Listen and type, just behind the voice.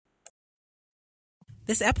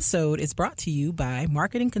This episode is brought to you by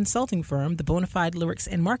marketing consulting firm The Bonafide Lyrics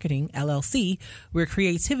and Marketing, LLC, where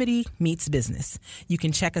creativity meets business. You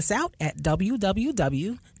can check us out at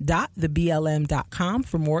www.theblm.com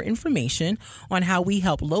for more information on how we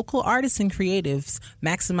help local artists and creatives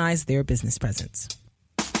maximize their business presence.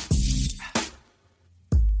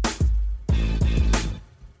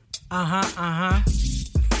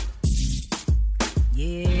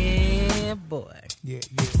 Yeah, boy. Yeah.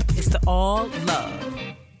 It's the All Love,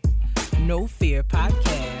 No Fear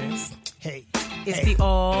podcast. Hey. It's the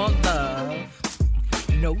All Love,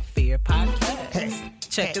 No Fear podcast. Hey.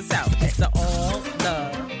 Check us out. It's the All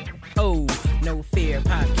Love, Oh, No Fear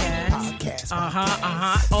podcast.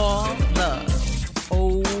 All Love,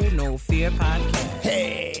 Oh, No Fear podcast.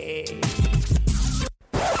 Hey.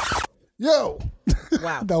 Yo.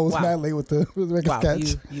 Wow. That was mad late with the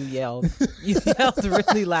sketch. You yelled. You yelled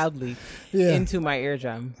really loudly Yeah. into my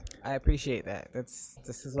eardrum. I appreciate that. This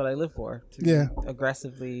is what I live for. To Yeah. be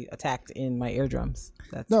aggressively attacked in my eardrums.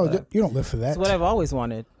 That's No, what you don't live for that. That's what I've always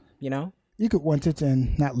wanted, you know? You could want it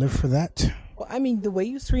and not live for that. Well, I mean, the way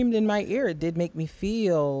you screamed in my ear, it did make me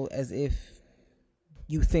feel as if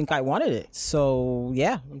you think I wanted it. So,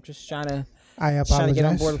 yeah, I'm just trying to get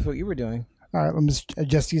on board with what you were doing. All right, let me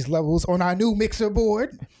adjust these levels on our new mixer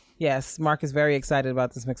board. Yes, Mark is very excited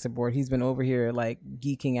about this mixer board. He's been over here like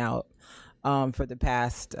geeking out for the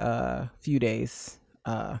past few days,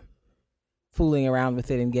 fooling around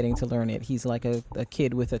with it and getting to learn it. He's like a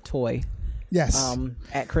kid with a toy. Yes.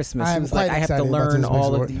 At Christmas, he I'm was like, I have to learn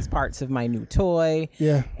all of these parts of my new toy.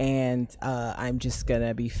 Yeah. And I'm just going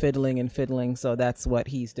to be fiddling. So that's what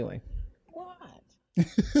he's doing.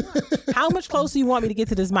 How much closer you want me to get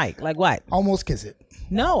to this mic? Like what? Almost kiss it.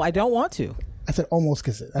 No, I don't want to. I said almost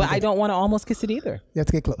kiss it. But I don't want to almost kiss it either. You have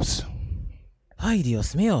to get close. Ay,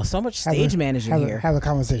 Dios mío. So much stage managing here. Have a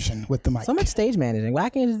conversation with the mic. So much stage managing. Why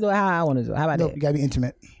can't you just do it how I want to do it? How about that? You got to be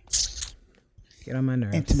intimate. Get on my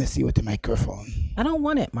nerves. Intimacy with the microphone. I don't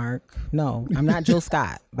want it, Mark. No, I'm not Jill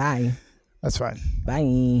Scott. Bye. That's fine.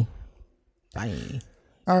 Bye.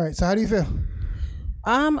 All right. So how do you feel?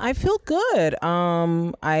 I feel good.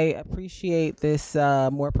 I appreciate this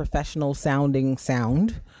more professional sounding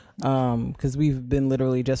sound because we've been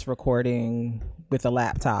literally just recording with a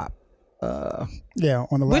laptop. Yeah,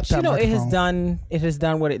 on the laptop. Which, you know, microphone. it has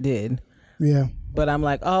done what it did. Yeah. But I'm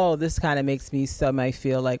like, oh, this kind of makes me I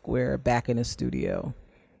feel like we're back in the studio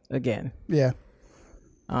again. Yeah.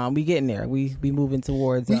 We getting there. We moving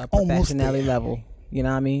towards almost professionality there. level. You know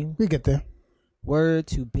what I mean? We get there. Word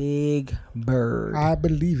to Big Bird. I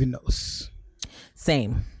believe in those.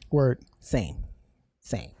 Same. Word. Same.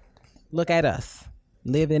 Look at us.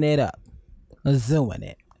 Living it up. Zooming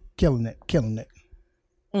it. Killing it.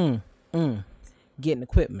 Getting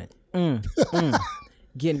equipment.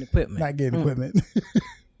 Getting equipment. Not getting equipment.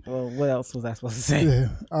 Well, what else was I supposed to say? Yeah.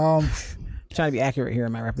 Trying to be accurate here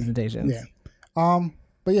in my representations. Yeah.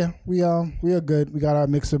 But yeah, we are good. We got our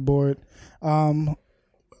mixer board.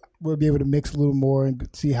 We'll be able to mix a little more and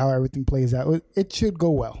see how everything plays out. It should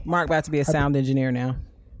go well. Mark about to be a sound engineer now.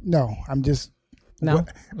 No, I'm just no.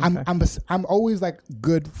 Okay. I'm always like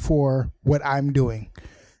good for what I'm doing.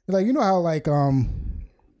 Like, you know how like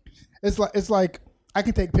it's like I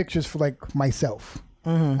can take pictures for like myself.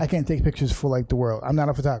 Mm-hmm. I can't take pictures for like the world. I'm not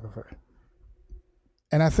a photographer.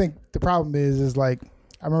 And I think the problem is like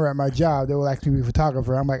I remember at my job they will ask me to be a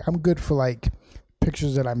photographer. I'm like, I'm good for like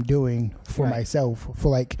pictures that I'm doing for myself. For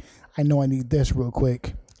like, I know I need this real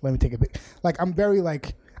quick. Let me take a pic. Like I'm very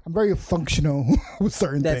functional with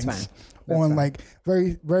certain things. That's Like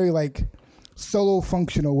very like solo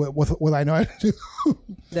functional with what I know how to do.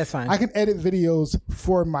 That's fine. I can edit videos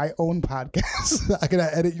for my own podcast. I can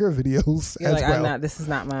edit your videos as well. This is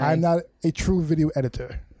not my. I'm not a true video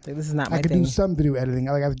editor. Like, this is not my I can thing. do some video editing.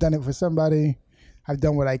 Like I've done it for somebody. I've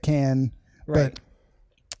done what I can, but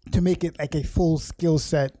to make it like a full skill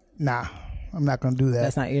set, nah, I'm not gonna do that.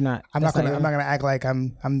 That's not. You're not. I'm not gonna act like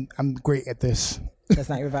I'm great at this. That's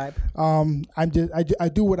not your vibe. I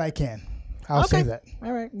do what I can. I'll say that.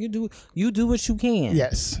 All right. You do what you can.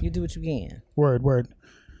 Yes. You do what you can. Word.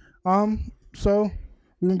 So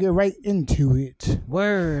we're gonna get right into it.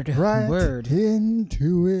 Word.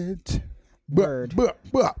 Into it. Word.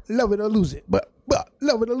 Love it or lose it.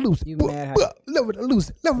 Love it or lose it. You mad hype. Love it or lose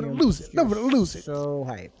it. Love it or lose it. Love it or lose it. So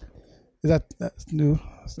hype. Is that's new?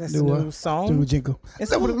 That's a new song. New jingle.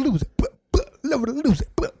 Love it or lose it. Love it or lose it.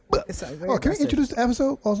 Can we introduce the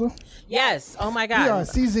episode also? Yes. Oh my God. We are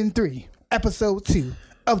season 3, episode 2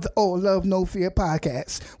 of the All Love No Fear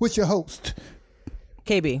podcast with your host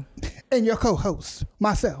KB and your co-host,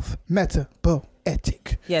 myself, Metapoetic.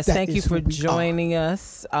 Yes, That thank you is for who we joining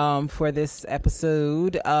us for this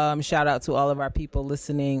episode. Shout out to all of our people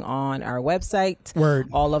listening on our website, Word.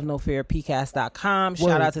 allovenofearpcast.com. Shout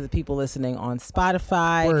Word. out to the people listening on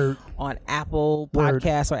Spotify, Word. on Apple Word.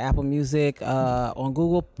 Podcasts or Apple Music, on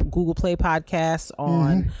Google Play Podcasts,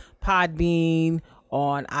 on Podbean,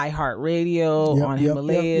 on iHeartRadio, Yep, on yep,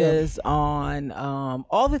 Himalayas, on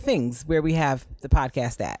all the things where we have the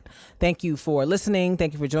podcast at. Thank you for listening.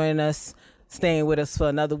 Thank you for joining us, staying with us for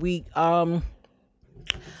another week.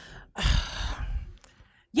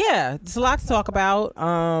 Yeah, it's a lot to talk about.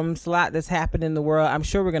 It's a lot that's happened in the world. I'm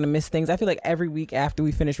sure we're going to miss things. I feel like every week after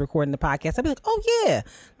we finish recording the podcast, I'll be like, oh yeah,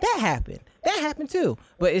 that happened. That happened too.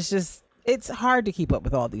 But it's hard to keep up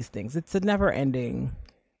with all these things. It's a never ending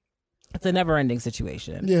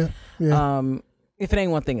situation. Yeah. If it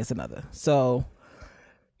ain't one thing, it's another. So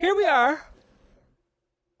here we are.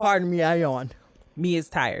 Pardon me, I yawned. Me is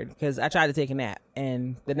tired because I tried to take a nap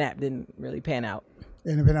and the nap didn't really pan out.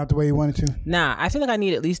 And it been out the way you wanted to. Nah, I feel like I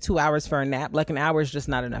need at least 2 hours for a nap. Like an hour is just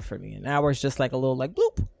not enough for me. An hour is just like a little like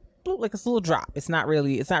bloop, bloop, like it's a little drop. It's not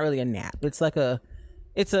really a nap. It's like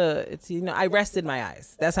it's I rested my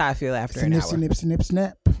eyes. That's how I feel after an hour. Nip,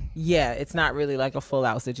 snap. Yeah, it's not really like a full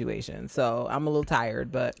out situation. So I'm a little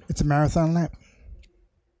tired, but It's a marathon lap.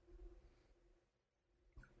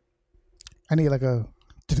 I need like a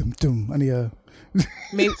dum. I need a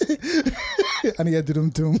maybe I need a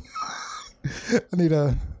dum. I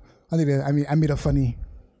made a funny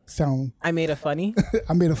sound. I made a funny.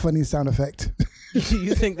 I made a funny sound effect.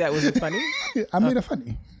 You think that was funny? I made a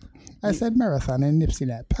funny. I said marathon and Nipsey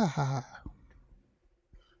nap. Ha ha ha.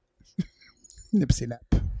 Nipsey nap.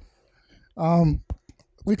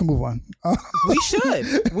 We can move on. We should.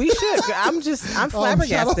 I'm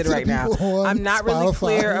flabbergasted right now. I'm not really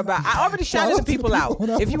clear about. I already shouted the people out.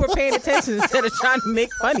 If you were paying attention instead of trying to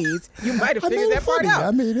make funnies, you might have figured that part out.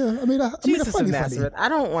 I made a Jesus funny. of Nazareth. I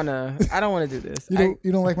don't want to do this.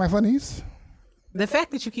 You don't like my funnies? The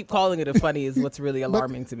fact that you keep calling it a funny is what's really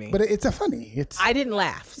alarming to me. But it's a funny. I didn't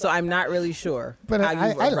laugh, so I'm not really sure But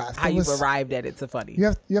how you've arrived at it's a funny.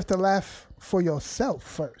 You have to laugh for yourself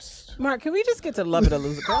first. Mark, can we just get to love it or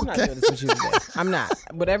lose it? I'm not doing this with you today. I'm not.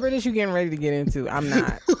 Whatever it is you're getting ready to get into, I'm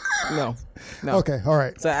not. No. Okay, all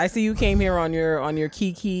right. So I see you came here on your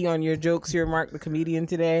kiki on your jokes. You're Mark the comedian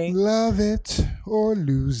today. Love it or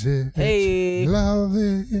lose it. Hey. Love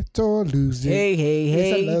it or lose it. Hey.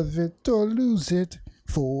 Yes, I love it or lose it.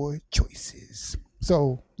 4 choices.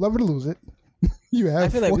 So love it or lose it. You have. I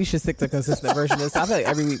feel like we should stick to a consistent version of this. I feel like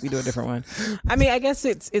every week we do a different one. I mean, I guess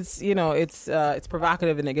it's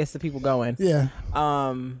provocative and it gets the people going. Yeah.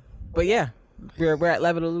 But yeah, we're at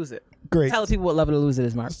love it or lose it. Great. Tell the people what love it or lose it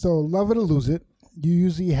is, Mark. So love it or lose it. You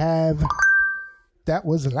usually have. That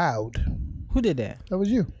was loud. Who did that? That was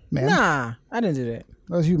you, ma'am. Nah, I didn't do that.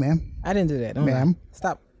 That was you, ma'am. I didn't do that. Don't Ma'am. lie.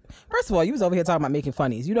 Stop. First of all, you was over here talking about making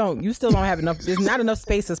funnies. You still don't have enough. There's not enough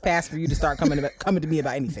space has passed for you to start coming to me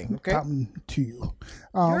about anything. Okay. Coming to you.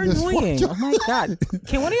 You're there's 4 annoying. Oh my God.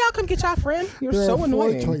 Can one of y'all come get y'all friend? You're There so are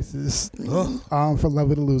annoying. 4 choices for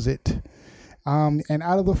love it or lose it. And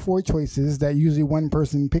out of the 4 choices that usually one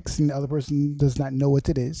person picks and the other person does not know what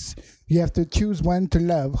it is, you have to choose one to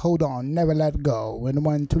love, hold on, never let go, and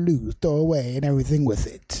one to lose, throw away, and everything with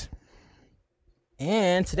it.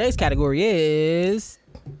 And today's category is.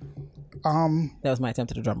 That was my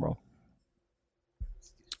attempt at a drum roll.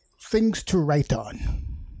 Things to write on.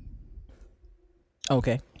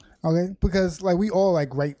 Okay. Okay, because like we all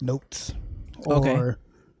like write notes or Okay.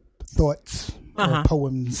 thoughts or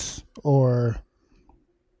poems or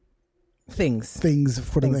things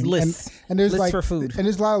for the thing. Lists. And there's Lists like for food. and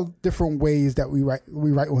there's a lot of different ways that we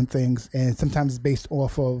write on things, and sometimes it's based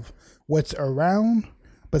off of what's around,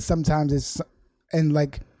 but sometimes it's and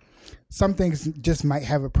like some things just might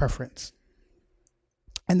have a preference.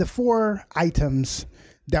 And the 4 items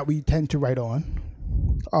that we tend to write on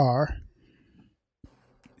are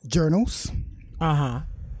journals,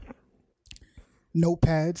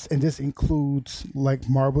 notepads, and this includes like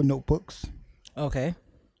marble notebooks, Okay.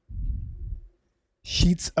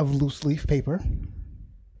 sheets of loose leaf paper.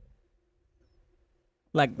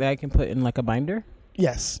 Like that I can put in like a binder?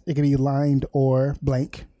 Yes, it can be lined or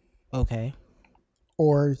blank, Okay.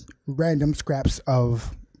 or random scraps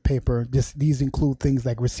of paper. These include things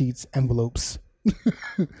like receipts, envelopes,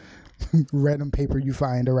 random paper you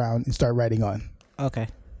find around and start writing on. Okay.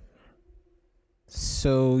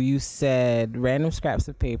 So you said random scraps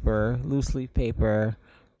of paper, loose leaf paper,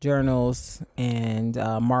 journals, and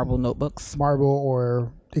marble notebooks. Marble,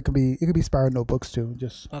 or it could be spiral notebooks too.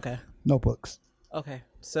 Just Okay. notebooks. Okay,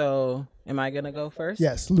 so am I gonna go first?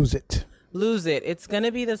 Yes, lose it. Lose it. It's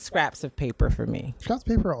gonna be the scraps of paper for me. Scraps of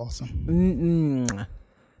paper are awesome.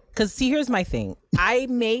 Because see, here's my thing. I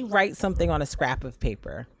may write something on a scrap of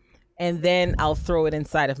paper, and then I'll throw it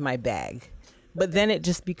inside of my bag. But then it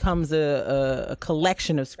just becomes a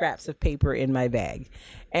collection of scraps of paper in my bag.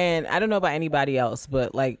 And I don't know about anybody else,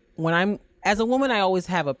 but like as a woman, I always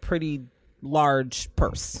have a pretty large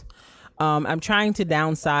purse. I'm trying to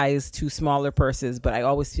downsize to smaller purses, but I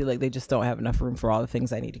always feel like they just don't have enough room for all the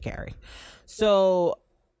things I need to carry. So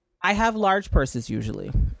I have large purses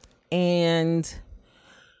usually. And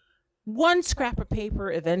one scrap of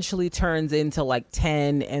paper eventually turns into like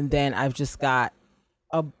 10. And then I've just got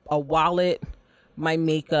a wallet, my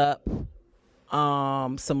makeup,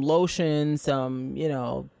 some lotion, some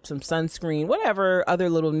sunscreen, whatever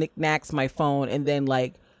other little knickknacks, my phone, and then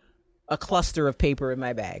like a cluster of paper in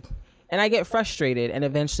my bag. And I get frustrated and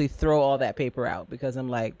eventually throw all that paper out because I'm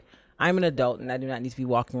like, I'm an adult and I do not need to be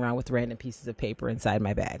walking around with random pieces of paper inside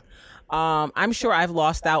my bag. I'm sure I've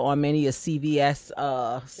lost out on many a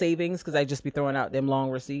CVS savings because I just be throwing out them long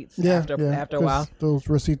receipts after a while. Those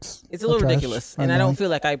receipts, it's a little ridiculous. And I don't feel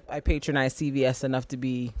like I patronize CVS enough to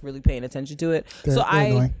be really paying attention to it. So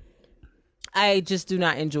I just do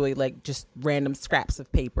not enjoy like just random scraps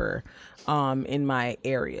of paper in my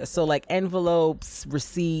area. So like envelopes,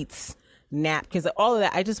 receipts, napkins, all of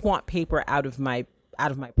that. I just want paper out of my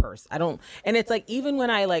purse. And it's like even when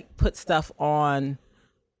I like put stuff on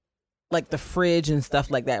like the fridge and stuff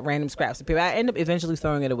like that, random scraps of paper, I end up eventually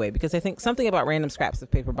throwing it away because I think something about random scraps of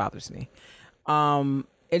paper bothers me.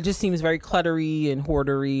 It just seems very cluttery and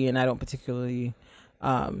hoardery, and I don't particularly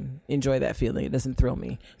enjoy that feeling. It doesn't thrill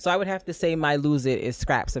me. So I would have to say my lose it is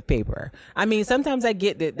scraps of paper. I mean, sometimes I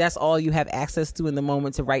get that that's all you have access to in the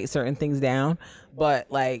moment to write certain things down, but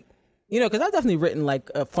like, because I've definitely written like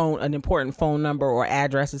an important phone number or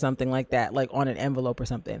address or something like that, like on an envelope or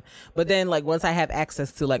something. But then like once I have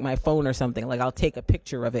access to like my phone or something, like I'll take a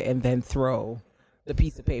picture of it and then throw the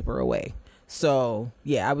piece of paper away. So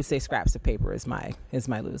yeah, I would say scraps of paper is my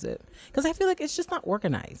lose it, because I feel like it's just not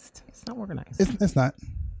organized. It's not organized. It's not.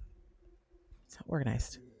 It's not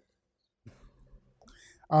organized.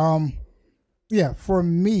 Yeah, for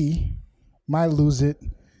me, my lose it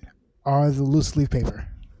are the loose leaf paper.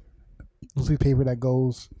 Loose leaf paper that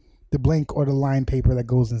goes, the blank or the line paper that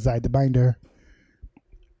goes inside the binder.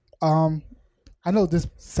 I know this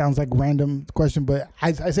sounds like a random question, but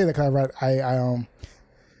I say that because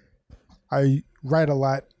I write a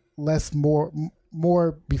lot less,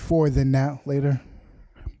 more before than now, later.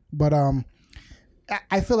 But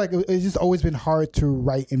I feel like it's just always been hard to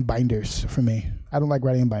write in binders for me. I don't like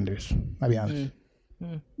writing in binders, I'll be honest.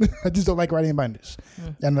 I just don't like writing in binders.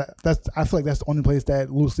 And I feel like that's the only place that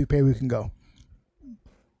loose leaf paper can go.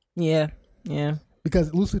 Yeah.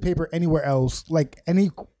 Because loose leaf paper anywhere else, like any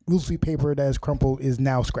loose leaf paper that is crumpled is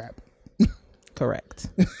now scrap. Correct.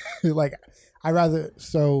 Like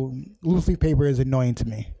loose leaf paper is annoying to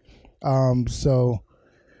me. So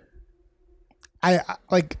I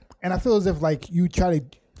like, and I feel as if like you try to,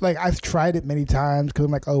 like I've tried it many times because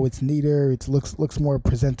I'm like, oh, it's neater, it looks more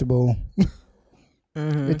presentable.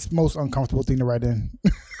 It's the most uncomfortable thing to write in.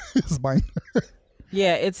 It's binder.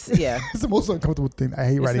 Yeah, it's the most uncomfortable thing. I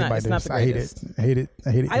hate writing in binders. I hate it.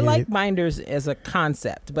 I like binders as a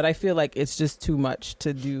concept, but I feel like it's just too much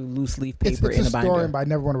to do loose leaf paper in a binder. Story, but I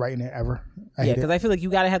never want to write in it ever. Because I feel like you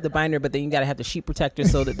got to have the binder, but then you got to have the sheet protector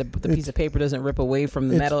so that the piece of paper doesn't rip away from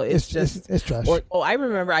the metal. It's trash. I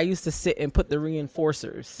remember I used to sit and put the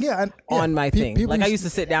reinforcers on my thing. Like I used to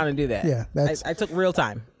sit down and do that. Yeah, I took real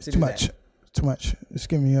time to do that. Too much. Just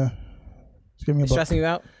give me a book. Stressing you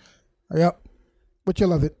out? Yep. What's your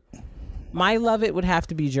love it? My love it would have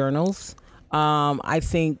to be journals. I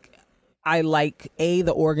think I like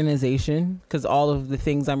the organization because all of the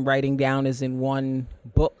things I'm writing down is in one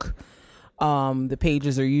book. The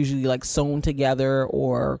pages are usually like sewn together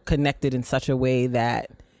or connected in such a way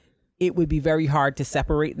that it would be very hard to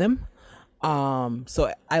separate them.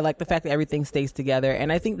 So I like the fact that everything stays together.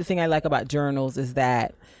 And I think the thing I like about journals is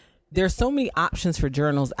that there's so many options for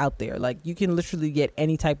journals out there. Like you can literally get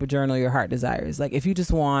any type of journal your heart desires. Like if you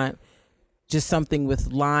just want just something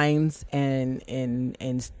with lines and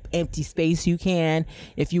empty space, you can.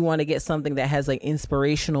 If you want to get something that has like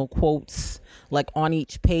inspirational quotes like on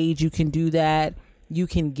each page, you can do that. You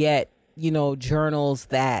can get, journals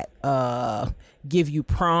that give you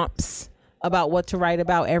prompts about what to write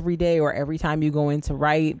about every day or every time you go in to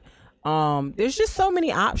write. There's just so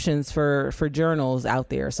many options for journals out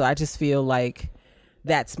there. So I just feel like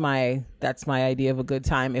that's my idea of a good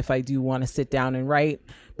time if I do want to sit down and write,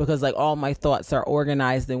 because like all my thoughts are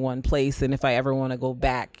organized in one place, and if I ever want to go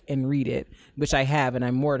back and read it, which I have, and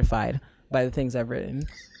I'm mortified by the things I've written,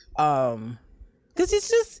 because it's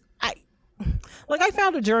just I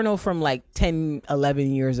found a journal from like 10,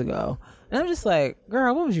 11 years ago, and I'm just like,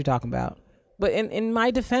 girl, what was you talking about? But in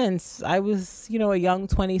my defense, I was, a young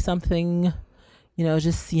 20-something,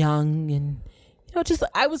 just young, and just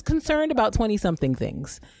I was concerned about 20-something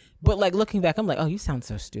things. But like looking back, I'm like, oh, you sound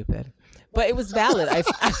so stupid. But it was valid. I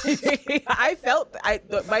felt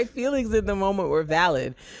my feelings in the moment were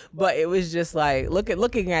valid, but it was just like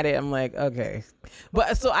looking at it, I'm like, okay.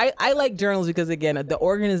 But so I like journals because again, the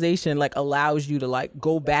organization like allows you to like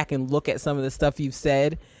go back and look at some of the stuff you've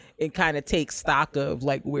said and kind of take stock of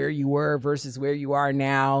like where you were versus where you are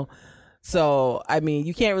now. So I mean,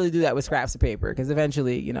 you can't really do that with scraps of paper because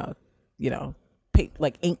eventually,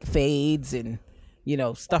 like ink fades and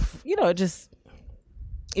stuff.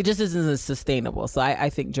 It just isn't as sustainable. So I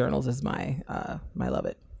think journals is my love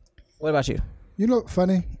it. What about you?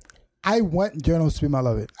 Funny. I want journals to be my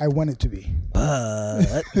love it. I want it to be.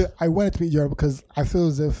 But I want it to be a journal because I feel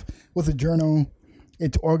as if with a journal,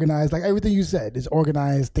 it's organized. Like everything you said is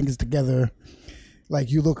organized, things together. Like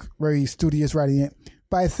you look very studious writing it.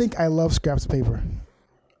 But I think I love scraps of paper.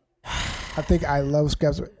 I think I love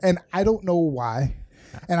scraps of, and I don't know why.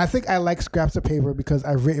 And I think I like scraps of paper because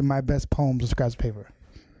I've written my best poems with scraps of paper.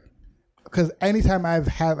 Because anytime I've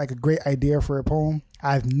had like a great idea for a poem,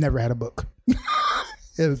 I've never had a book. It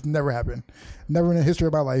has never happened. Never in the history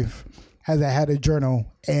of my life has I had a journal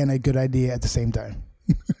and a good idea at the same time.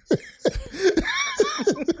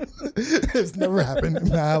 It's never happened in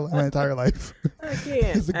my entire life. I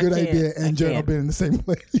can't. It's a good idea and journal been in the same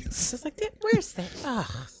place. It's just like, where's that?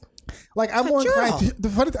 Oh. Like I'm more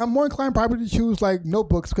inclined. I'm more inclined probably to choose like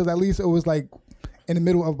notebooks because at least it was like in the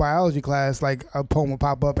middle of biology class, like a poem would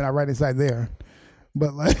pop up and I write inside there.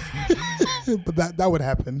 But like, but that would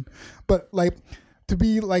happen. But like to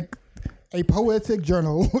be like a poetic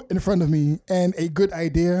journal in front of me and a good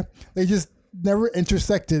idea, they just never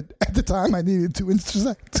intersected at the time I needed to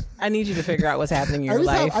intersect. I need you to figure out what's happening in your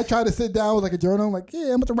life. Every time I try to sit down with like a journal, I'm like,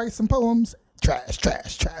 yeah, I'm going to write some poems. Trash.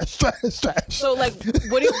 So like,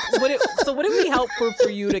 would it be helpful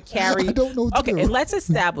for you to carry? I don't know what to do. And let's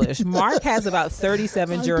establish Mark has about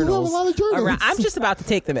 37 journals. I do have a lot of journals. Around. I'm just about to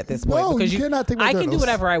take them at this point because you cannot take my I journals. can do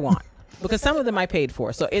whatever I want because some of them I paid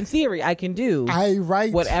for. So in theory, I can do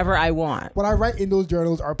whatever I want. What I write in those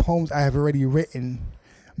journals are poems I have already written,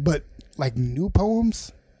 but like new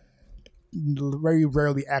poems very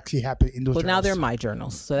rarely actually happen in those journals. Now they're my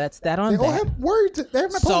journals, so that's that on they that. They all have words. They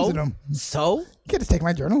have my poems in them. So you can't just take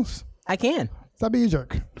my journals. I can. Stop being a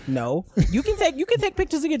jerk. No, you can take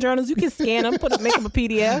pictures of your journals. You can scan them, make them a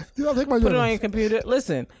PDF. You don't take my journals. Put it on your computer.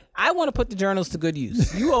 Listen, I want to put the journals to good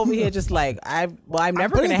use. You over here just like I'm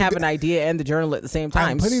never going to have an idea and the journal at the same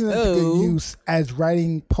time. I'm putting them to good use as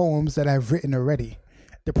writing poems that I've written already.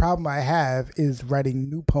 The problem I have is writing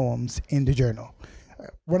new poems in the journal.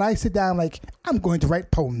 When I sit down, like, I'm going to write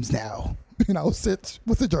poems now. And I'll sit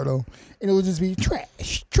with the journal and it will just be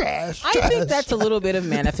trash. I think that's a little bit of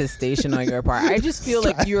manifestation on your part. I just feel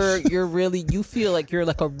like you feel like you're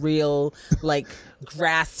like a real, like,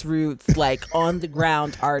 grassroots, like, on the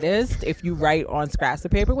ground artist if you write on scraps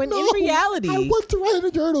of paper when in reality. I want to write in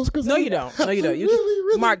the journals. No, you don't.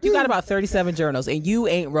 Really Mark, you got about 37 journals and you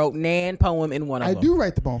ain't wrote nan poem in one of them. I do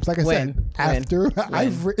write the poems. Like I said, after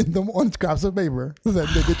I've written them on scraps of paper. So that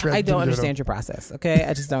they get I don't understand your process, okay?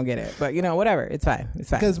 I just don't get it. But, whatever. It's fine.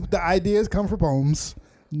 Because the ideas come from poems,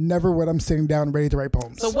 never when I'm sitting down ready to write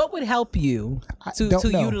poems. So what would help you to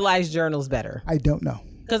utilize journals better? I don't know.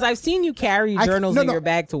 Because I've seen you carry journals in your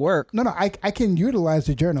bag to work. No, I can utilize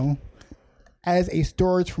the journal as a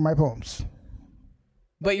storage for my poems.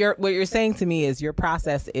 But what you're saying to me is your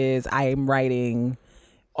process is I am writing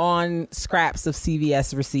on scraps of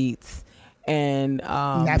CVS receipts and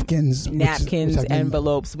napkins,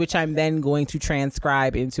 envelopes, which I'm then going to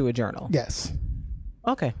transcribe into a journal. Yes.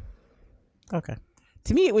 Okay.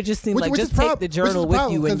 To me, it would just seem like just take the journal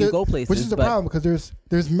with you when you go places. Which is the problem because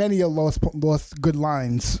there's many lost good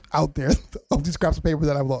lines out there of these scraps of paper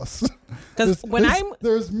that I've lost. Because when I'm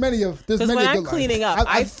cleaning up,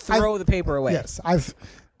 I throw the paper away. Yes,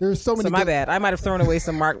 there's so many. So my bad. I might have thrown away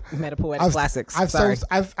some Mark Metapoetic classics.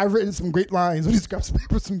 I've written some great lines with these scraps of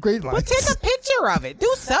paper. Some great lines. Well, take a picture of it.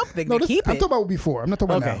 Do something to keep it. I'm talking about before. I'm not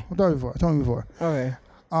talking about now. I'm talking before. Okay.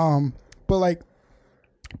 But like.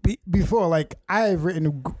 Before, like, I've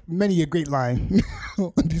written many a great line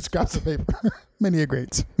on these scraps of paper. Many a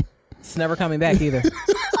great. It's never coming back either.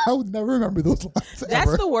 I would never remember those lines. That's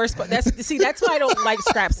ever. the worst part. That's why I don't like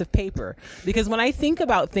scraps of paper, because when I think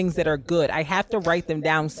about things that are good, I have to write them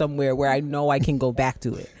down somewhere where I know I can go back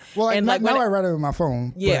to it. Well, and now I write it on my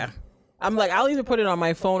phone. Yeah. I'm like, I'll either put it on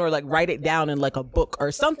my phone or like write it down in like a book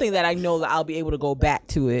or something that I know that I'll be able to go back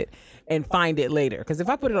to it and find it later. Because if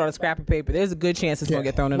I put it on a scrap of paper, there's a good chance it's going to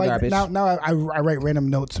get thrown in the garbage. Now I write random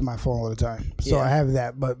notes in my phone all the time. So I have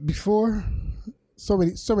that. But before, so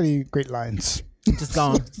many great lines. Just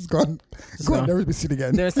gone. It's gone. It's gone. Never be seen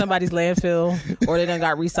again. There's somebody's landfill, or they done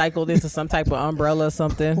got recycled into some type of umbrella or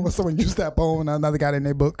something. Or someone used that poem and another got it in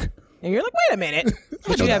their book. And you're like, wait a minute.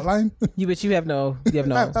 But you have line. But you have no I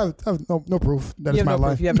have no proof that it's my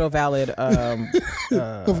line. You have no valid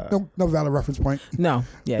no valid reference point. No.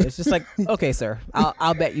 Yeah, it's just like, okay, sir.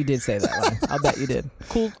 I'll bet you did say that line. I'll bet you did.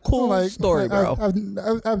 Cool story, bro.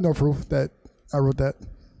 I have no proof that I wrote that.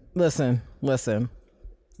 Listen.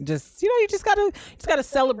 Just you just gotta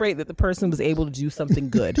celebrate that the person was able to do something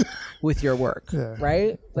good with your work,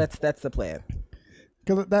 right? That's the plan.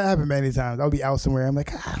 Because that happened many times. I'll be out somewhere. I'm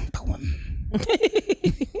like, poem.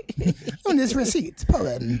 On this receipt,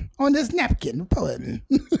 poem. On this napkin, poem.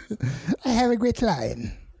 I have a great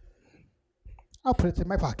line. I'll put it in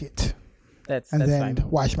my pocket. That's then fine.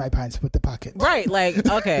 wash my pants with the pocket. Right, like,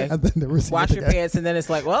 okay. And then the receipt wash your pants, and then it's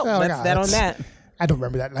like, well, that's that on that. I don't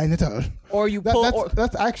remember that line at all. Or you pull.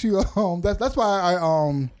 That's actually that's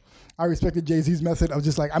why I respected Jay-Z's method of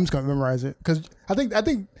just like, I'm just gonna memorize it, because I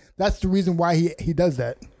think that's the reason why he does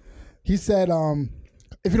that. He said,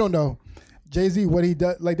 if you don't know, Jay-Z, what he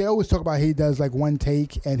does, like they always talk about, he does like one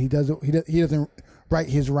take and he doesn't write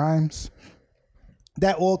his rhymes.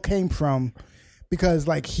 That all came from because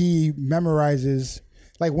like he memorizes,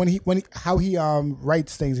 like how he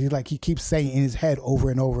writes things. He keeps saying it in his head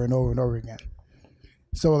over and over and over and over again.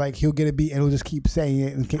 So like he'll get a beat and he'll just keep saying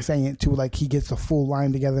it and keep saying it till like he gets a full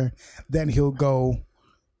line together. Then he'll go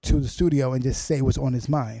to the studio and just say what's on his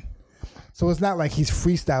mind. So it's not like he's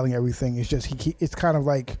freestyling everything. It's just it's kind of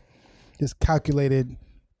like just calculated,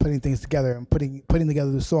 putting things together and putting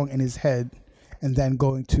together the song in his head, and then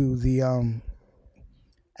going to the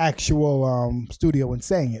actual studio and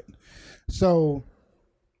saying it. So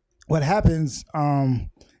what happens?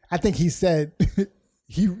 I think he said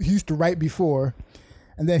he used to write before.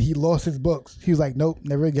 And then he lost his books. He was like, nope,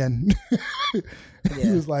 never again.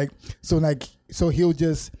 He was like, so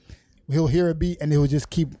he'll hear a beat and he'll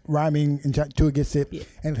just keep rhyming until it gets it. Yeah.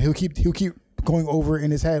 And he'll keep going over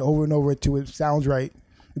in his head over and over till it sounds right.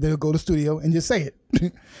 And then he'll go to the studio and just say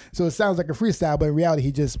it. So it sounds like a freestyle, but in reality,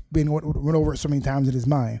 he just went over it so many times in his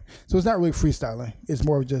mind. So it's not really freestyling. It's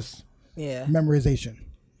more of just memorization.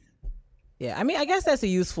 Yeah, I mean, I guess that's a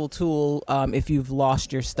useful tool if you've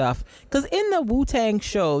lost your stuff. Because in the Wu-Tang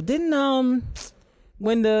show, didn't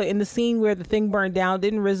in the scene where the thing burned down,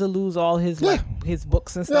 didn't RZA lose all his his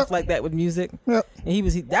books and stuff like that with music? Yeah.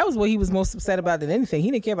 And that was what he was most upset about than anything. He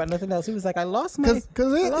didn't care about nothing else. He was like, I lost my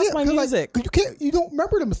music. Like, you don't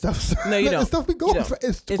remember them stuff. No, you don't. That stuff be going.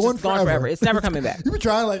 It's gone forever. It's never coming back. You be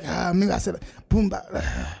trying like, maybe I said boom,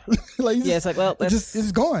 like it's like, well,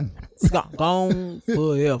 it's gone. It's gone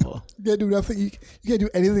forever. You can't do nothing. You can't do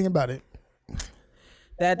anything about it.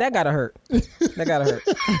 That gotta hurt. That gotta hurt.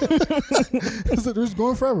 So they're just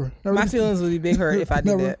going forever. My feelings would be big hurt if I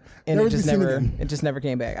did that, and it just never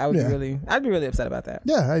came back. I'd be really upset about that.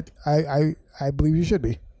 Yeah, I believe you should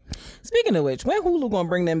be. Speaking of which, when Hulu gonna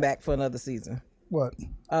bring them back for another season? What?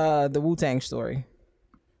 The Wu-Tang story.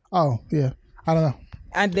 Oh yeah, I don't know.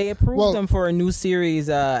 And they approved them for a new series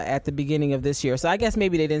at the beginning of this year. So I guess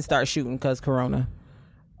maybe they didn't start shooting because Corona.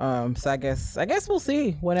 So I guess we'll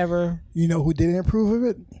see whenever. You know who didn't approve of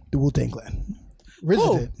it? The Wu-Tang Clan.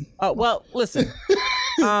 RZA did. Well, listen.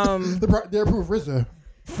 They approved RZA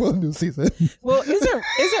for the new season. Well, isn't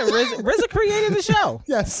RZA created the show?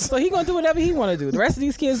 Yes. So he gonna do whatever he want to do. The rest of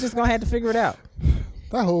these kids just gonna have to figure it out.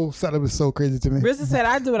 That whole setup is so crazy to me. RZA said,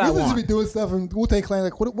 "I do what I want." RZA be doing stuff, and Wu-Tang Clan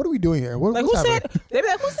like, what are we doing here? Like, who said? They be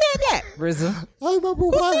like, who said that? RZA. I remember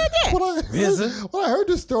when I heard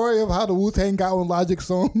the story of how the Wu-Tang got on Logic's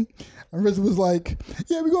song, and RZA was like,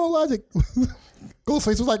 "Yeah, we go on Logic."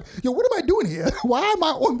 Ghostface was like, "Yo, what am I doing here? Why am I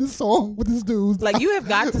on this song with this dude? Like, you have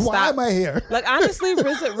got to stop. Why am I here?" Like, honestly,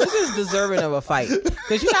 RZA's deserving of a fight,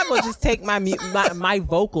 because you're not gonna just take my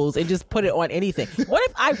vocals and just put it on anything. What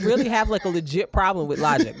if I really have like a legit problem with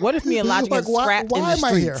Logic? What if me and Logic get scrapped in the streets?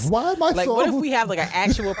 Why am I here? Why am I like? What if we have like an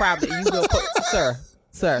actual problem that you go, sir,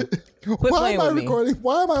 quit playing with me.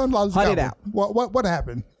 Why am I on Logic's album? It out. What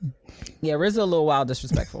happened? Yeah, RZA a little wild,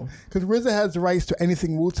 disrespectful. Because RZA has the rights to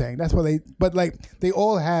anything Wu-Tang. That's why they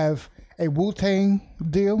all have a Wu-Tang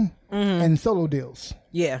deal and solo deals.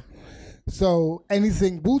 Yeah. So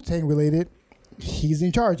anything Wu-Tang related, he's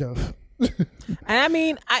in charge of. And I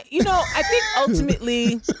mean, I think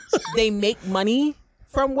ultimately they make money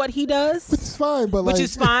from what he does, Which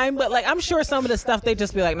is fine, but like I'm sure some of the stuff they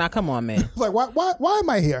just be like, nah, come on, man. like why am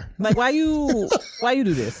I here? Like why you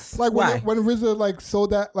do this? Like why? when RZA like sold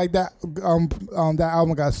that that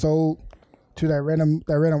album got sold to that random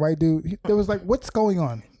white dude, there was like, what's going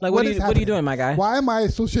on? Like what are you doing, my guy? Why am I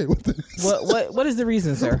associated with this? What is the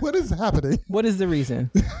reason, sir? What is happening? What is the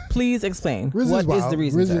reason? Please explain. RZA What is the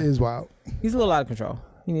reason? RZA sir? is wild. He's a little out of control.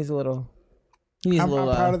 He needs a little. I'm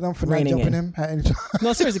proud of them for not jumping him at any time.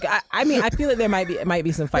 No, seriously. I mean, I feel like there might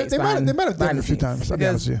be some fights. They might have done it a few scenes. times. I'll be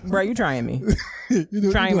honest with you. Bro, you trying me?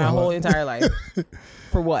 You're trying doing my a lot. whole entire life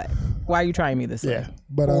for what? Why are you trying me this way?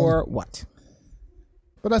 But for what?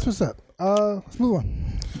 But that's what's up. Let's move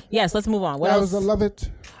on. Yes, let's move on. What That else? was a love it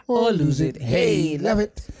or lose it. Hey, love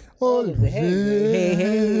it or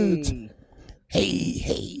lose it. Hey.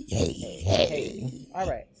 All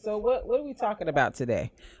right. So what are we talking about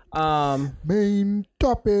today? Main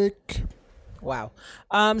topic. Wow.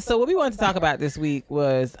 So what we wanted to talk about this week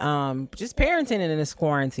was just parenting in this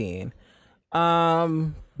quarantine.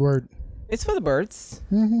 Word. It's for the birds.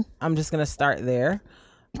 Mm-hmm. I'm just gonna start there.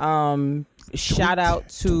 Shout out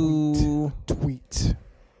to tweet.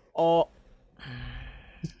 all.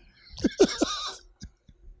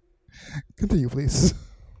 Continue, please.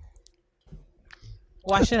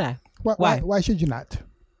 Why should I? Why should you not?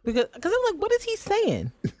 Because I'm like, what is he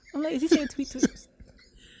saying? I'm like, is he saying tweet?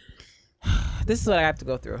 This is what I have to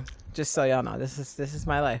go through. Just so y'all know, this is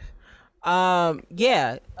my life. So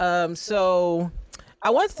I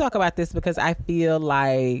want to talk about this because I feel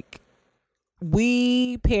like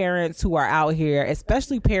we parents who are out here,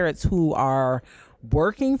 especially parents who are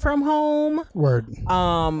working from home, Word.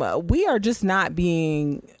 we are just not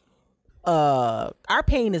being our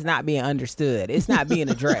pain is not being understood. It's not being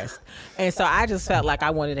addressed. And so I just felt like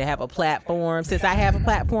I wanted to have a platform. Since I have a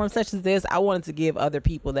platform such as this, I wanted to give other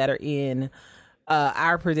people that are in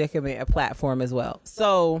our predicament a platform as well.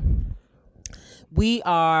 So we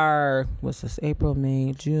are, what's this, April,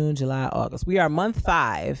 May, June, July, August. We are month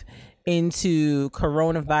 5 into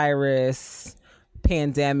coronavirus,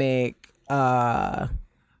 pandemic,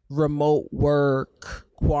 remote work,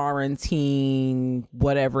 quarantine,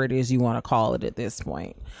 whatever it is you want to call it at this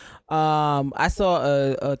point. I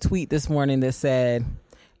saw a tweet this morning that said,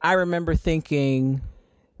 I remember thinking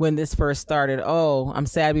when this first started, oh, I'm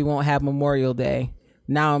sad we won't have Memorial Day.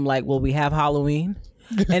 Now I'm like, will we have Halloween?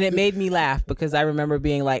 And it made me laugh because I remember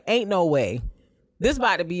being like, ain't no way. This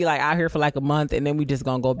about to be like out here for like a month and then we just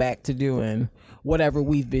gonna go back to doing whatever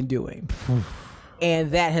we've been doing.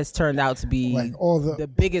 And that has turned out to be like the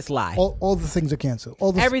biggest lie. All the things are canceled.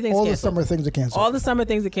 Everything's all canceled. The summer things are canceled. All the summer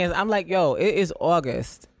things are canceled. I'm like, yo, it is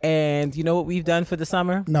August. And you know what we've done for the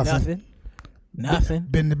summer? Nothing.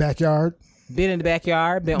 Been in the backyard. Been in the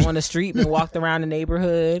backyard. Been on the street. Been walked around the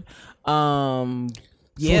neighborhood. Social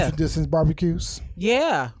distance barbecues.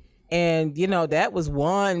 Yeah. And, you know, that was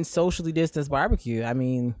one socially distanced barbecue. I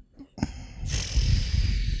mean,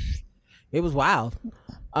 it was wild.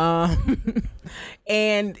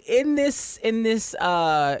 And in this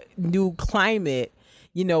new climate,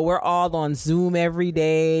 you know, we're all on Zoom every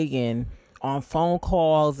day and on phone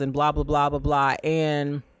calls and blah, blah, blah, blah, blah.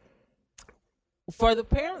 And for the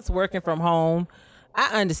parents working from home,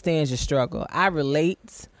 I understand your struggle. I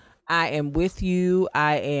relate. I am with you.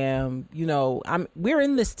 I am, you know, we're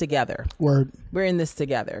in this together. Word. We're in this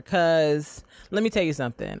together. 'Cause let me tell you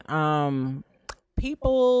something.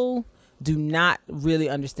 People do not really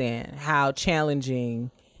understand how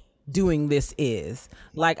challenging doing this is.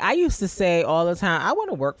 Like I used to say all the time, I want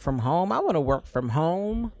to work from home. I want to work from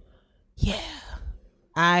home. Yeah.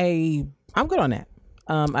 I'm good on that.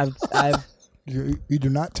 I've You do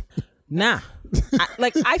not? Nah.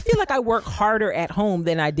 I feel like I work harder at home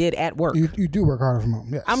than I did at work. You do work harder from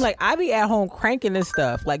home, yes. I'm like, I be at home cranking this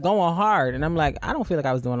stuff, like going hard. And I'm like, I don't feel like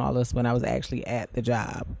I was doing all this when I was actually at the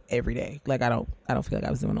job every day. Like I don't feel like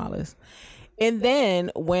I was doing all this. And then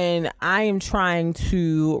when I am trying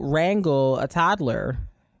to wrangle a toddler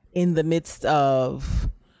in the midst of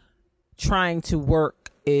trying to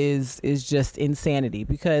work is just insanity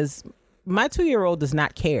because my 2-year-old does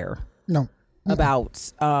not care. No.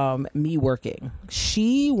 About me working.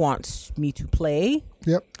 She wants me to play.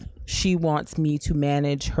 Yep. She wants me to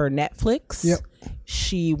manage her Netflix. Yep.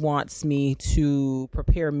 She wants me to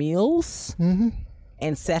prepare meals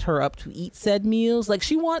and set her up to eat said meals. Like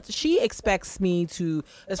she expects me to,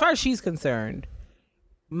 as far as she's concerned,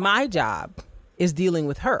 my job is dealing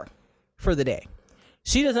with her for the day.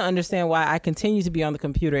 She doesn't understand why I continue to be on the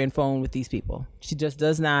computer and phone with these people. She just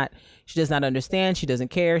does not. She does not understand. She doesn't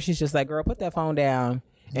care. She's just like, girl, put that phone down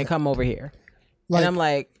and come over here. Like, and I'm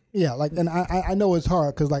like, yeah, like, and I know it's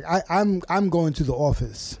hard because like I'm going to the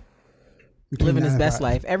office, living his best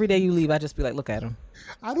life. Every day you leave, I just be like, look at him.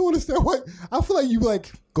 I don't understand why. I feel like you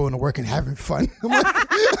like going to work and having fun. I'm going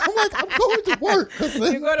to work.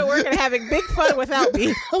 You're going to work and having big fun without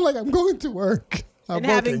me. I'm going to work. And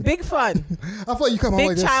having big fun. I feel like you come home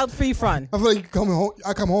like this. Big child-free fun. I feel like you come home.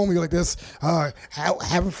 I come home and you're like this,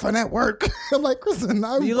 having fun at work. I'm like, Kristen,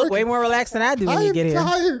 you look way more relaxed than I do when you get here. I'm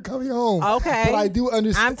tired coming home. Okay. But I do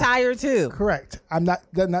understand. I'm tired too. Correct. I'm not.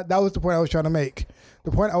 That was the point I was trying to make.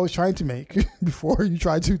 The point I was trying to make before you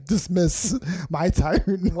tried to dismiss my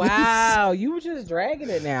tiredness. Wow, you were just dragging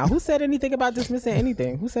it now. Who said anything about dismissing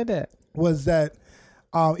anything? Who said that? Was that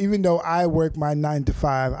even though I work my 9 to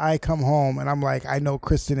 5, I come home and I'm like, I know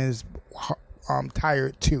Kristen is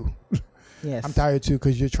tired too. Yes. I'm tired too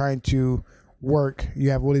because you're trying to work. You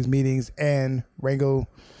have all these meetings and wrangle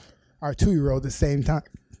our 2-year-old at the same time,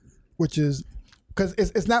 which is because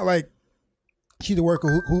it's not like she's a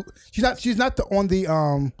worker who she's not on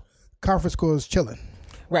the conference calls chilling.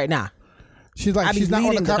 Right now. She's like she's not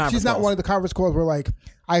one of the conference calls where like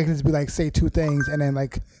I can just be like say 2 things and then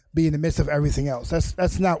like be in the midst of everything else.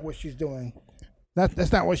 That's not what she's doing.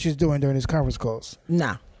 That's not what she's doing during these conference calls.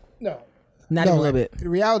 Nah. No. Not even a little bit. The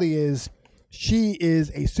reality is she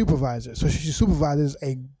is a supervisor. So she supervises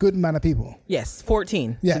a good amount of people. Yes,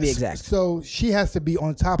 14 to be exact. So she has to be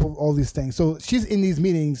on top of all these things. So she's in these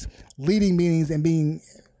meetings, leading meetings and being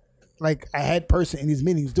like a head person in these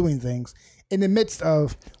meetings doing things in the midst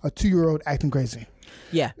of a 2-year-old acting crazy.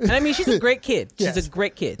 Yeah. And I mean, she's a great kid. She's Yes. a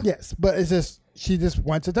great kid. Yes, but it's just she just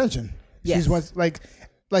wants attention. Yes. She wants like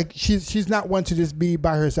she's not one to just be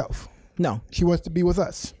by herself. No. She wants to be with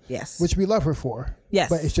us. Yes. Which we love her for. Yes.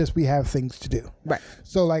 But it's just we have things to do. Right.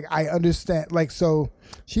 So like I understand like so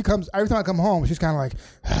she comes every time I come home she's kind of like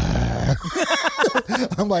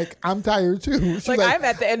I'm like I'm tired too. She's like I'm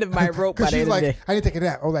at the end of my rope by the end of the day. I need to take a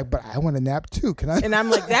nap. I was like, but I want a nap too. Can I? And I'm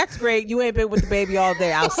like, that's great. You ain't been with the baby all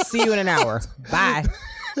day. I'll see you in an hour. Bye.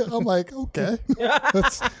 I'm like, okay.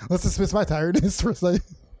 let's dismiss my tiredness for a second.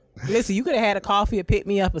 Listen, you could have had a coffee or pick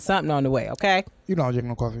me up or something on the way, okay? You don't drink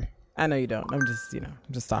no coffee. I know you don't. I'm just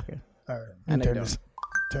talking. All right. I know you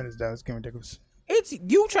Turn this down. It's getting ridiculous. It's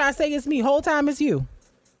you trying to say it's me. Whole time it's you.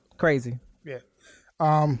 Crazy. Yeah.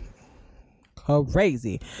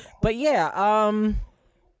 Crazy. But yeah,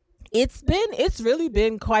 it's really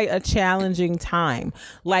been quite a challenging time.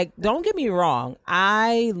 Like, don't get me wrong.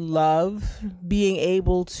 I love being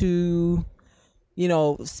able to,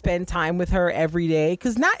 spend time with her every day.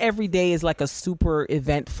 'Cause not every day is like a super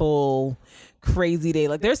eventful, crazy day.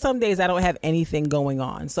 Like there's some days I don't have anything going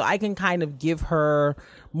on. So I can kind of give her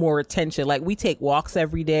more attention. Like we take walks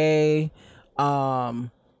every day.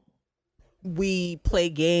 We play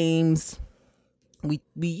games. We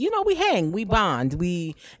hang, we bond,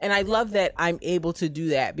 and I love that I'm able to do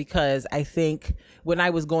that because I think when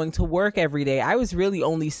I was going to work every day, I was really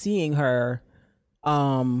only seeing her.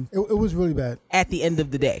 It was really bad at the end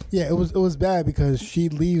of the day. Yeah, it was bad because she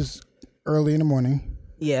leaves early in the morning.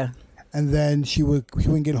 Yeah, and then she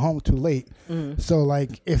wouldn't get home too late. Mm-hmm. So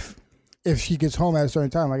like if she gets home at a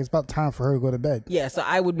certain time, like it's about time for her to go to bed. Yeah, so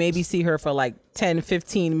I would maybe see her for like 10,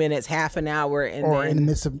 15 minutes, half an hour. In the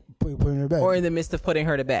midst of putting her to bed. Or in the midst of putting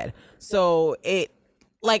her to bed. So it,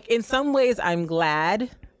 like in some ways I'm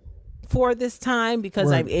glad for this time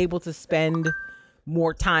because I'm able to spend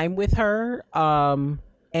more time with her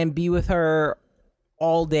and be with her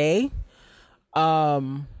all day.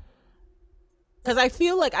 Because I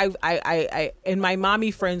feel like I and my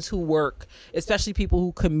mommy friends who work, especially people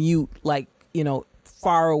who commute, like,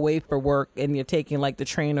 far away for work and you're taking like the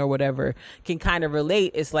train or whatever, can kind of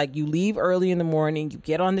relate. It's like you leave early in the morning, you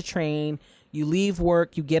get on the train, you leave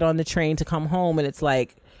work, you get on the train to come home, and it's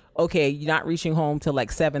like, okay, you're not reaching home till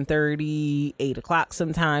like 7:30, 8 o'clock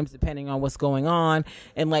sometimes, depending on what's going on.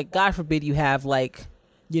 And like, God forbid you have like,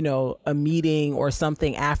 a meeting or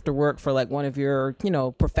something after work for like one of your,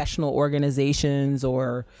 professional organizations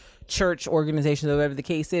or church organizations or whatever the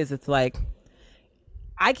case is. It's like,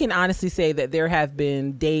 I can honestly say that there have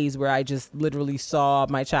been days where I just literally saw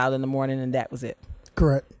my child in the morning and that was it.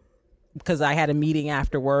 Correct. Because I had a meeting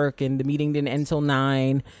after work and the meeting didn't end until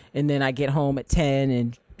 9, and then I get home at 10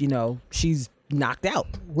 and, she's knocked out.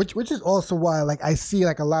 Which is also why, like, I see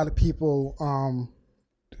like a lot of people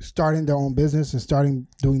starting their own business and starting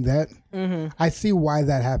doing that. Mm-hmm. I see why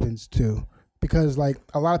that happens too. Because like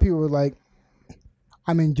a lot of people were like,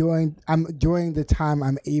 I'm enjoying the time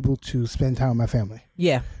I'm able to spend time with my family.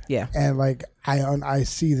 Yeah. And like I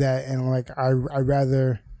see that, and like I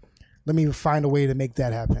rather let me find a way to make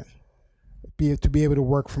that happen. To be able to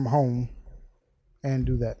work from home and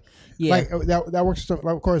do that. Yeah. Like that works. Like,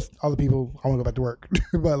 of course, other people I want to go back to work,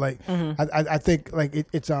 but like I think like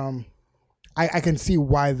it's I can see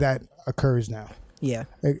why that occurs now. Yeah.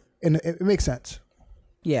 Like, and it makes sense.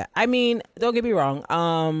 Yeah. I mean, don't get me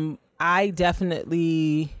wrong. I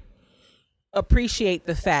definitely appreciate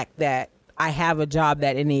the fact that I have a job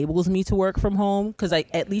that enables me to work from home, because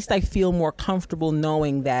at least I feel more comfortable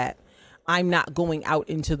knowing that I'm not going out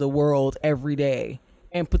into the world every day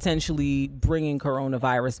and potentially bringing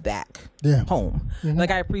coronavirus back home.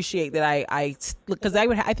 Like, I appreciate that because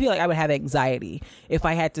I feel like I would have anxiety if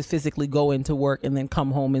I had to physically go into work and then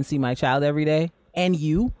come home and see my child every day. And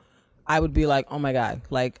I would be like, oh my God,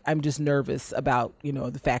 like, I'm just nervous about,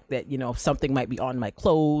 the fact that, something might be on my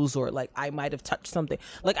clothes, or like I might have touched something.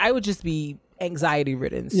 Like, I would just be anxiety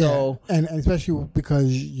ridden. So, and especially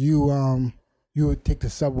because you would take the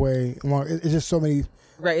subway. Well, it's just so many.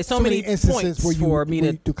 Right, it's so many instances where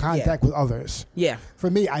you do contact with others. Yeah. For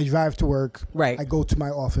me, I drive to work. Right. I go to my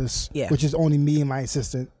office. Yeah. Which is only me and my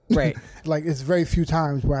assistant. Right. Like, it's very few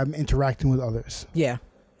times where I'm interacting with others. Yeah.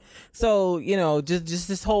 So, just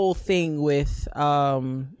this whole thing with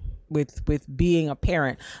being a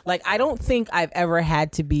parent. Like, I don't think I've ever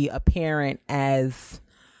had to be a parent as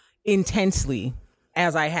intensely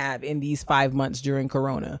as I have in these 5 months during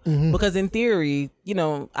Corona. Because in theory,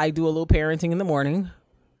 I do a little parenting in the morning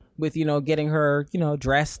with, getting her,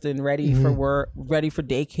 dressed and ready for work, ready for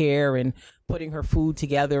daycare, and putting her food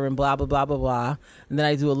together and blah, blah, blah, blah, blah. And then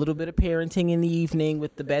I do a little bit of parenting in the evening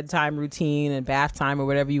with the bedtime routine and bath time, or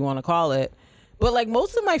whatever you want to call it. But like,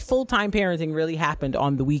 most of my full-time parenting really happened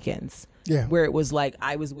on the weekends. Yeah. Where it was like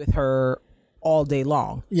I was with her all day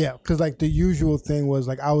long. Yeah, because like the usual thing was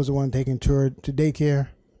like I was the one taking her to daycare.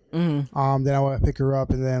 Then I would pick her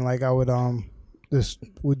up, and then like I would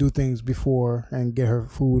would do things before and get her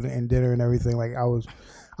food and dinner and everything. Like I was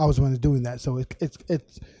the one doing that. So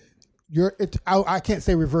I can't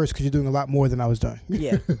say reverse, because you're doing a lot more than I was doing.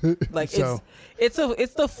 Yeah, like so. it's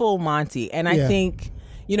the full Monty, and I think.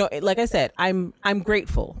 Like I said, I'm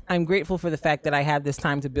grateful. I'm grateful for the fact that I have this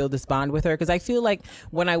time to build this bond with her, because I feel like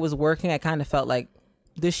when I was working, I kind of felt like,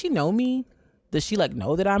 does she know me? Does she like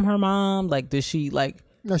know that I'm her mom? Like, does she like?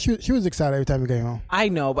 No, she was excited every time we came home. I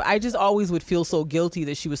know, but I just always would feel so guilty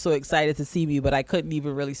that she was so excited to see me, but I couldn't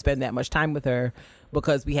even really spend that much time with her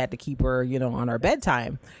because we had to keep her, on our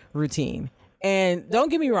bedtime routine. And don't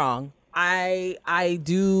get me wrong, I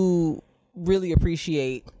do really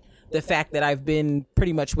appreciate the fact that I've been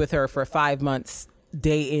pretty much with her for 5 months,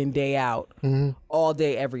 day in, day out, all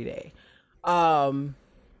day, every day.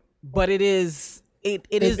 But it is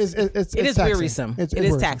wearisome. It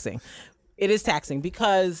is taxing. It is taxing,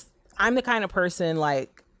 because I'm the kind of person,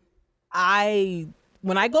 like,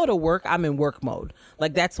 when I go to work, I'm in work mode.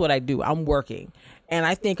 Like, that's what I do. I'm working. And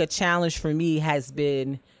I think a challenge for me has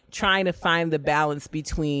been trying to find the balance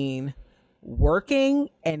between working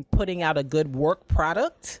and putting out a good work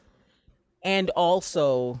product, and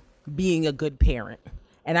also being a good parent.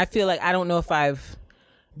 And I feel like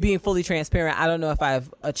being fully transparent, I don't know if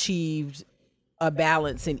I've achieved a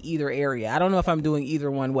balance in either area. I don't know if I'm doing either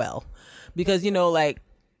one well. Because, like,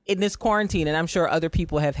 in this quarantine, and I'm sure other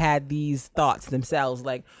people have had these thoughts themselves,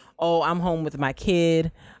 like, oh, I'm home with my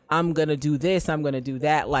kid, I'm going to do this, I'm going to do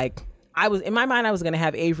that. Like, in my mind, I was going to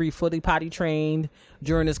have Avery fully potty trained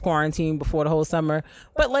during this quarantine before the whole summer.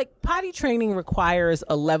 But like, potty training requires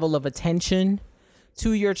a level of attention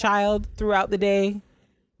to your child throughout the day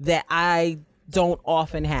that I don't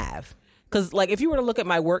often have. Because like, if you were to look at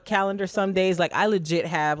my work calendar some days, like I legit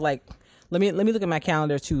have like, let me look at my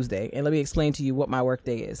calendar Tuesday, and let me explain to you what my work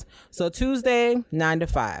day is. So Tuesday, 9 to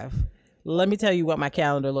 5. Let me tell you what my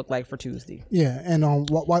calendar looked like for Tuesday. Yeah, and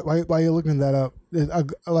while you're looking that up,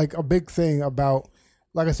 like a big thing about,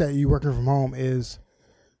 like I said, you working from home is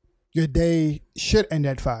your day should end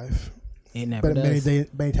at 5. It never but does.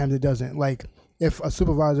 Many times it doesn't. Like if a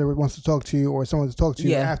supervisor wants to talk to you or someone to talk to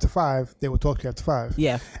you after 5, they will talk to you after 5.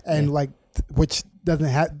 Yeah, and like which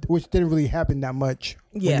didn't really happen that much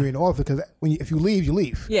when you're in the office, because if you leave, you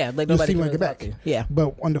leave. Yeah, like nobody can get back. Yeah,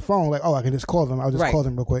 but on the phone, like, oh, I can just call them. I'll just call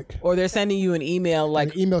them real quick. Or they're sending you an email,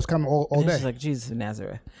 like emails come all day. Like Jesus of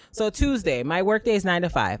Nazareth. So Tuesday, my work day is 9 to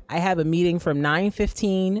 5. I have a meeting from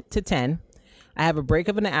 9:15 to 10. I have a break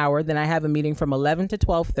of an hour. Then I have a meeting from 11 to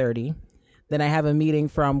 12:30. Then I have a meeting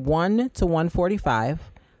from 1 to 1:45.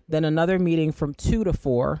 Then another meeting from 2 to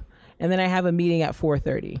 4. and then I have a meeting at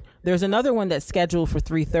 4:30. There's another one that's scheduled for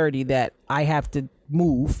 3:30 that I have to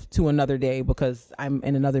move to another day because I'm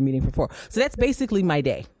in another meeting for 4. So that's basically my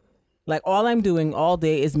day. Like all I'm doing all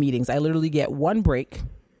day is meetings. I literally get one break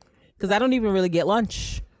because I don't even really get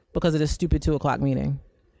lunch because of this stupid 2:00 meeting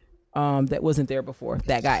that wasn't there before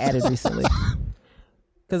that got added recently.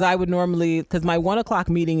 Because I would normally, because my 1:00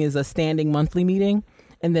 meeting is a standing monthly meeting,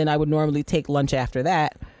 and then I would normally take lunch after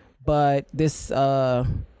that. But this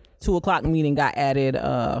 2:00 meeting got added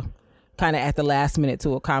kind of at the last minute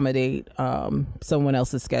to accommodate someone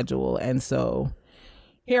else's schedule. And so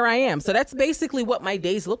here I am. So that's basically what my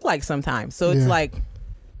days look like sometimes. So it's like,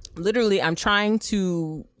 literally, I'm trying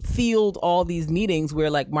to field all these meetings where,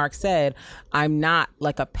 like Mark said, I'm not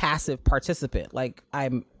like a passive participant. Like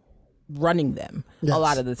I'm running them a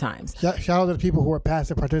lot of the times. Shout out to the people who are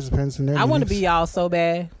passive participants in their I want to be y'all so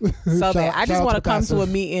bad. So bad. I just want to come to a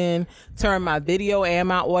meeting, turn my video and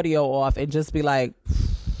my audio off, and just be like,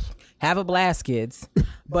 have a blast, kids.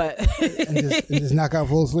 But and just knock out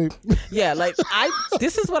full sleep. Yeah, like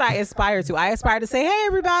this is what I aspire to. I aspire to say, hey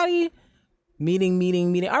everybody,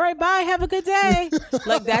 meeting. All right, bye. Have a good day.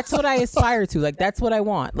 Like that's what I aspire to. Like that's what I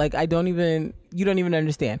want. Like you don't even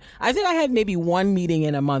understand. I think I had maybe one meeting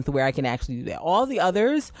in a month where I can actually do that. All the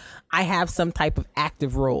others, I have some type of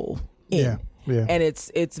active role in. Yeah. And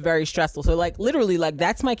it's very stressful. So like literally like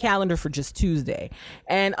that's my calendar for just Tuesday.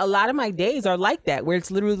 And a lot of my days are like that, where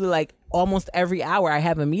it's literally like almost every hour I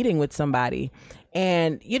have a meeting with somebody.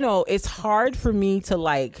 And it's hard for me to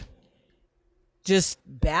like just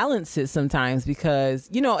balance it sometimes because,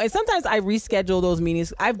 and sometimes I reschedule those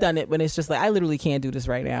meetings. I've done it when it's just like, I literally can't do this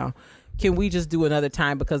right now. Can we just do another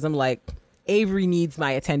time? Because I'm like, Avery needs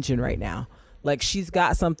my attention right now. Like she's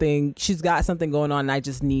got something going on and I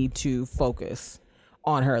just need to focus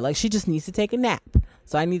on her. Like she just needs to take a nap.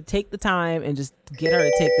 So I need to take the time and just get her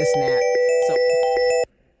to take this nap.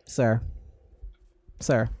 So,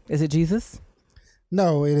 sir, is it Jesus?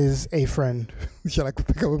 No, it is a friend. Should I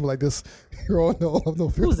pick up him like this? You're all no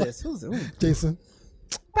fear. Who's this? Who's Jason.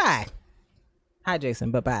 Bye. Hi, Jason,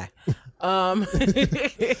 but bye. Calling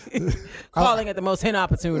at the most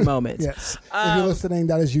inopportune moments. Yes. If you're listening,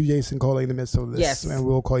 that is you, Jason, calling in the midst of this. Yes. And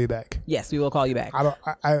we'll call you back. Yes, we will call you back.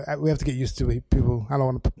 We have to get used to it. People. I don't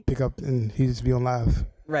want to pick up and he just be on live.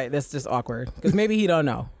 Right. That's just awkward because maybe he don't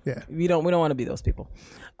know. Yeah. We don't want to be those people.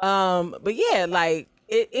 But yeah, like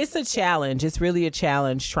it's a challenge. It's really a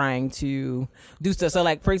challenge trying to do stuff. So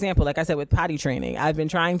like, for example, like I said, with potty training, I've been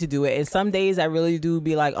trying to do it. And some days I really do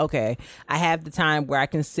be like, okay, I have the time where I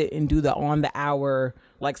can sit and do the on the hour,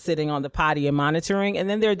 like sitting on the potty and monitoring. And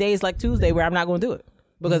then there are days like Tuesday where I'm not going to do it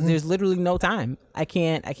because there's literally no time. I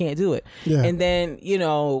can't do it. Yeah. And then,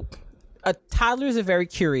 toddlers are very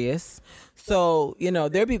curious. So,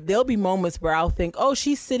 there'll be moments where I'll think, oh,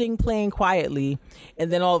 she's sitting playing quietly.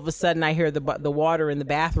 And then all of a sudden I hear the water in the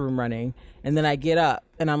bathroom running. And then I get up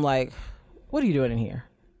and I'm like, what are you doing in here?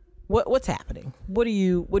 What's happening? What are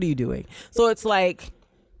you doing? So it's like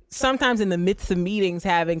sometimes in the midst of meetings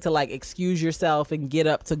having to like excuse yourself and get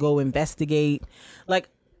up to go investigate. Like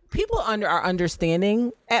people are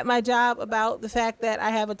understanding at my job about the fact that I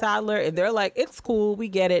have a toddler, and they're like, it's cool, we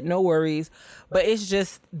get it, no worries. But it's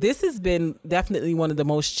just, this has been definitely one of the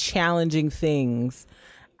most challenging things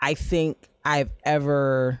I think I've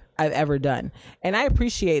ever done. And I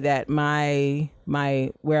appreciate that my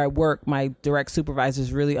where I work, my direct supervisor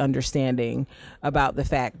is really understanding about the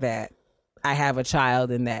fact that I have a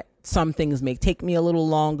child and that some things may take me a little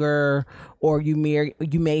longer, or you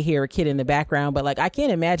may hear a kid in the background, but like I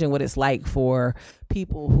can't imagine what it's like for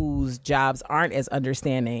people whose jobs aren't as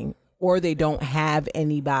understanding, or they don't have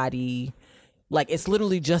anybody, like it's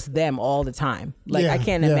literally just them all the time. Like I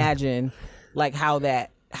can't imagine like how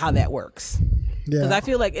that works. Because I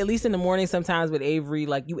feel like at least in the morning sometimes with Avery,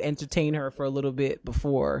 like you entertain her for a little bit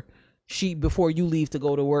before you leave to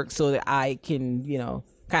go to work, so that I can,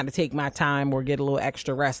 kind of take my time or get a little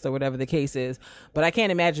extra rest or whatever the case is. But I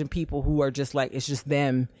can't imagine people who are just like, it's just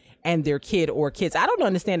them and their kid or kids. I don't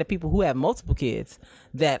understand the people who have multiple kids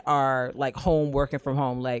that are like home working from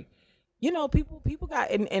home. Like, people got,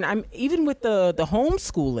 and I'm even with the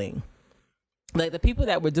homeschooling, like the people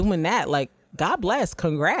that were doing that, like God bless,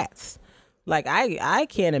 congrats. Like I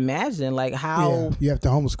can't imagine like how you have to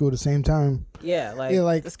homeschool at the same time. Yeah,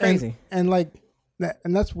 like it's crazy. And like that,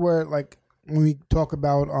 and that's where like when we talk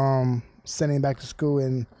about sending back to school,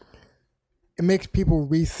 and it makes people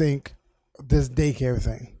rethink this daycare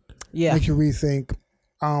thing. Yeah, makes you rethink.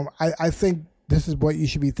 I think this is what you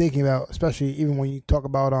should be thinking about, especially even when you talk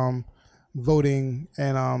about voting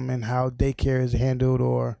and how daycare is handled,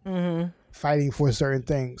 or fighting for certain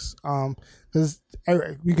things. Because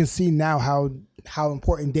you can see now how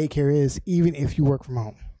important daycare is, even if you work from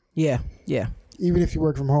home. Yeah, yeah. Even if you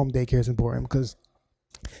work from home, daycare is important because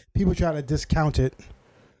people try to discount it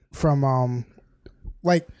from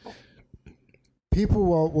like people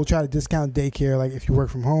will try to discount daycare, like if you work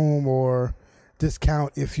from home, or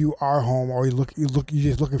discount if you are home, or you're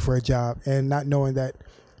just looking for a job and not knowing that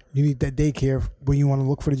you need that daycare when you want to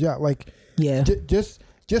look for the job. Like, yeah, just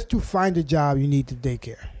to find a job, you need the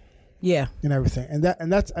daycare. Yeah, and everything, and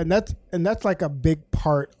that's like a big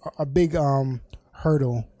part, a big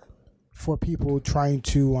hurdle for people trying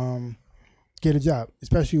to get a job,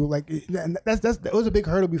 especially like that was a big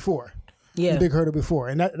hurdle before. Yeah, a big hurdle before,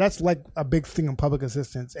 and that's like a big thing in public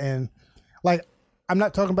assistance. And like, I'm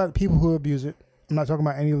not talking about the people who abuse it. I'm not talking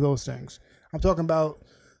about any of those things. I'm talking about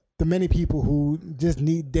the many people who just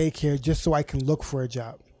need daycare just so I can look for a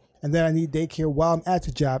job, and then I need daycare while I'm at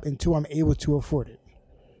the job until I'm able to afford it.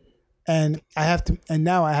 And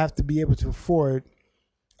now I have to be able to afford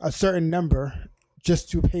a certain number just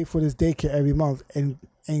to pay for this daycare every month and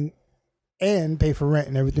pay for rent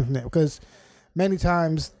and everything from there. Because many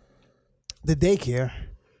times the daycare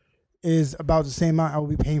is about the same amount I will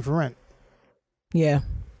be paying for rent. Yeah.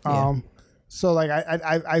 So like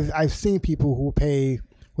I've seen people who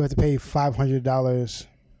have to pay $500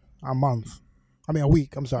 a month. I mean a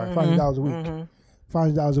week. I'm sorry, $500 a week. Mm-hmm.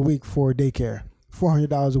 $500 a week for daycare.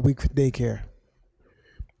 $400 a week for daycare.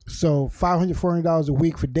 So $400 a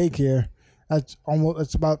week for daycare. That's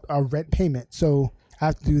about a rent payment. So I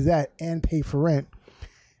have to do that and pay for rent.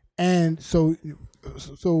 And so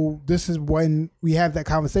this is when we have that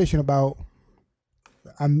conversation about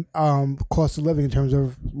cost of living in terms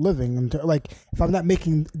of living. Like, if I'm not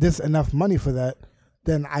making this enough money for that,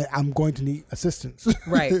 then I'm going to need assistance.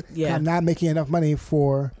 Right. Yeah. I'm not making enough money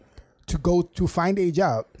to find a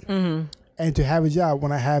job. Mm-hmm. And to have a job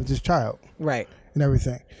when I have this child. Right. And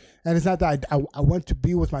everything. And it's not that I want to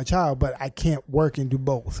be with my child, but I can't work and do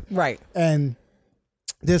both. Right. And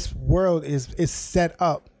this world is set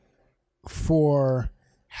up for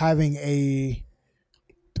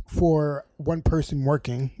for one person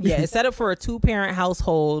working. Yeah, it's set up for a 2-parent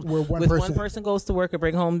household where one person goes to work and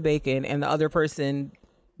bring home bacon, and the other person,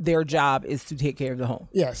 their job is to take care of the home.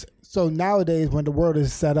 Yes. So nowadays, when the world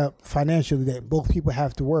is set up financially that both people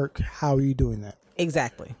have to work, how are you doing that?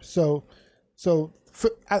 Exactly. So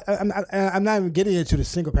I'm not even getting into the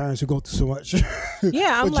single parents who go through so much.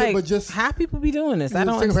 Yeah, but just how people be doing this? I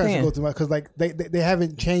don't single understand. Parents go through much because like they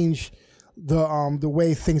haven't changed the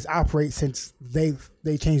way things operate since they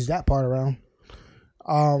changed that part around.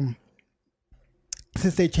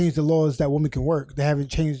 Since they changed the laws that women can work, they haven't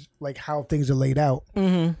changed like how things are laid out.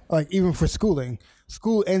 Mm-hmm. Like even for schooling,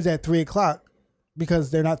 school ends at 3:00 because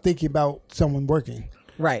they're not thinking about someone working.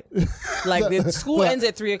 Right. Like the school ends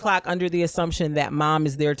at 3:00 under the assumption that mom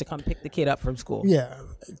is there to come pick the kid up from school. Yeah.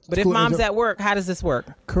 But if mom's at work, how does this work?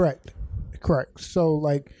 Correct. So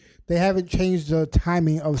like they haven't changed the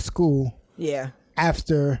timing of school. Yeah.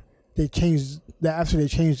 After they changed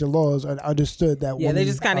the laws and understood that. Yeah, they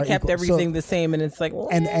just kind of kept everything the same, and it's like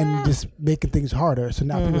and just making things harder. So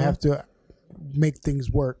now people have to make things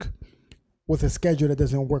work with a schedule that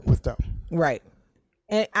doesn't work with them. Right.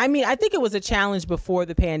 And I mean, I think it was a challenge before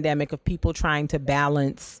the pandemic of people trying to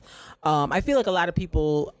balance. I feel like a lot of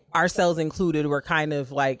people, ourselves included, were kind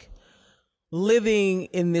of like living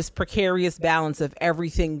in this precarious balance of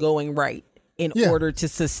everything going right in order to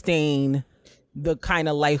sustain the kind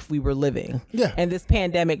of life we were living. Yeah. And this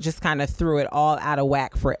pandemic just kind of threw it all out of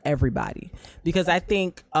whack for everybody. Because I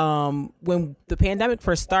think when the pandemic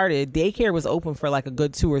first started, daycare was open for like a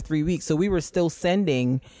good 2 or 3 weeks. So we were still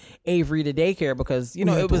sending Avery to daycare because, you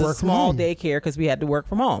know, it was a small daycare because we had to work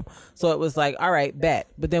from home. So it was like, all right, bet.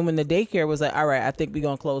 But then when the daycare was like, all right, I think we're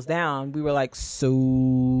going to close down, we were like, So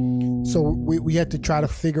we had to try to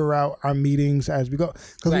figure out our meetings as we go.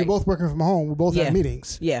 Because we were both working from home. We both had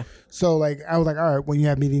meetings. Yeah. So like, I was like, all right, when you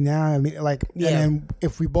have meeting now, and then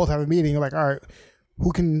if we both have a meeting, you're like, all right,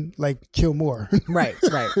 who can like chill more? Right.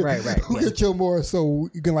 Who can chill more so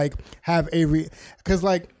you can like have Avery, because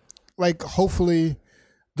like hopefully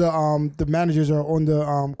the managers are on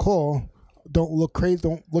the call don't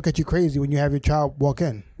look at you crazy when you have your child walk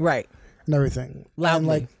in. Right. And everything. Loudly. And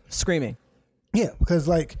like screaming. Yeah, because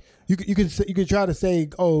like you can try to say,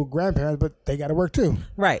 oh, grandparents, but they got to work too.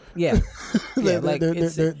 Right. Yeah. Yeah.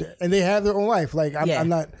 And they have their own life. Like I'm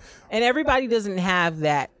not. And everybody doesn't have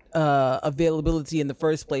that availability in the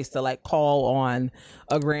first place to like call on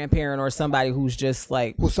a grandparent or somebody who's just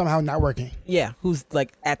like who's somehow not working. Yeah. Who's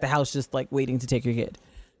like at the house just like waiting to take your kid.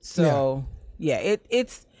 So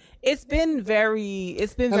it's it's been very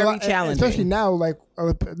And a lot- challenging. especially now. Like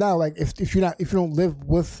if you don't live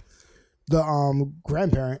with the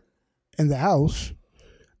grandparent in the house,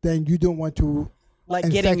 then you don't want to like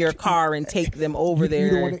get in your car and take them over there.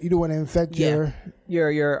 You don't want to infect your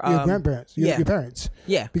grandparents, your parents.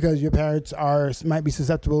 Yeah. Because your parents might be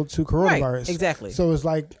susceptible to coronavirus. Right, exactly. So it's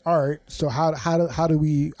like, all right, so how do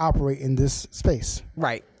we operate in this space?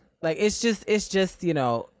 Right. Like it's just, you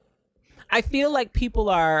know, I feel like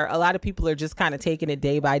a lot of people are just kind of taking it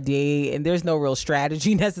day by day, and there's no real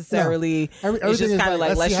strategy necessarily. No. It's just kind of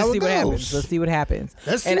like, let's just see what happens. Let's see what happens.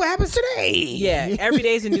 Let's see what happens today. Yeah. Every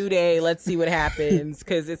day's a new day. Let's see what happens.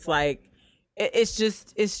 'Cause it's like, it's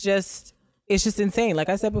just insane. Like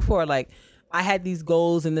I said before, like I had these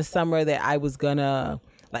goals in the summer that I was gonna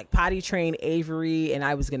like potty train Avery, and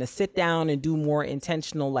I was gonna sit down and do more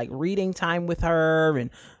intentional like reading time with her and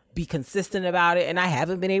be consistent about it, and I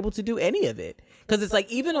haven't been able to do any of it. Because it's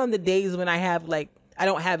like, even on the days when I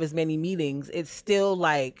don't have as many meetings, it's still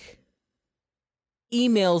like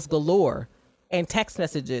emails galore and text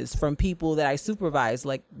messages from people that I supervise,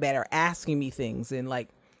 like that are asking me things and like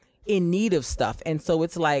in need of stuff. And so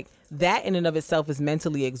it's like that in and of itself is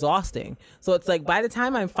mentally exhausting. So it's like by the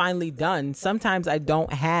time I'm finally done, sometimes I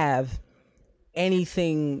don't have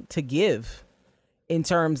anything to give in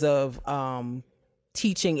terms of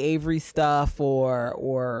teaching Avery stuff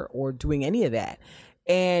or doing any of that.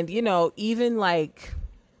 And you know, even like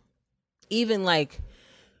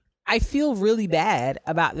I feel really bad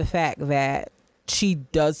about the fact that she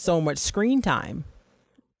does so much screen time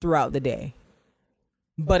throughout the day.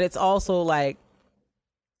 But it's also like,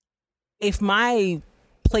 if my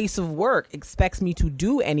place of work expects me to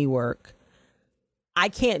do any work, I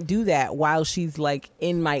can't do that while she's like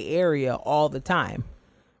in my area all the time.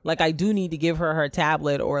 Like I do need to give her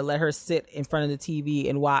tablet or let her sit in front of the TV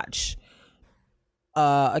and watch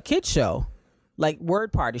a kid show like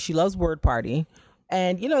Word Party. She loves Word Party.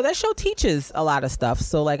 And, you know, that show teaches a lot of stuff.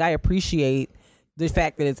 So like I appreciate the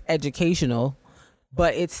fact that it's educational,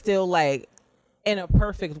 but it's still like, in a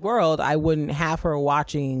perfect world, I wouldn't have her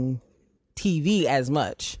watching TV as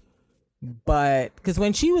much. But because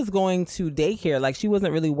when she was going to daycare, like she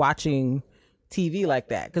wasn't really watching TV like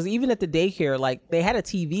that. Because even at the daycare, like they had a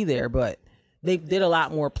TV there, but they did a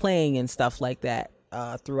lot more playing and stuff like that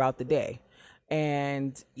throughout the day.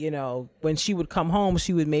 And, you know, when she would come home,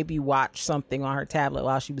 she would maybe watch something on her tablet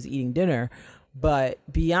while she was eating dinner. But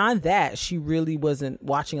beyond that, she really wasn't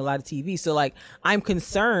watching a lot of TV. So like, I'm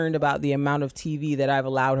concerned about the amount of TV that I've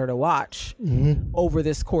allowed her to watch over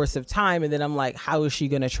this course of time. And then I'm like, how is she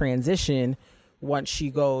going to transition once she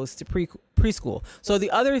goes to preschool? So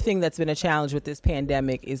the other thing that's been a challenge with this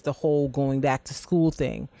pandemic is the whole going back to school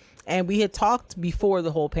thing. And we had talked before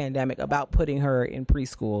the whole pandemic about putting her in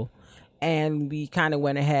preschool. And we kind of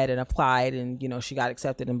went ahead and applied, and, you know, she got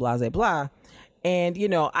accepted and blah, blah, blah. And, you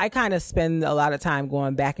know, I kind of spend a lot of time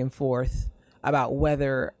going back and forth about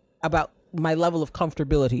my level of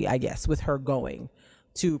comfortability, I guess, with her going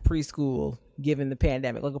to preschool given the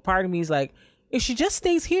pandemic. Like a part of me is like, if she just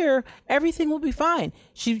stays here, everything will be fine.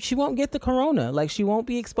 She won't get the corona. Like she won't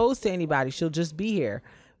be exposed to anybody. She'll just be here.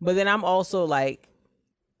 But then I'm also like,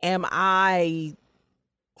 am I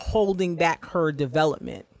holding back her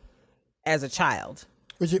development as a child?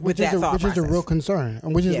 Which is a real concern,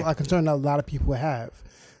 and which is a concern that a lot of people have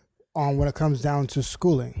when it comes down to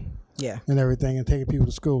schooling, and everything, and taking people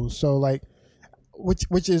to school. So like,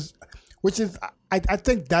 which is I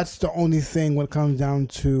think that's the only thing when it comes down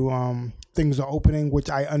to things are opening,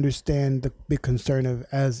 which I understand the big concern of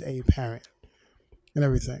as a parent and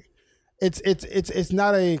everything. It's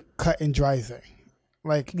not a cut and dry thing,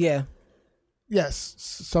 like yes,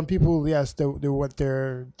 some people, yes, they want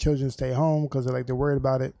their children to stay home because they're worried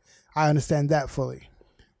about it. I understand that fully.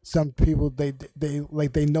 Some people, they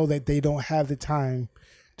know that they don't have the time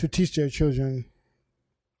to teach their children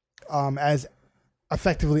as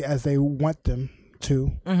effectively as they want them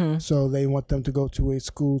to. Mm-hmm. So they want them to go to a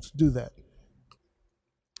school to do that.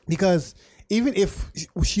 Because even if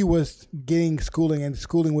she was getting schooling and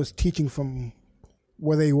schooling was teaching from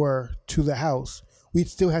where they were to the house, we'd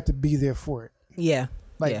still have to be there for it. Yeah.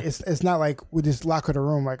 It's not like we just lock her in the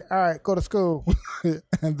room like, all right, go to school,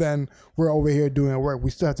 and then we're over here doing our work. We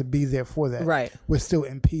still have to be there for that. Right. We're still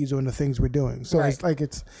impedes on the things we're doing. So it's like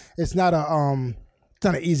it's not an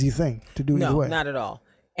easy thing to do either way. No, not at all.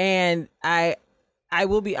 And I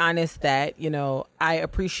will be honest that, you know, I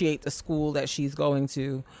appreciate the school that she's going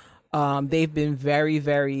to. They've been very,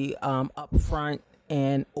 very upfront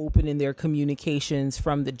and open in their communications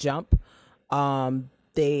from the jump.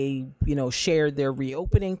 they, shared their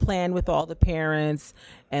reopening plan with all the parents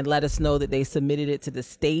and let us know that they submitted it to the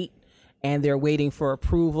state and they're waiting for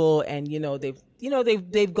approval. And,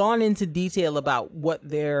 they've gone into detail about what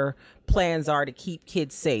their plans are to keep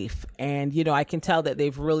kids safe. And, I can tell that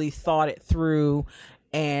they've really thought it through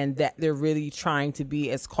and that they're really trying to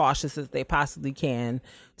be as cautious as they possibly can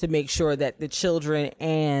to make sure that the children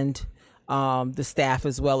and the staff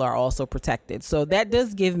as well are also protected. So that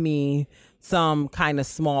does give me some kind of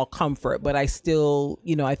small comfort, but I still,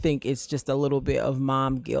 I think it's just a little bit of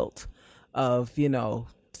mom guilt of,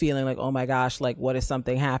 feeling like, oh my gosh, like what if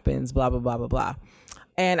something happens, blah, blah, blah, blah, blah.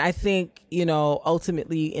 And I think,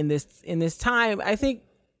 ultimately in this time, I think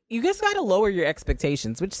you just got to lower your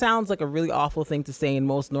expectations, which sounds like a really awful thing to say in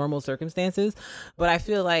most normal circumstances. But I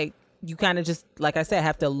feel like you kind of just, like I said,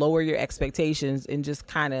 have to lower your expectations and just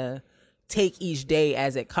kind of take each day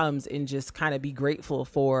as it comes and just kind of be grateful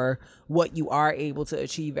for what you are able to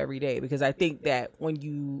achieve every day. Because I think that when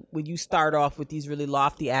you start off with these really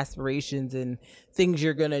lofty aspirations and things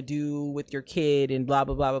you're going to do with your kid and blah,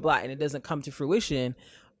 blah, blah, blah, blah, and it doesn't come to fruition,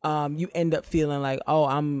 you end up feeling like, oh,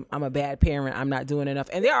 I'm a bad parent. I'm not doing enough.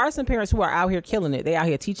 And there are some parents who are out here killing it. They out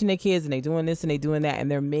here teaching their kids and they doing this and they doing that and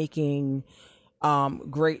they're making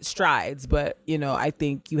great strides. But, I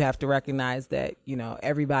think you have to recognize that,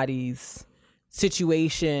 everybody's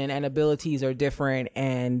situation and abilities are different.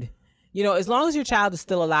 And, as long as your child is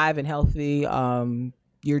still alive and healthy,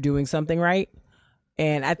 you're doing something right.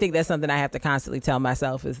 And I think that's something I have to constantly tell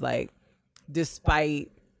myself is like,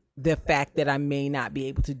 despite the fact that I may not be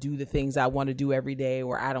able to do the things I want to do every day,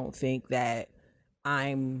 or I don't think that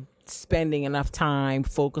I'm spending enough time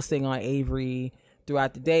focusing on Avery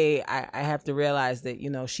throughout the day, I have to realize that,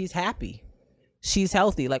 she's happy. She's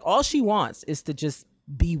healthy. Like all she wants is to just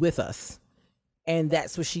be with us. And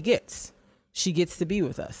that's what she gets. She gets to be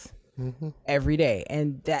with us every day.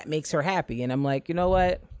 And that makes her happy. And I'm like, you know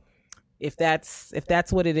what? If that's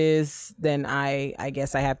what it is, then I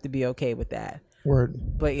guess I have to be okay with that. Word.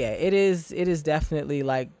 But yeah, it is definitely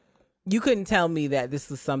like, you couldn't tell me that this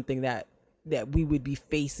was something that we would be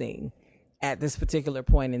facing at this particular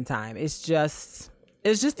point in time. It's just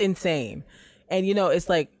insane. And it's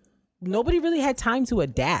like nobody really had time to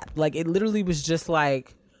adapt. Like it literally was just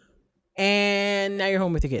like, and now you're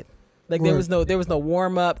home with your kid. Like there was no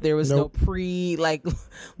warm up, there was no pre, like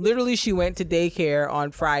literally she went to daycare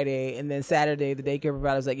on Friday and then Saturday the daycare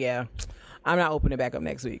provider was like, yeah, I'm not opening back up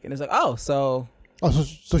next week. And it's like, so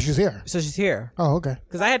she's here. So she's here. Oh, okay.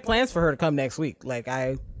 Because I had plans for her to come next week. Like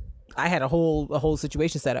I had a whole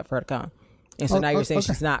situation set up for her to come. And so now you're saying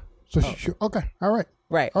she's not. So she, okay. All right.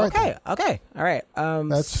 Right. All okay. Right okay. All right.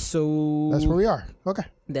 That's where we are. Okay.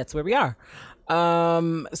 That's where we are.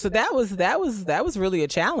 So that was really a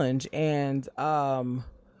challenge. And them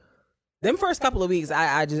first couple of weeks,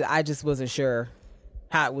 I just wasn't sure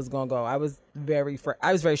how it was gonna go. I was very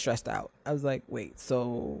stressed out. I was like, wait,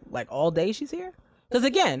 so like all day she's here? Because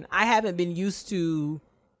again, I haven't been used to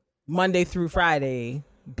Monday through Friday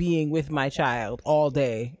being with my child all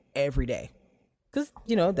day, every day. Because,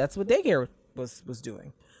 that's what daycare was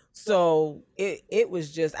doing. So it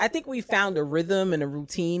was just, I think we found a rhythm and a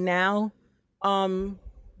routine now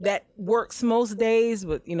that works most days.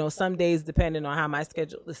 But, some days, depending on how my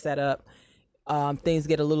schedule is set up, things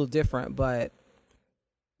get a little different. But,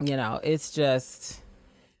 it's just,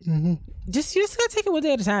 you just got to take it one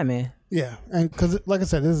day at a time, man. Yeah. And because, like I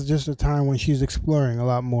said, this is just a time when she's exploring a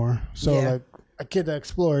lot more. So, like, a kid that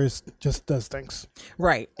explores just does things.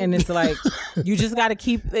 Right. And it's like, you just got to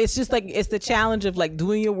keep, it's just like, it's the challenge of like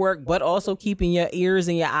doing your work, but also keeping your ears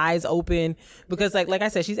and your eyes open. Because like I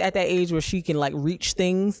said, she's at that age where she can like reach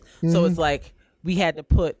things. So it's like, we had to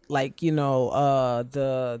put like,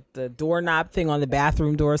 the doorknob thing on the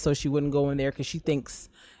bathroom door so she wouldn't go in there because she thinks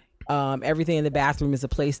everything in the bathroom is a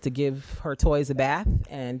place to give her toys a bath.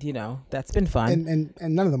 And, that's been fun.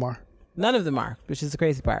 And none of them are. None of them are, which is the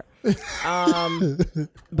crazy part.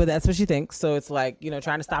 But that's what she thinks. So it's like,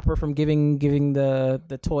 trying to stop her from giving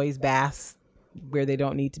the toys baths where they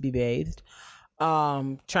don't need to be bathed.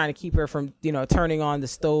 Trying to keep her from, turning on the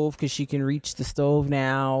stove because she can reach the stove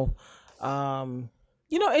now.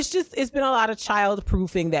 It's been a lot of child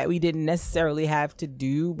proofing that we didn't necessarily have to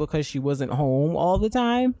do because she wasn't home all the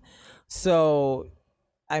time. So,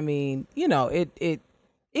 I mean, it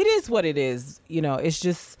is what it is. It's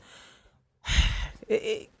just,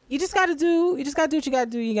 you just got to do what you got to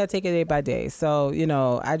do. You got to take it day by day. So,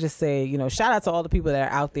 I just say, shout out to all the people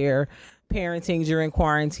that are out there parenting during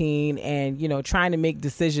quarantine and, trying to make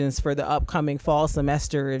decisions for the upcoming fall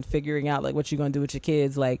semester and figuring out like what you're going to do with your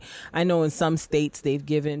kids. Like, I know in some states they've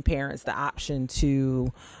given parents the option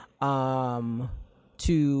to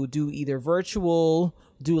to do either virtual,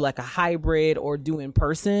 do like a hybrid, or do in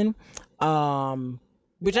person,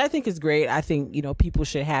 which I think is great. I think, people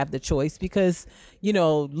should have the choice because,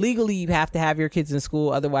 legally you have to have your kids in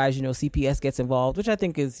school. Otherwise, CPS gets involved, which I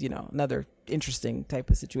think is, another interesting type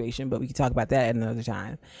of situation, but we can talk about that at another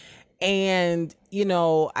time. And,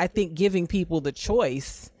 I think giving people the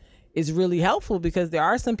choice is really helpful because there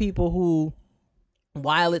are some people who,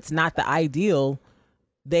 while it's not the ideal,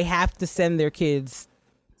 they have to send their kids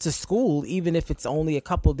to school, even if it's only a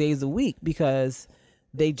couple days a week, because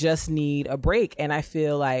they just need a break. And I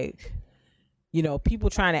feel like, people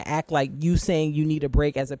trying to act like you saying you need a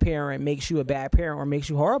break as a parent makes you a bad parent or makes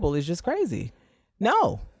you horrible is just crazy.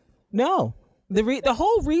 No. The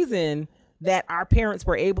whole reason that our parents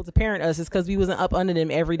were able to parent us is because we wasn't up under them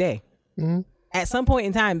every day. Mm-hmm. At some point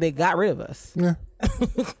in time, they got rid of us. Yeah.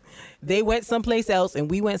 They went someplace else and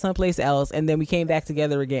we went someplace else, and then we came back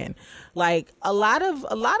together again. Like a lot of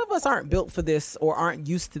us aren't built for this or aren't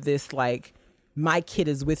used to this. Like, my kid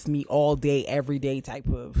is with me all day, every day type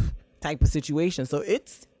of situation. So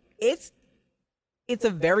it's a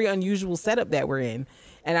very unusual setup that we're in.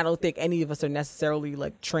 And I don't think any of us are necessarily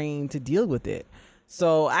like trained to deal with it.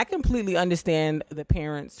 So I completely understand the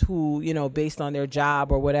parents who, based on their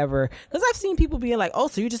job or whatever, because I've seen people being like, oh,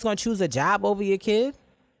 so you're just going to choose a job over your kid?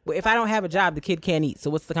 Well, if I don't have a job, the kid can't eat. So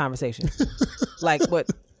what's the conversation? Like, what?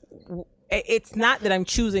 It's not that I'm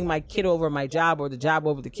choosing my kid over my job or the job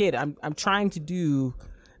over the kid. I'm trying to do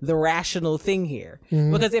the rational thing here.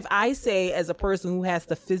 Mm-hmm. Because if I say, as a person who has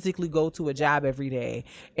to physically go to a job every day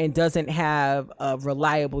and doesn't have a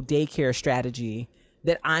reliable daycare strategy,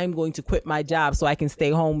 that I'm going to quit my job so I can stay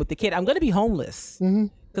home with the kid, I'm going to be homeless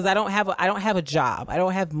because I don't have a job. I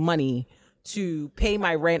don't have money to pay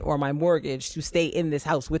my rent or my mortgage to stay in this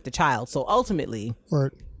house with the child. So ultimately,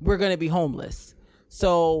 we're going to be homeless.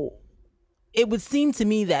 So it would seem to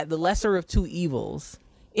me that the lesser of two evils,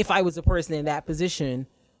 if I was a person in that position,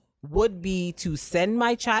 would be to send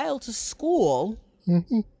my child to school,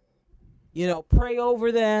 pray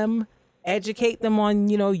over them, educate them on,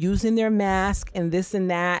 using their mask and this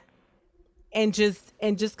and that, and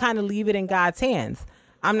just kind of leave it in God's hands.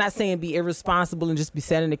 I'm not saying be irresponsible and just be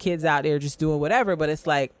sending the kids out there just doing whatever, but it's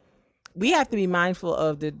like we have to be mindful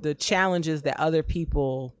of the challenges that other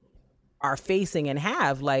people are facing and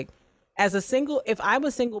have. Like, if I'm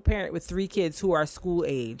a single parent with 3 kids who are school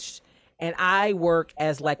aged and I work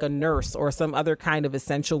as like a nurse or some other kind of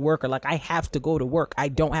essential worker, like I have to go to work, I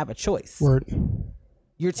don't have a choice.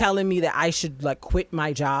 You're telling me that I should like quit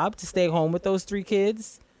my job to stay home with those 3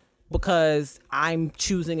 kids because I'm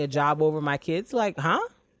choosing a job over my kids? Like, huh?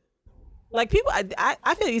 Like, people,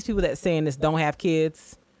 I feel these people that saying this don't have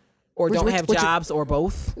kids or don't have jobs or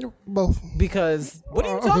both. Both. Because what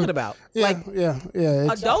are you talking about? Yeah.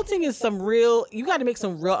 Adulting is you got to make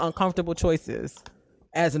some real uncomfortable choices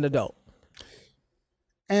as an adult.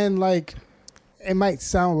 And like, it might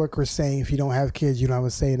sound like we're saying if you don't have kids, you don't have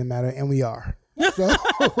a say in the matter, and we are. So. I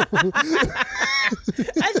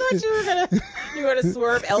thought you were gonna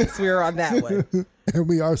swerve elsewhere on that one. And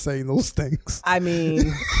we are saying those things. I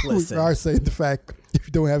mean, listen. We are saying the fact, if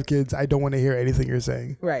you don't have kids, I don't want to hear anything you're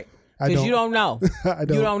saying. Right. Because you don't know. You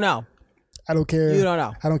don't know. I don't care. You don't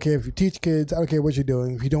know. I don't care if you teach kids. I don't care what you're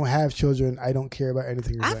doing. If you don't have children, I don't care about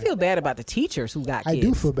anything you're saying. I feel bad about the teachers who got kids. I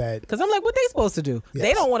do feel bad. Because I'm like, what they supposed to do? Yes.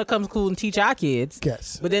 They don't want to come to school and teach our kids.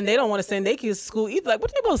 Yes. But then they don't want to send their kids to school either. Like,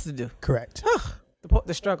 what they supposed to do? Correct.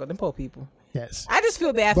 The struggle, them poor people. Yes. I just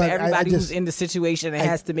feel bad for everybody who's in the situation and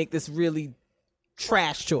has to make this really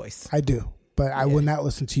trash choice. I do. But I will not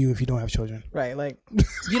listen to you if you don't have children. Right. Like,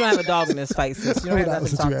 you don't have a dog in this fight, sis. You don't have nothing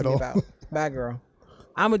to talk to me about. Bye, girl.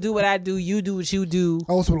 I'm going to do what I do. You do what you do.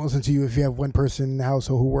 I also don't listen to you if you have one person in the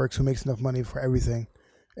household who works, who makes enough money for everything,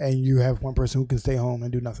 and you have one person who can stay home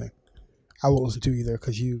and do nothing. I won't listen to you either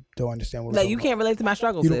because you don't understand what. Like, you can't relate to my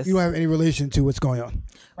struggles, sis. You don't have any relation to what's going on.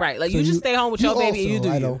 Right. Like, so you just stay home with your baby and you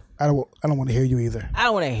do I don't want to hear you either. I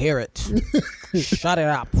don't want to hear it. Shut it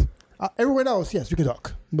up. Everyone else, yes, you can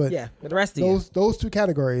talk. But yeah, but the rest of those 2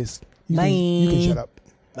 categories, you can shut up.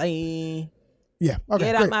 Bye. Yeah. Okay.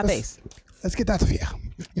 Get out my face. Let's get out of here.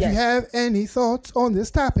 If you have any thoughts on this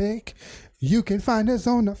topic, you can find us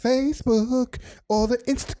on the Facebook or the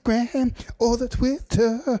Instagram or the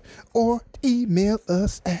Twitter or email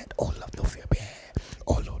us at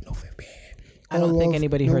I don't think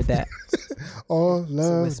anybody heard that. All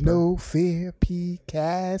love, no fear,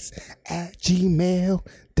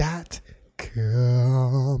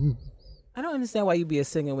 pcast@gmail.com. I don't understand why you be a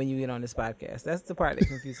singer when you get on this podcast. That's the part that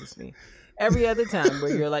confuses me. Every other time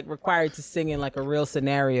where you're like required to sing in like a real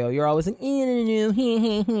scenario, you're always like, get on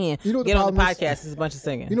the podcast, it's a bunch of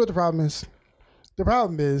singing. You know what the problem is? The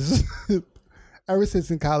problem is, ever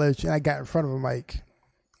since in college and I got in front of a mic,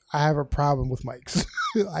 I have a problem with mics.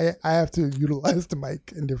 I have to utilize the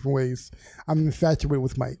mic in different ways. I'm infatuated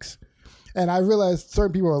with mics. And I realized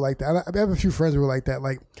certain people are like that. I have a few friends who are like that,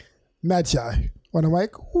 like mad shy. When I'm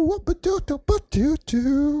like, what do?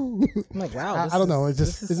 I'm like, wow. I don't know. It's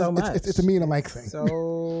just it's a me and a mic thing.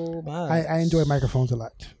 So much. I enjoy microphones a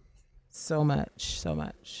lot. So much.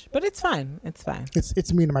 But it's fine. It's fine.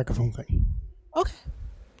 It's me and a microphone thing. Okay.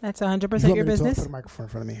 That's 100% your business. Put a microphone in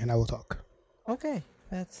front of me and I will talk. Okay.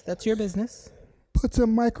 That's your business. Put a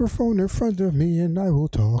microphone in front of me and I will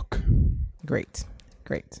talk. Great.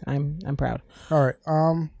 I'm proud. All right.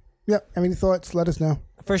 Yeah. Any thoughts? Let us know.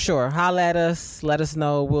 For sure. Holla at us. Let us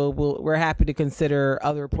know. We're happy to consider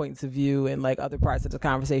other points of view and like other parts of the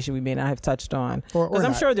conversation we may not have touched on. Because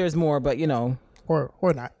I'm sure there's more, but Or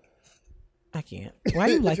not. I can't. Why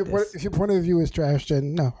do you like this? If your point of view is trash,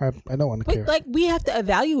 then no, I don't want to care. Like we have to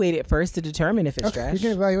evaluate it first to determine if it's trash. You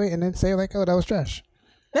can evaluate and then say like, oh, that was trash.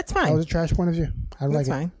 That's fine. That was a trash point of view. I don't like it.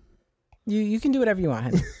 That's fine. You can do whatever you want,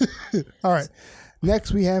 honey. All right.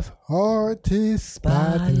 Next we have Artist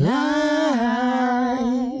Spotlight. Yeah.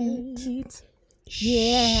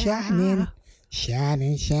 Shining.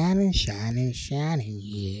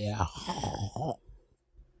 Yeah.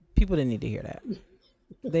 People didn't need to hear that.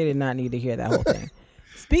 They did not need to hear that whole thing.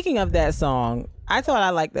 Speaking of that song, I thought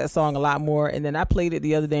I liked that song a lot more, and then I played it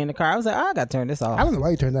the other day in the car. I was like, I gotta turn this off. I don't know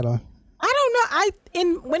why you turned that on. I don't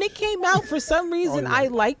know. When it came out, for some reason, I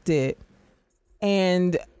liked it,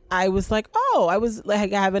 and I was like, I was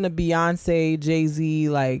like having a Beyonce, Jay-Z,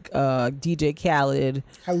 like DJ Khaled,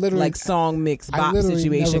 like song mix bop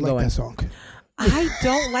situation going. That song. I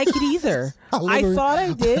don't like it either. I thought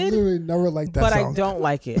I did. I literally never liked that but song. I don't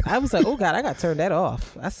like it. I was like, oh God, I got to turn that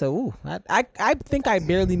off. I said, ooh. I think I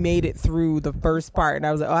barely made it through the first part, and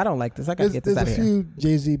I was like, I don't like this. I got to get this out of here. There's a few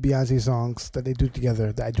Jay-Z, Beyonce songs that they do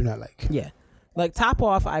together that I do not like. Yeah. Like Top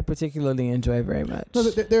Off, I particularly enjoy very much. No,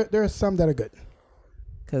 there are some that are good.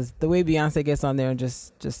 Because the way Beyonce gets on there and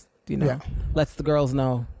just lets the girls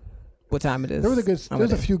know what time it is. There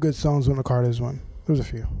was a few good songs on the Carter's one. There was a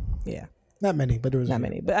few. Yeah. Not many, but there was not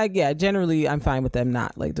many. But generally I'm fine with them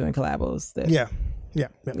not like doing collabos. Yeah.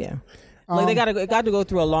 Like they got to go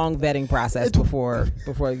through a long vetting process before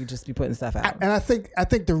you just be putting stuff out. And I think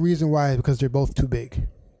the reason why is because they're both too big,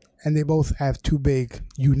 and they both have too big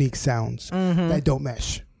unique sounds that don't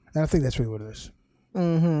mesh. And I think that's really what it is.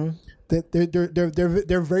 Mm-hmm.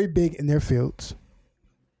 They're very big in their fields.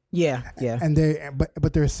 Yeah. And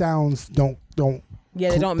but their sounds don't. Yeah,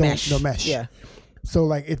 they don't mesh. Don't mesh. Yeah. So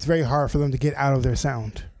like it's very hard for them to get out of their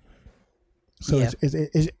sound. So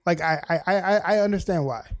it's like I understand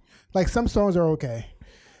why. Like some songs are okay,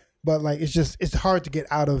 but like it's hard to get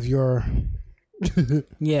out of your.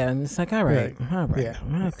 Yeah, and it's like all right. Yeah,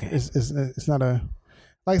 okay. It's not a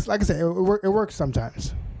like I said it works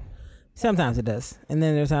sometimes. Sometimes it does, and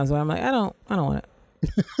then there's times where I'm like I don't want it.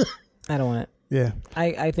 I don't want it. Yeah,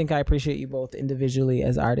 I think I appreciate you both individually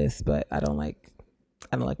as artists, but I don't like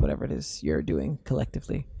whatever it is you're doing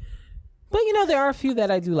collectively. But there are a few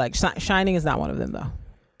that I do like. Shining is not one of them though.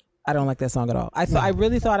 I don't like that song at all. I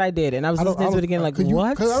really thought I did, and I was listening to it again like,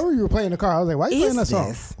 what? Because I remember you were playing in the car. I was like, why are you playing that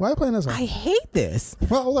song? Why are you playing that song? I hate this.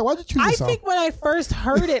 Well, I was like, why'd you choose this song? I think when I first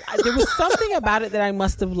heard it, there was something about it that I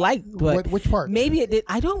must have liked. But which part? Maybe it did.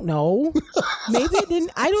 I don't know. Maybe it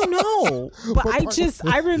didn't. I don't know. But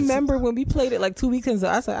I remember when we played it like 2 weeks ago,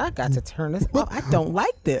 I said, I got to turn this off. I don't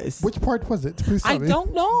like this. Which part was it? Please tell me. I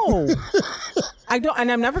don't know. I don't,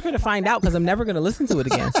 and I'm never going to find out because I'm never going to listen to it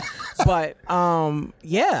again. But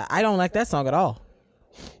I don't like that song at all.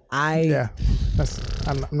 I'm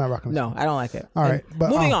not rocking. No, I don't like it. All right, but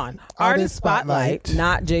moving on. Artist Spotlight,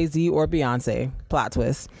 not Jay-Z or Beyonce. Plot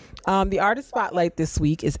twist. The Artist Spotlight this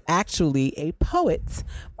week is actually a poet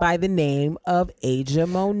by the name of Aja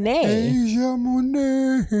Monet. Aja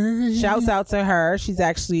Monet. Shouts out to her. She's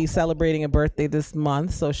actually celebrating a birthday this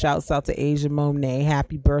month. So shouts out to Aja Monet.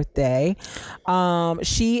 Happy birthday.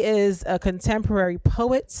 She is a contemporary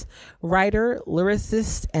poet, writer,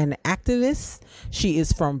 lyricist, and activist. She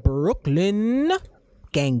is from Brooklyn.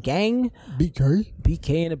 Gang. BK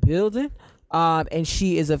in the building. And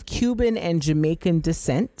she is of Cuban and Jamaican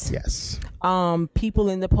descent. Yes. People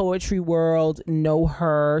in the poetry world know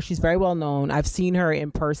her. She's very well known. I've seen her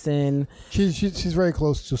in person. She's very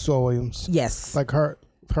close to Saul Williams. Yes. Like her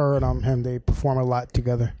and him, they perform a lot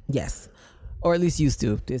together. Yes. Or at least used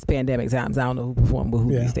to. It's pandemic times. I don't know who performed with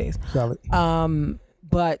who these days. Solid.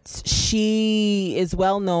 But she is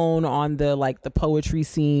well known on the poetry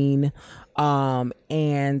scene.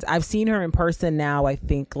 And I've seen her in person now, I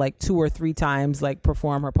think like 2 or 3 times, like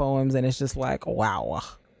perform her poems, and it's just like, wow.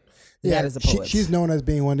 Yeah, that is a poet. She's known as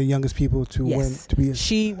being one of the youngest people to win.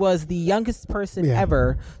 She was the youngest person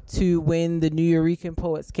ever to win the Nuyorican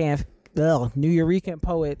Poets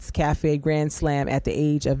Cafe Grand Slam at the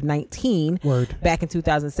age of 19 back in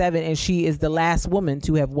 2007, and she is the last woman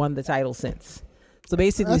to have won the title since. So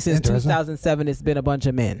basically, since 2007, it's been a bunch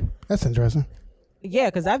of men. That's interesting. Yeah,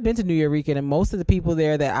 because I've been to Nuyorican, and most of the people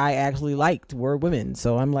there that I actually liked were women.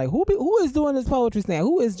 So I'm like, who is doing this poetry slam?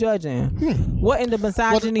 Who is judging? What in the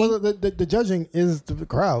misogyny? Well, the judging is the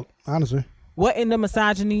crowd, honestly. What in the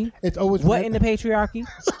misogyny? It's always what in the patriarchy?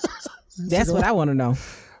 That's what I want to know.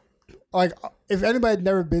 Like, if anybody's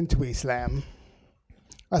never been to a slam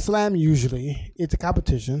usually it's a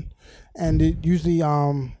competition, and it usually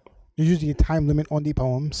there's usually a time limit on the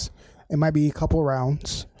poems. It might be a couple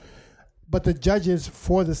rounds. But the judges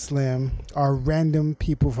for the slam are random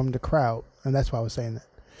people from the crowd, and that's why I was saying that.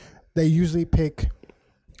 They usually pick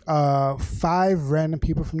 5 random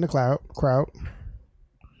people from the crowd,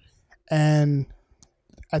 and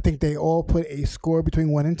I think they all put a score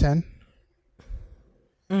between 1 and 10.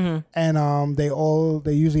 Mm-hmm. And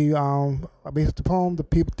they usually based on the poem, the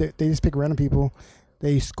people they just pick random people,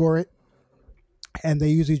 they score it, and they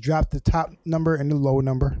usually drop the top number and the low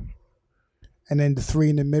number. And then the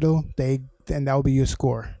 3 in the middle, and that will be your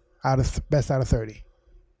score best out of 30.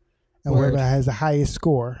 And whoever has the highest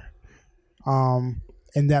score,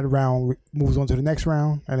 in that round moves on to the next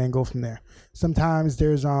round, and then go from there. Sometimes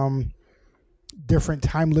there's different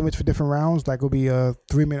time limits for different rounds. Like it'll be a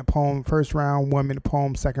 3-minute poem first round, 1-minute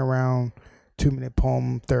poem second round, 2-minute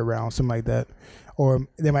poem third round, something like that. Or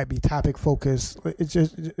there might be topic focus. It's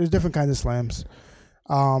just there's different kinds of slams,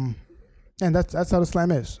 and that's how the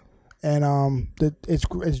slam is. And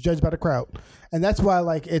it's judged by the crowd, and that's why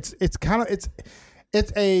like it's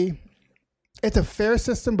a fair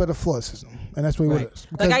system but a flawed system, and that's what it is.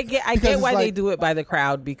 Because, like I get why they do it by the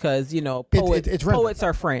crowd, because poets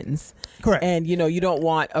are friends, correct? And you don't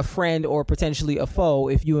want a friend or potentially a foe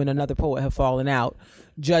if you and another poet have fallen out,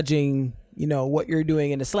 judging what you're doing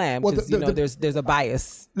in the slam, because there's a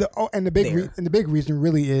bias. And the big reason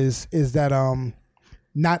really is that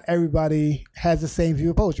not everybody has the same view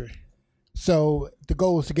of poetry. So the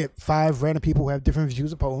goal is to get 5 random people who have different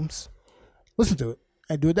views of poems, listen to it,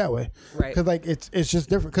 and do it that way. Right. Because like it's just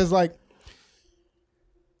different. Because like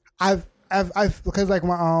because like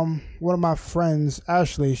my one of my friends,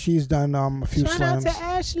 Ashley, she's done a few slams. Shout out to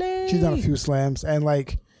Ashley. She's done a few slams, and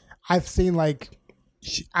like I've seen like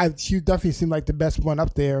she definitely seemed like the best one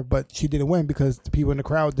up there, but she didn't win because the people in the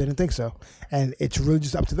crowd didn't think so, and it's really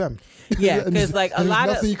just up to them. Yeah, because like a lot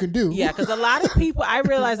of nothing you can do. Yeah, because a lot of people, I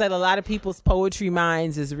realize that a lot of people's poetry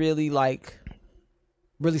minds is really like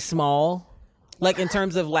really small, like in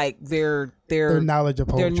terms of like their knowledge of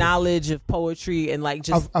poetry, and like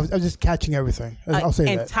just I'm just catching everything. I'll say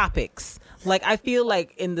and that. Topics. Like I feel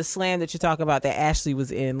like in the slam that you talk about that Ashley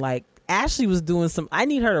was in, like Ashley was doing I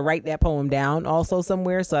need her to write that poem down also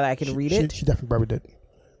somewhere so that I can read it. She definitely probably did.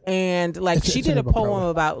 And like she did a poem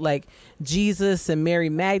about like Jesus and Mary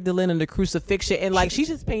Magdalene and the crucifixion, and like she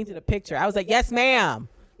just painted a picture. I was like, yes ma'am.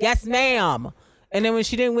 And then when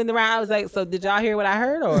she didn't win the round, I was like, so did y'all hear what I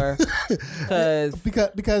heard? Or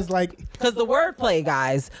because the wordplay,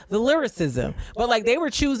 guys, the lyricism, but like they were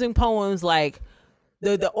choosing poems, like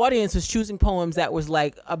the audience was choosing poems that was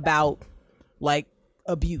like about like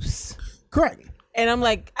abuse. Correct. And I'm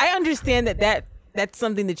like, I understand that's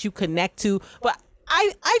something that you connect to, but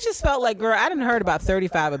I just felt like, girl, I didn't heard about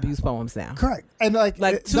 35 abuse poems now. Correct. And like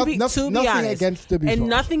to be honest, against the abuse and poems.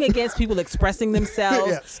 Nothing against people expressing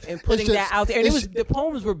themselves and putting that out there. And the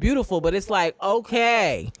poems were beautiful, but it's like,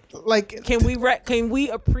 okay, like can we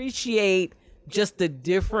appreciate just the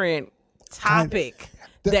different topic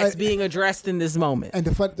that's being addressed in this moment? And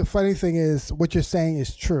the funny thing is, what you're saying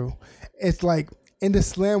is true. It's like in the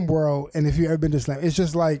slam world, and if you've ever been to slam, it's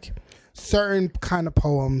just like certain kind of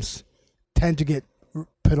poems tend to get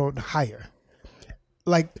put on higher.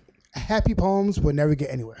 Like happy poems will never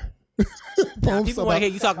get anywhere. People want to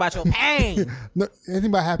hear you talk about your pain. No,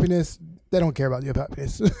 anything about happiness, they don't care about your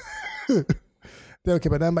happiness. They don't care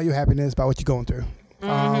about nothing about your happiness, about what you're going through.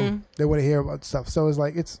 Mm-hmm. They want to hear about stuff. So it's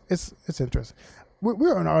like it's interesting.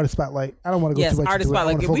 We're on Artist Spotlight. I don't want to go too much Artist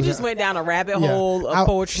Spotlight. We just went down a rabbit hole of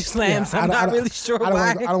poetry slams. I'm not really sure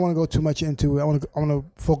why. I don't want to go too much into it. I want to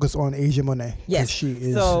focus on Asia Monet. Yes, she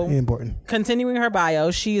is important. Continuing her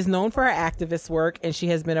bio, she is known for her activist work, and she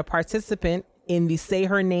has been a participant in the Say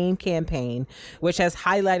Her Name campaign, which has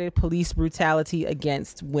highlighted police brutality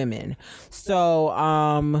against women.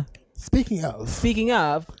 So Speaking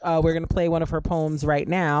of, we're going to play one of her poems right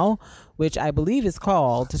now, which I believe is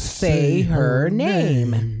called Say Her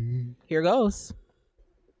Name. Here goes.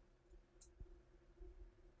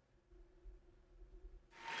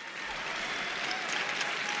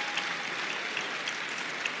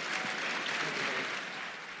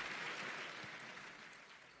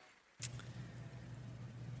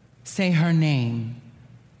 Say her name.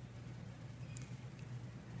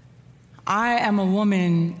 I am a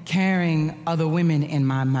woman carrying other women in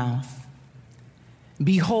my mouth.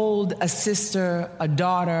 Behold, a sister, a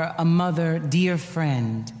daughter, a mother, dear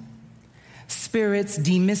friend. Spirits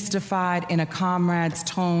demystified in a comrade's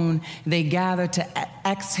tone, they gather to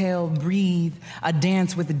exhale, breathe, a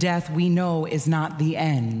dance with death we know is not the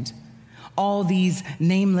end. All these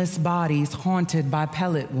nameless bodies haunted by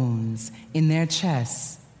pellet wounds in their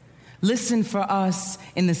chests. Listen for us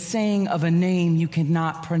in the saying of a name you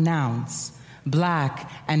cannot pronounce. Black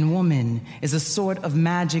and woman is a sort of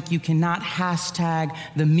magic you cannot hashtag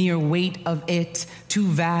the mere weight of it, too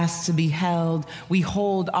vast to be held. We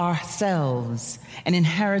hold ourselves, an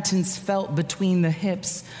inheritance felt between the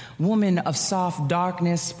hips, woman of soft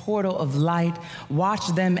darkness, portal of light. Watch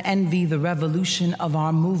them envy the revolution of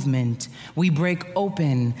our movement. We break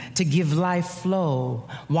open to give life flow.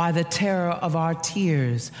 Why the terror of our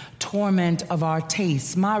tears, torment of our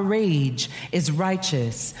tastes? My rage is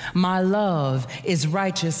righteous. My love is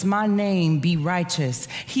righteous. My name be righteous.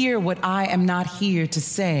 Hear what I am not here to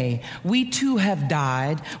say. We too have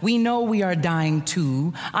died. We know we are dying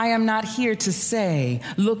too. I am not here to say,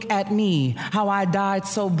 look at me, how I died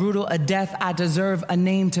so brutal a death I deserve a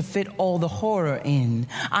name to fit all the horror in.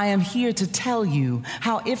 I am here to tell you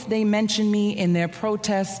how if they mention me in their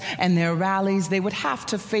protests and their rallies, they would have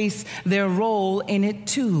to face their role in it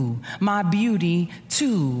too. My beauty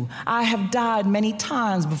too. I have died many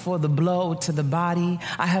times before the blow to the body.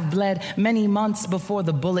 I have bled many months before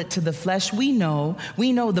the bullet to the flesh. We know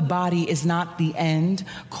the body is not the end.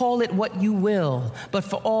 Call it what you will, but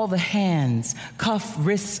for all the hands, cuff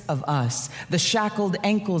wrists of us, the shackled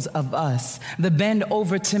ankles of us, the bend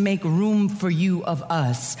over to make room for you of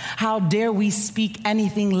us. How dare we speak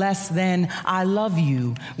anything less than I love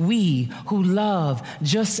you? We who love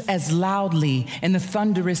just as loudly in the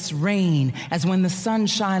thunderous rain as when the sun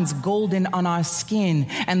shines golden on our skin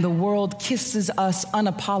and the world kisses us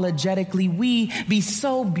unapologetically. We be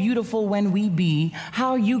so beautiful when we be.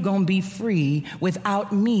 How you gonna be free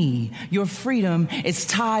without me? Your freedom is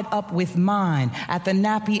tied up with mine at the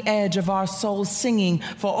nappy edge of our souls, singing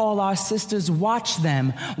for all our sisters. Watch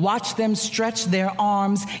them stretch their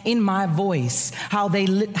arms in my voice, how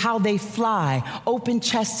they fly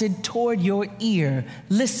open-chested toward your ear.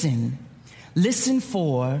 Listen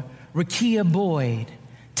for Rakia Boyd,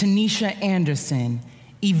 Tanisha Anderson,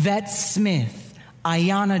 Yvette Smith,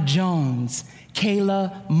 Ayanna Jones,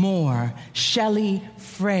 Kayla Moore, Shelley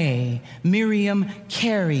Frey, Miriam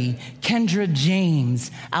Carey, Kendra James,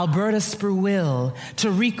 Alberta Spruill,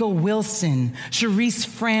 Tarika Wilson, Sharice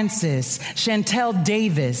Francis, Chantel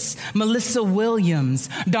Davis, Melissa Williams,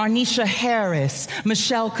 Darnisha Harris,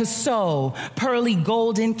 Michelle Casso, Pearlie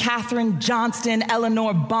Golden, Katherine Johnston,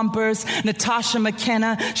 Eleanor Bumpers, Natasha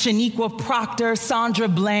McKenna, Shaniqua Proctor, Sandra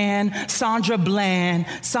Bland.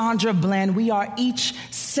 We are each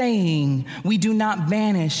saying we do not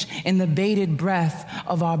vanish in the bated breath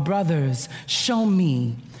of our brothers. Show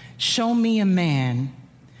me a man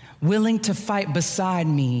willing to fight beside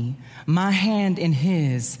me, my hand in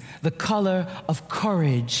his, the color of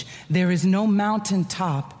courage. There is no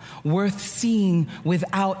mountaintop worth seeing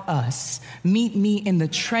without us. Meet me in the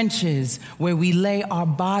trenches where we lay our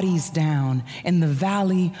bodies down, in the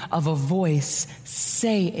valley of a voice.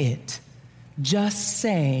 Say it. Just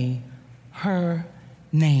say her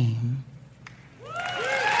name.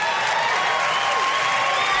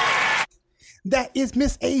 That is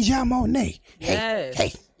Miss Asia Monet. Yes.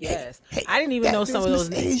 Hey, I didn't even know some of those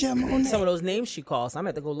names she calls. So I'm gonna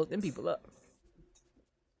have to go look them people up,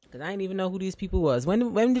 because I didn't even know who these people was.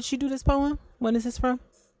 When did she do this poem? When is this from?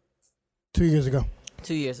 2 years ago.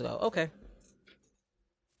 2 years ago. Okay.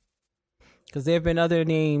 Because there have been other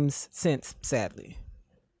names since, sadly.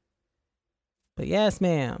 But yes,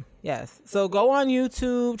 ma'am. Yes. So go on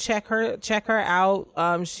YouTube, check her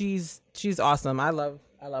out. She's awesome. I love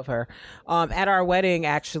her. At our wedding,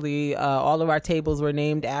 actually, all of our tables were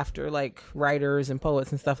named after like writers and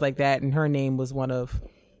poets and stuff like that, and her name was one of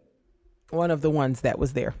the ones that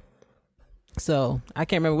was there. So I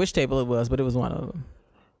can't remember which table it was, but it was one of them.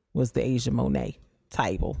 It was the Asia Monet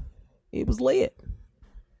table. It was lit.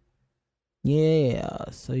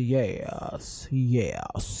 Yes.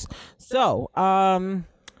 So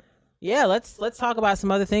Yeah, let's talk about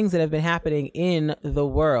some other things that have been happening in the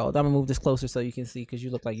world. I'm gonna move this closer so you can see because you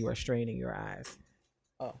look like you are straining your eyes.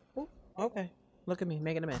 Oh, okay. Look at me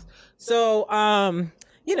making a mess. So,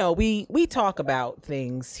 we talk about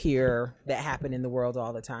things here that happen in the world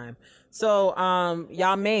all the time. So,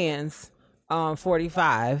 y'all man's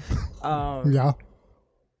 45. Yeah.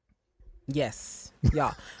 Yes,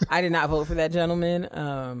 y'all. I did not vote for that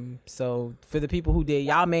gentleman. So for the people who did,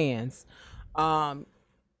 y'all man's, as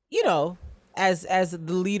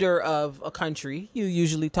the leader of a country, you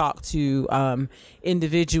usually talk to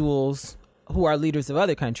individuals who are leaders of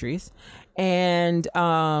other countries. And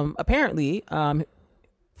apparently,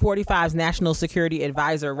 45's National Security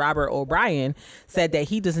Advisor, Robert O'Brien, said that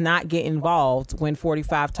he does not get involved when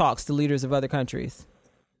 45 talks to leaders of other countries.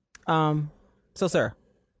 So, sir,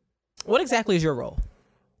 what exactly is your role?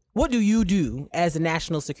 What do you do as a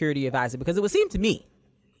National Security Advisor? Because it would seem to me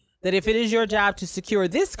that if it is your job to secure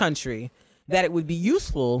this country, that it would be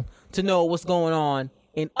useful to know what's going on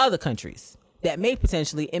in other countries that may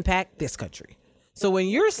potentially impact this country. So when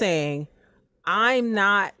you're saying, I'm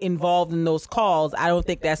not involved in those calls, I don't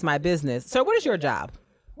think that's my business. So what is your job?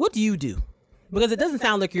 What do you do? Because it doesn't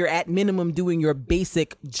sound like you're at minimum doing your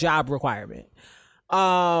basic job requirement.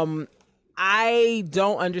 I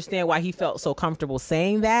don't understand why he felt so comfortable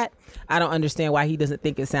saying that. I don't understand why he doesn't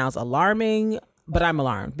think it sounds alarming, but I'm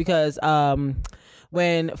alarmed because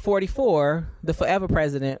when 44, the forever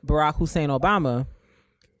president, Barack Hussein Obama,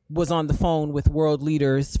 was on the phone with world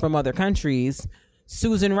leaders from other countries,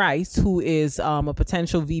 Susan Rice, who is a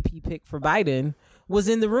potential VP pick for Biden, was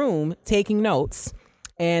in the room taking notes.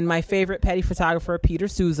 And my favorite petty photographer, Peter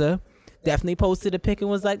Souza, definitely posted a pic and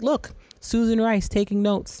was like, look, Susan Rice taking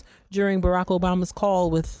notes during Barack Obama's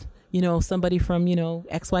call with, somebody from,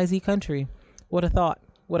 XYZ country. What a thought.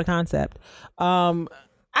 What a concept. The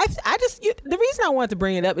reason I wanted to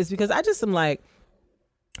bring it up is because I just am like,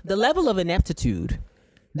 the level of ineptitude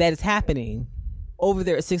that is happening over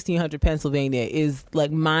there at 1600 Pennsylvania is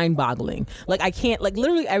like mind boggling. Like I can't, like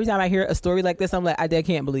literally every time I hear a story like this, I'm like, I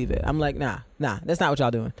can't believe it. I'm like, nah, that's not what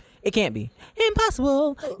y'all doing. It can't be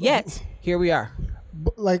impossible. Yet here we are.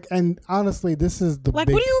 Like, and honestly, this is the like,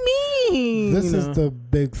 big, what do you mean? This is the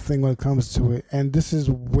big thing when it comes to it. And this is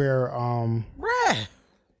where,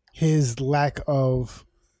 his lack of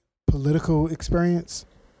political experience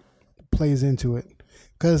plays into it.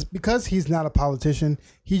 Because he's not a politician,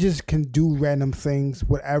 he just can do random things,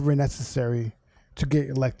 whatever necessary, to get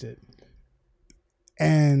elected.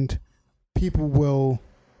 And people will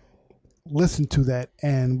listen to that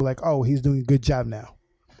and be like, oh, he's doing a good job now.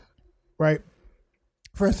 Right?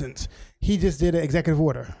 For instance, he just did an executive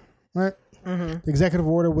order. Right? Mm-hmm. The executive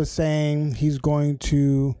order was saying he's going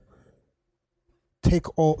to take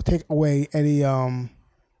away any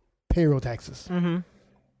payroll taxes. Mm-hmm.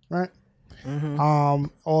 Right? Mm-hmm.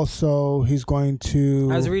 Also, he's going to.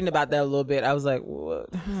 I was reading about that a little bit. I was like, what?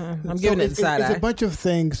 I'm giving it the side eye. It's a bunch of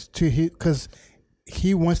things because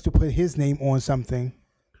he wants to put his name on something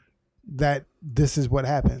that this is what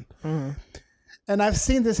happened. Mm-hmm. And I've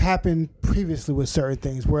seen this happen previously with certain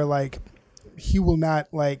things where like he will not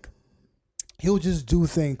like he'll just do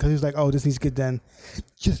things because he's like, oh, this needs to get done.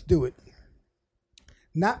 Just do it.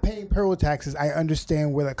 Not paying payroll taxes, I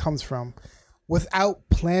understand where that comes from. Without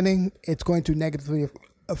planning, it's going to negatively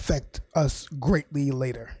affect us greatly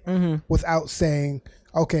later. Mm-hmm. Without saying,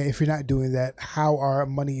 okay, if you're not doing that, how our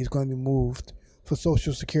money is going to be moved for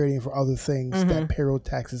Social Security and for other things mm-hmm. that payroll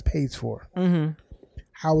taxes pays for. Mm-hmm.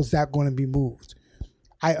 How is that going to be moved?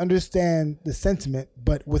 I understand the sentiment,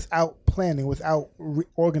 but without planning, without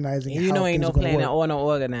organizing, ain't no planning or no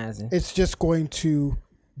organizing. It's just going to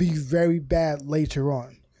be very bad later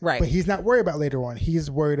on. Right. But he's not worried about later on. He's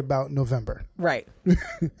worried about November. Right.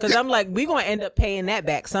 Because I'm like, we're going to end up paying that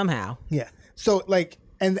back somehow. Yeah. So like,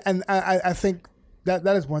 and I think that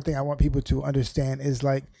is one thing I want people to understand is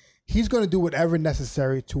like, he's going to do whatever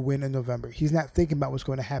necessary to win in November. He's not thinking about what's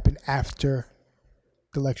going to happen after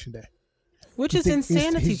the election day. Which is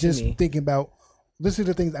insanity to me. He's just thinking about, this are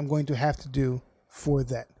the things I'm going to have to do for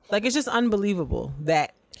that. Like, it's just unbelievable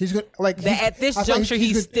that he's going at this juncture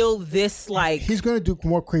he's still this like he's going to do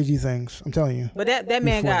more crazy things. I'm telling you. But that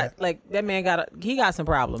man got some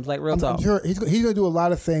problems. Like real talk. I'm sure he's going to do a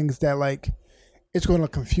lot of things that like it's going to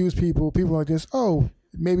confuse people. People are just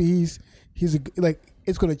maybe he's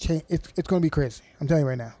it's going to change. It's going to be crazy. I'm telling you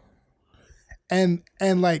right now. And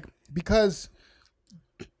like because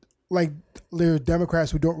like there are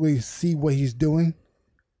Democrats who don't really see what he's doing.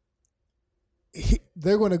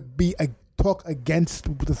 They're going to be talk against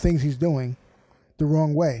the things he's doing the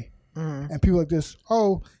wrong way. Mm-hmm. And people like this,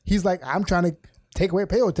 he's like, I'm trying to take away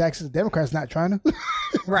payroll taxes. The Democrats not trying to.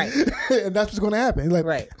 Right. And that's what's going to happen. Like,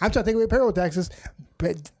 right. I'm trying to take away payroll taxes,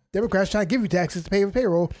 but Democrats trying to give you taxes to pay for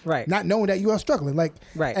payroll, right? Not knowing that you are struggling, like,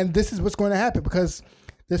 right. And this is what's going to happen because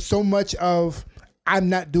there's so much of I'm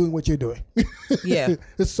not doing what you're doing. Yeah,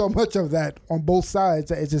 there's so much of that on both sides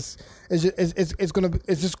that it's just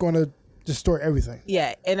going to destroy everything.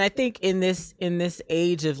 Yeah, and I think in this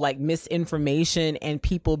age of like misinformation and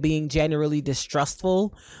people being generally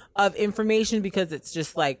distrustful of information because it's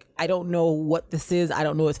just like, I don't know what this is, I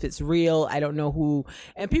don't know if it's real, I don't know who,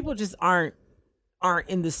 and people just aren't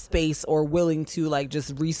in the space or willing to like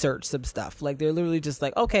just research some stuff. Like they're literally just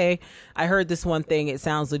like, okay, I heard this one thing, it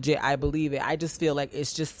sounds legit, I believe it. I just feel like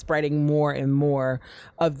it's just spreading more and more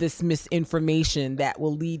of this misinformation that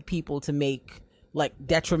will lead people to make like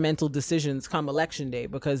detrimental decisions come election day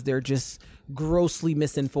because they're just grossly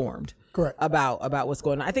misinformed. Correct. About what's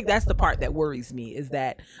going on. I think that's the part that worries me, is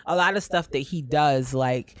that a lot of stuff that he does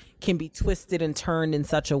like can be twisted and turned in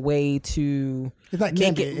such a way to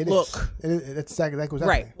make it look it's exactly what's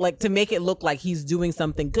right, happening. like to make it look like he's doing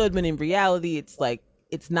something good when in reality it's like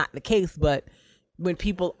it's not the case. But when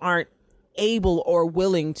people aren't able or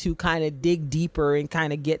willing to kind of dig deeper and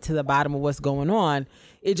kind of get to the bottom of what's going on,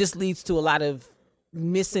 it just leads to a lot of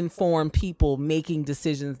misinformed people making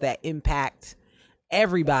decisions that impact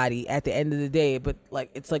everybody at the end of the day. But like,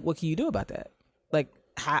 it's like, what can you do about that? Like,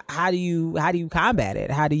 how do you combat it?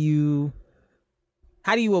 How do you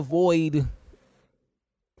avoid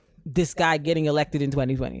this guy getting elected in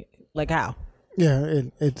 2020? Like, how? Yeah,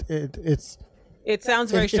 it sounds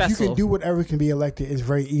very stressful. If you can do whatever can be elected, it's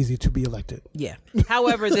very easy to be elected. Yeah.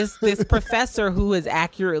 However, this professor who has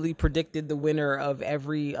accurately predicted the winner of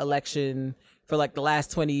every election for like the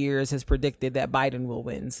last 20 years has predicted that Biden will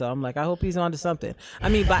win. So I'm like, I hope he's onto something. I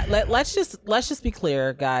mean, but let's just be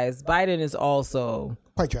clear, guys. Biden is also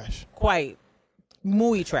quite trash. Quite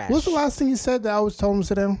muy trash. What was the last thing he said that I was telling him to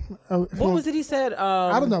sit down? What was it he said?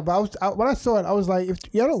 I don't know, but when I saw it, I was like, if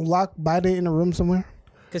y'all don't lock Biden in a room somewhere.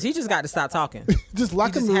 Because he just got to stop talking. Just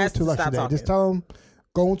lock him in the room to election day. Just tell him,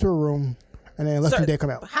 go into a room, and then election day come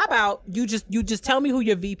out. How about you just tell me who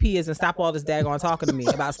your VP is and stop all this daggone talking to me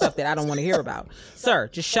about stuff that I don't want to hear about. Sir,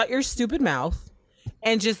 just shut your stupid mouth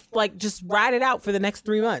and just ride it out for the next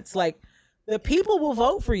 3 months. Like, the people will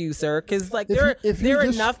vote for you, sir, because like there are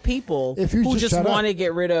enough people who just want to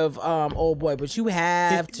get rid of old boy, but you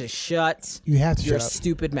have to shut your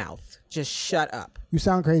stupid mouth. Just shut up. You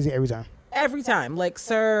sound crazy every time. Every time. Like,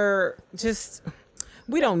 sir,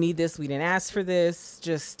 we don't need this. We didn't ask for this.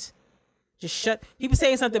 Just shut. He was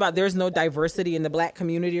saying something about there's no diversity in the black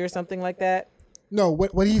community or something like that. No,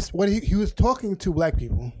 he was talking to black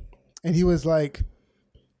people, and he was like,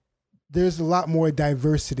 there's a lot more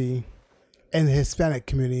diversity in the Hispanic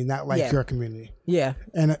community, not like your community. Yeah.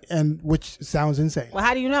 And which sounds insane. Well,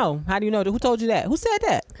 how do you know? Who told you that? Who said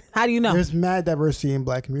that? How do you know? There's mad diversity in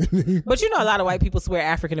black community. But you know, a lot of white people swear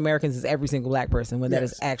African Americans is every single black person when that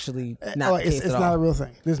is actually not the case it's at all. not a real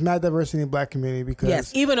thing. There's mad diversity in black community because...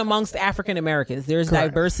 Yes, even amongst African Americans. There's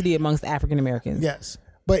diversity amongst African Americans. Yes.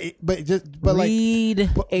 But read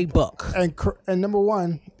a book. And number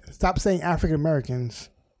one, stop saying African Americans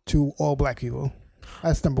to all black people.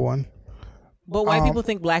 That's number one. But white people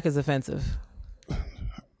think black is offensive.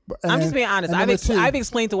 I'm just being honest. I've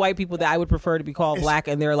explained to white people that I would prefer to be called black,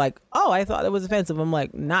 and they're like, "Oh, I thought it was offensive." I'm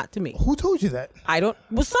like, "Not to me." Who told you that? I don't.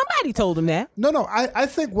 Well, somebody told them that. No. I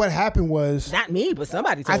think what happened was not me, but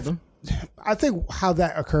somebody told them. I think how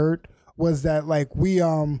that occurred was that like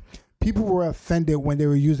people were offended when they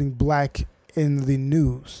were using black in the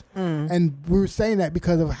news, and we were saying that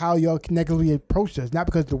because of how y'all negatively approached us, not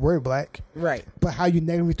because of the word black, right? But how you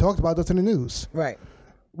negatively talked about us in the news, right?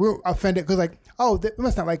 We're offended because like, oh, they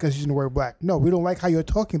must not like us using the word black. No, we don't like how you're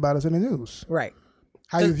talking about us in the news, right?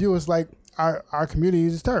 How you view us, like our community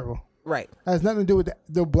is terrible, right? It has nothing to do with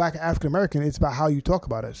the black African American. It's about how you talk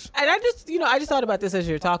about us. And I just thought about this as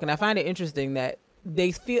you're talking. I find it interesting that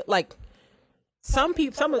they feel like. Some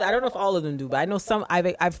people, I don't know if all of them do, but I know some.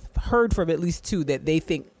 I've heard from at least two that they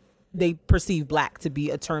think they perceive black to be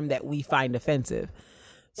a term that we find offensive.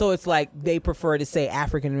 So it's like they prefer to say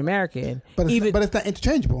African American, but it's not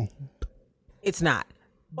interchangeable. It's not.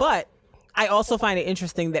 But I also find it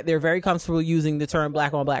interesting that they're very comfortable using the term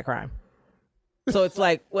black on black crime. So it's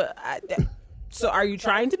like, well, so are you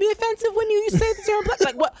trying to be offensive when you say the term black?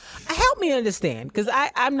 Like, what? Help me understand, because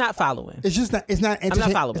I'm not following. It's just not. It's not. I'm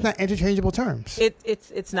not following. It's not interchangeable terms.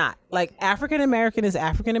 It's not. Like, African American is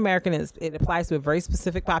African American. It applies to a very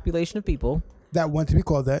specific population of people that want to be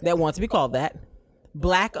called that. That want to be called that.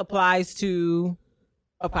 Black applies to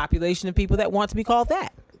a population of people that want to be called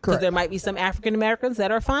that. Because there might be some African Americans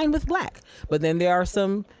that are fine with black, but then there are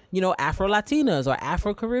some, Afro Latinas or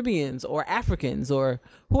Afro Caribbeans or Africans or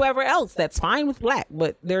whoever else that's fine with black,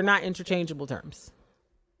 but they're not interchangeable terms.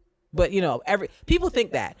 But people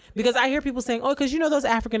think that, because I hear people saying, oh, because those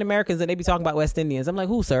African Americans, and they be talking about West Indians. I'm like,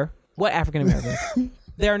 who, sir? What African Americans?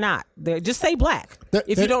 They're not. They're just say black.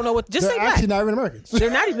 If you don't know what, just say black. They're actually not even Americans. They're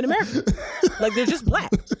not even American. Like, they're just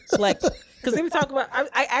black. Like, because they were talking about,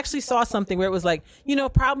 I actually saw something where it was like,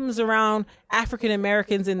 problems around African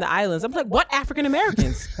Americans in the islands. I'm like, what African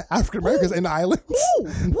Americans? African Americans in the islands?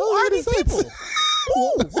 Who are these people?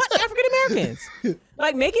 What African Americans?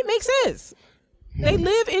 Like, make it make sense. They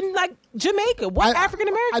live in like Jamaica. What African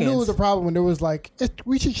Americans? I knew it was a problem when there was like,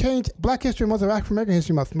 we should change Black History Month of African American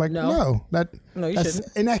History Month. I'm like, no, that's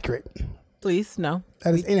shouldn't. Inaccurate. Please, no.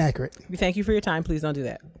 That is inaccurate. We thank you for your time. Please don't do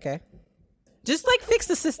that. Okay. Just like fix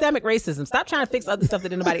the systemic racism. Stop trying to fix other stuff that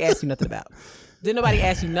didn't nobody ask you nothing about. Didn't nobody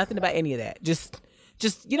ask you nothing about any of that. Just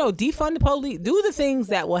defund the police. Do the things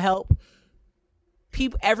that will help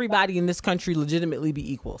everybody in this country legitimately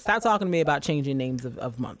be equal. Stop talking to me about changing names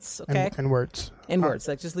of months, okay? And words. And words.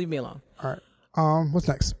 Like, just leave me alone. All right. What's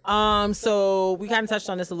next? So we kind of touched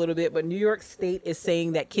on this a little bit, but New York State is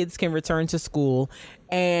saying that kids can return to school.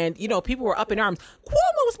 And, people were up in arms.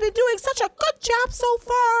 Cuomo's been doing such a good job so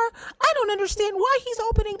far. I don't understand why he's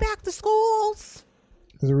opening back the schools.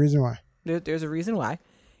 There's a reason why. There's a reason why.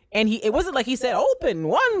 And it wasn't like he said, open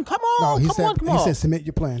one, come on, he said submit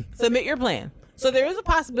your plan. Submit your plan. So there is a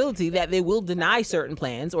possibility that they will deny certain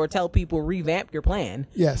plans or tell people revamp your plan.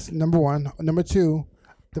 Yes, number one. Number two,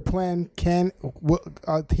 the plan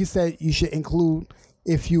he said you should include,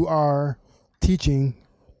 if you are teaching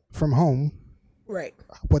from home, right,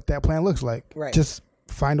 what that plan looks like. Right. Just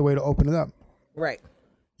find a way to open it up. Right.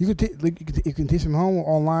 You can teach from home or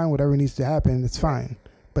online, whatever needs to happen, it's fine.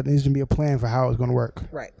 But there needs to be a plan for how it's going to work.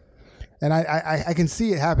 Right. And I can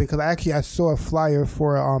see it happen because I saw a flyer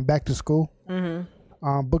for back to school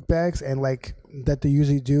book bags, and like that they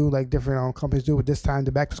usually do, like different companies do. But this time,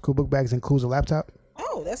 the back to school book bags includes a laptop.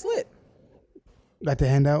 Oh, that's lit. Like the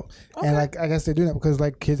handout, and like I guess they do that because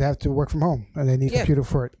like kids have to work from home and they need a computer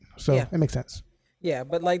for it, so it makes sense. Yeah,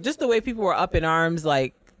 but like just the way people were up in arms,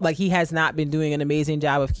 like he has not been doing an amazing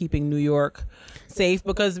job of keeping New York safe.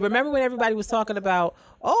 Because remember when everybody was talking about,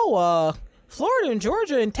 Florida and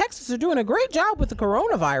Georgia and Texas are doing a great job with the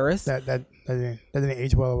coronavirus. That didn't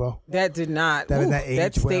age well. That did not.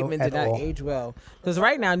 That statement did not age well. Because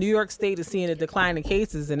right now, New York State is seeing a decline in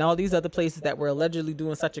cases, and all these other places that were allegedly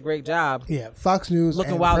doing such a great job. Yeah, Fox News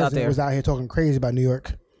looking and wild the out there. Was out here talking crazy about New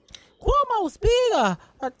York. Cuomo's being a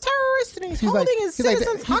terrorist, and he's holding his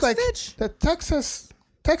citizens hostage. Like,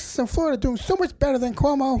 Texas and Florida doing so much better than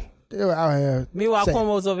Cuomo. They were out here. Meanwhile,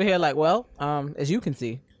 Cuomo's over here like, as you can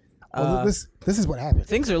see. Well, this is what happened.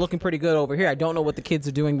 Things are looking pretty good over here. I don't know what the kids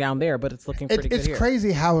are doing down there, but it's looking pretty good here. It's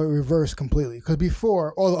crazy how it reversed completely. Because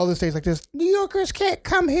before, all the other states like this, New Yorkers can't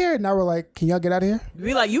come here. Now we're like, can y'all get out of here?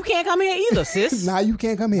 Be like, you can't come here either, sis. Nah, you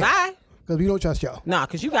can't come here. Bye. Because we don't trust y'all. Nah,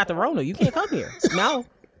 because you got the Rona. You can't come here. No.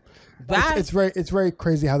 Bye. It's very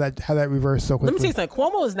crazy how that reversed so quickly. Let me tell you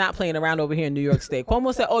something. Cuomo is not playing around over here in New York State.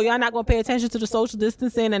 Cuomo said, y'all not going to pay attention to the social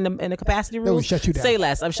distancing and the capacity rules? They will shut you down. Say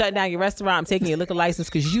less. I'm shutting down your restaurant. I'm taking your liquor license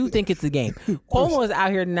because you think it's a game. Cuomo is out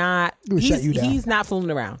here he's not fooling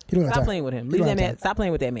around. Stop playing with him. Leave that man. Stop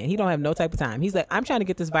playing with that man. He don't have no type of time. He's like, I'm trying to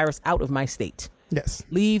get this virus out of my state. Yes.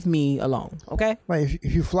 Leave me alone. Okay? Like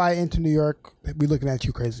if you fly into New York, we're looking at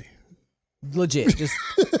you crazy. Legit. Just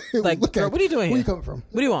like, girl, what are you doing here? Where you coming from?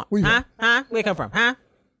 What do you want? Where you come from?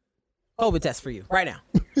 COVID test for you right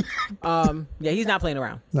now. Yeah, he's not playing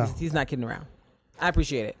around. No. He's not kidding around. I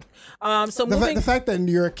appreciate it. So the fact that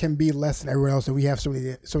New York can be less than everywhere else and we have so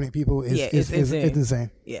many people is insane.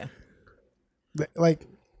 Yeah. Like,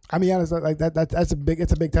 I mean, honest, like that's a big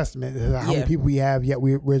testament to how many people we have, yet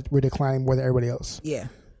we're declining more than everybody else. Yeah.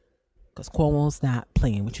 Because Cuomo's not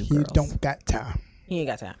playing with you girls. He don't got time. He ain't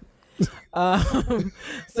got time.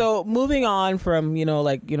 So moving on from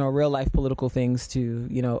real life political things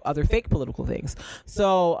to other fake political things.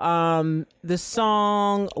 So the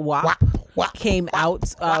song WAP came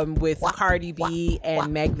out with Cardi B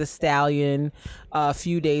and Meg Thee Stallion a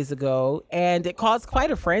few days ago, and it caused quite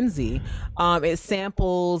a frenzy. It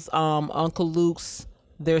samples Uncle Luke's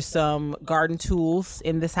 "There's Some Garden Tools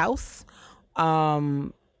in This House."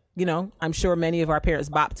 I'm sure many of our parents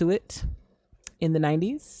bopped to it in the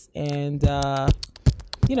 90s and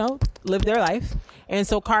lived their life. And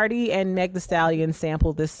so Cardi and Meg Thee Stallion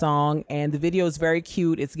sampled this song, and the video is very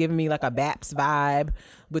cute. It's giving me like a Baps vibe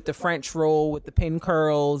with the French roll with the pin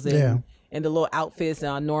curls and and the little outfits.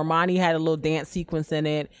 Normani had a little dance sequence in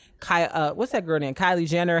it. What's that girl name? Kylie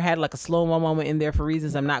Jenner had like a slow-mo moment in there for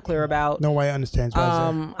reasons I'm not clear about. Nobody understands.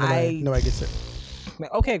 Nobody gets it.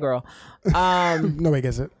 Okay, girl. Nobody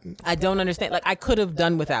gets it. I don't understand. Like, I could have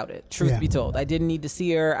done without it, truth be told. I didn't need to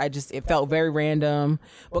see her. It felt very random.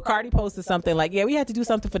 But Cardi posted something like, yeah, we had to do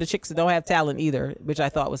something for the chicks that don't have talent either, which I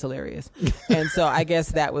thought was hilarious. And so I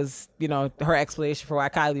guess that was, her explanation for why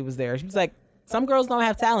Kylie was there. She was like, some girls don't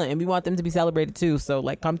have talent and we want them to be celebrated too. So,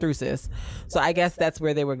 like, come through, sis. So I guess that's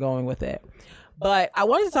where they were going with it. But I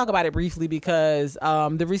wanted to talk about it briefly because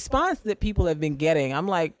the response that people have been getting, I'm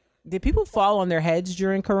like, did people fall on their heads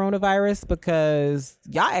during coronavirus? Because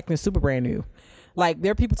y'all acting super brand new. Like,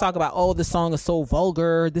 there are people talk about, oh, the song is so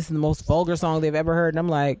vulgar. This is the most vulgar song they've ever heard. And I'm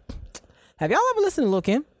like, have y'all ever listened to Lil'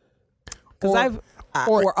 Kim? Because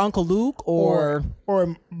or Uncle Luke or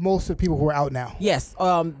most of the people who are out now. Yes.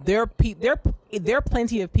 There are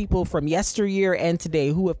plenty of people from yesteryear and today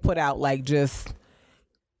who have put out like just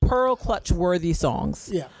pearl clutch worthy songs.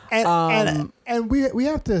 Yeah. And we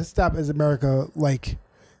have to stop as America, like,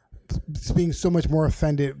 being so much more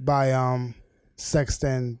offended by sex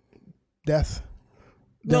than death.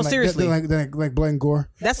 Seriously. Than blood and gore.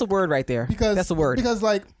 That's a word right there. That's a word. Because,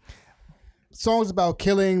 like, songs about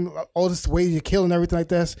killing, all this ways you kill and everything like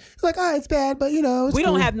this, it's like, it's bad, but it's we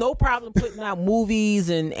cool. don't have no problem putting out movies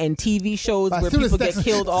and TV shows where people get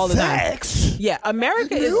killed all the time. Yeah,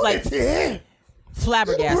 America is like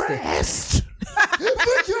flabbergasted.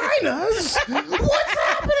 Vaginas? What's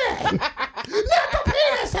happening? Not the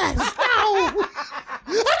penises! No!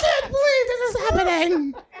 I can't believe this is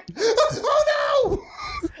happening! Oh no!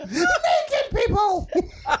 Naked people!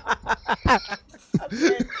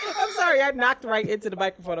 I'm sorry, I knocked right into the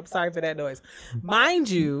microphone. I'm sorry for that noise. Mind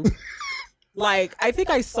you, like, I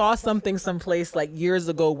think I saw something someplace like years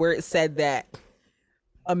ago where it said that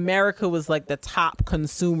America was like the top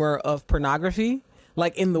consumer of pornography.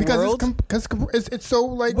 Like in the world, because it's so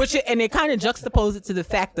like and it kind of juxtaposes it to the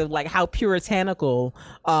fact of like how puritanical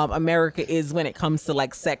America is when it comes to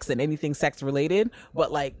like sex and anything sex related, but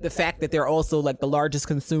like the fact that they're also like the largest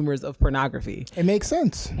consumers of pornography. It makes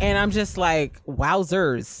sense, and I'm just like,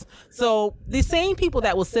 wowzers. So the same people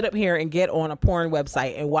that will sit up here and get on a porn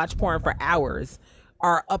website and watch porn for hours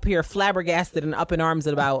are up here flabbergasted and up in arms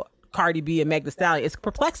about Cardi B and Meg Thee Stallion. It's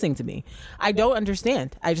perplexing to me. I don't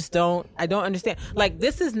understand. I don't understand. Like,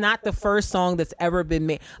 this is not the first song that's ever been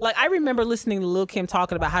made. Like, I remember listening to Lil' Kim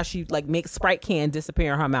talking about how she like makes Sprite can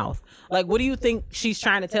disappear in her mouth. Like, what do you think she's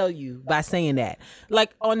trying to tell you by saying that?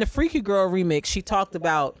 Like, on the Freaky Girl remix, she talked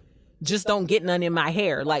about just don't get none in my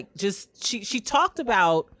hair. Like, just she talked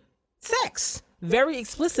about sex very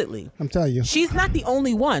explicitly. I'm telling you, she's not the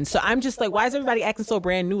only one. So I'm just like, why is everybody acting so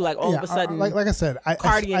brand new? Like, all of a sudden, like I said,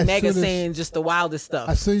 Cardi and Meg saying just the wildest stuff.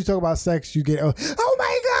 As soon as you talk about sex, you get, oh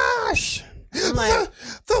my gosh, I'm like,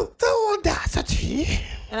 the audacity.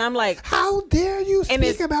 And I'm like, how dare you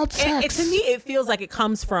speak about sex? And to me, it feels like it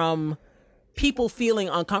comes from people feeling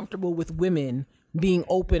uncomfortable with women being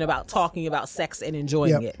open about talking about sex and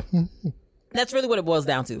enjoying it. That's really what it boils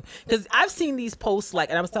down to. Because I've seen these posts, like,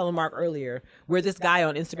 and I was telling Mark earlier, where this guy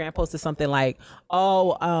on Instagram posted something like,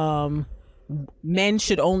 men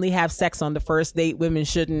should only have sex on the first date, women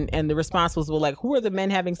shouldn't. And the response was, well, like, who are the men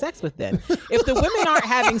having sex with then? If the women aren't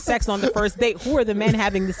having sex on the first date, who are the men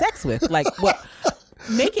having the sex with? Like, what?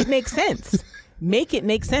 Make it make sense. Make it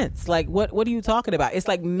make sense. Like, what are you talking about? It's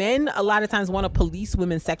like men a lot of times want to police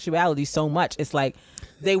women's sexuality so much. It's like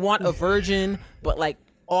they want a virgin, but like,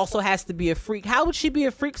 also has to be a freak. How would she be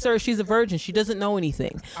a freak, sir, if she's a virgin? She doesn't know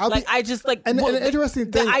anything. An interesting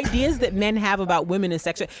thing. The ideas that men have about women and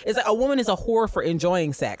sex is like a woman is a whore for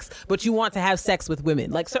enjoying sex, but you want to have sex with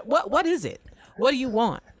women. Like, sir, what is it? What do you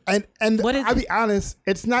want? And I'll be honest,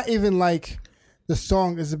 it's not even like the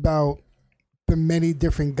song is about the many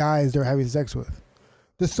different guys they're having sex with.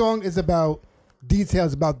 The song is about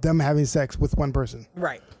details about them having sex with one person.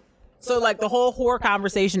 Right. So, like, the whole whore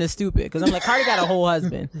conversation is stupid because I'm like, Cardi got a whole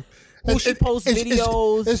husband who she posts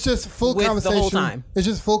videos. It's just full with conversation the whole time. It's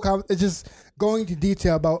just it's just going into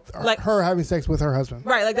detail about her having sex with her husband.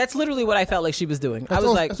 Right, like that's literally what I felt like she was doing. I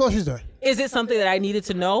was like, that's all she's doing. Is it something that I needed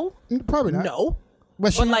to know? Probably not. No.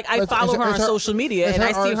 But like, I follow her on social media and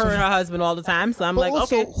I see her and her husband all the time. So I'm like,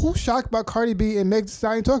 also, okay. Who's shocked about Cardi B and Meg Thee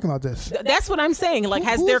Stallion talking about this? That's what I'm saying. Like,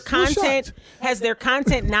 has their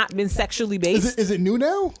content not been sexually based? Is it new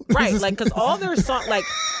now? Right. Like, because all their songs, like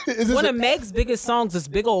one of Meg's biggest songs is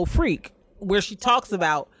Big Old Freak, where she talks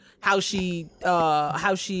about how she what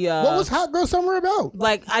was Hot Girl Summer about?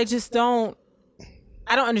 Like, I just don't.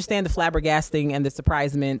 I don't understand the flabbergasting and the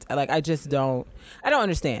surprisement. Like, I don't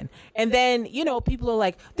understand. And then, you know, people are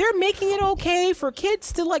like, they're making it okay for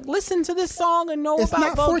kids to like listen to this song and know It's about not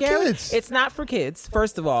for vulgarity. kids. It's not for kids.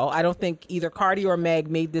 First of all, I don't think either Cardi or Meg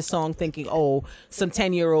made this song thinking, oh, some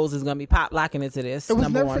 10-year-olds is going to be pop locking into this. It was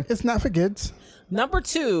number one. It's not for kids. Number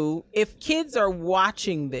two, if kids are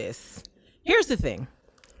watching this, here's the thing.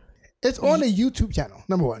 It's on a YouTube channel.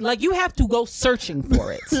 Number one. Like, you have to go searching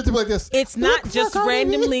for it. Like this. It's not Look just for Cardi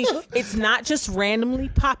B. randomly. It's not just randomly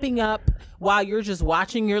popping up while you're just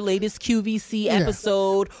watching your latest QVC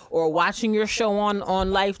episode or watching your show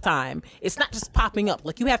on Lifetime. It's not just popping up.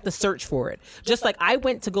 Like, you have to search for it. Just like I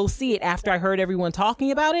went to go see it after I heard everyone talking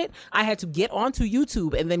about it. I had to get onto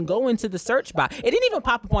YouTube and then go into the search box. It didn't even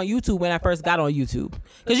pop up on YouTube when I first got on YouTube.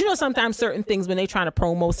 Because, you know, sometimes certain things, when they trying to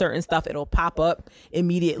promo certain stuff, it'll pop up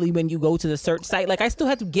immediately when you go to the search site. Like, I still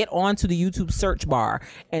had to get onto the YouTube search bar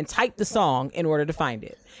and type the song in order to find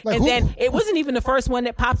it. Like, and then it wasn't even the first one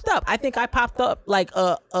that popped up. I think I popped up like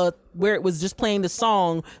where it was just playing the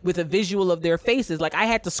song with a visual of their faces. Like, I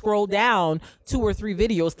had to scroll down 2 or 3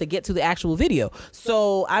 videos to get to the actual video.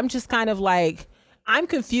 So I'm just kind of like, I'm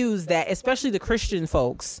confused that especially the Christian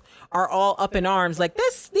folks are all up in arms. Like,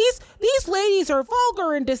 these ladies are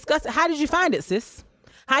vulgar and disgusting. How did you find it, sis?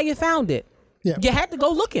 How you found it? Yeah. You had to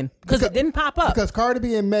go looking because it didn't pop up. Because Cardi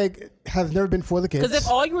B and Meg has never been for the kids. Because if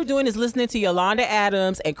all you were doing is listening to Yolanda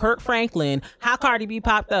Adams and Kirk Franklin, how Cardi B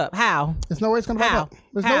popped up? How? There's no way it's going to pop How? up.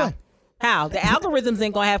 There's How? no way. How? The algorithms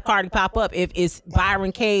ain't going to have Cardi pop up if it's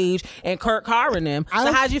Byron Cage and Kirk Carr and them.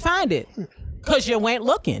 So how'd you find it? Because you went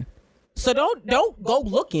looking. So don't go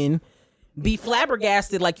looking. Be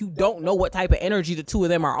flabbergasted like you don't know what type of energy the two of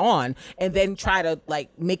them are on, and then try to like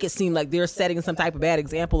make it seem like they're setting some type of bad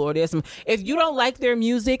example, or there's some. If you don't like their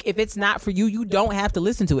music, if it's not for you, you don't have to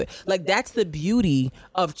listen to it. Like, that's the beauty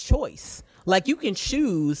of choice. Like, you can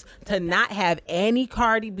choose to not have any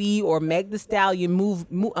Cardi B or Meg Thee Stallion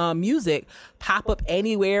music pop up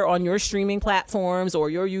anywhere on your streaming platforms or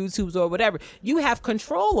your YouTubes or whatever. You have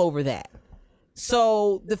control over that.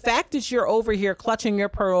 So the fact that you're over here clutching your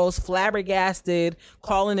pearls, flabbergasted,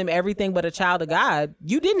 calling him everything but a child of God,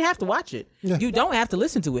 you didn't have to watch it. Yeah. You don't have to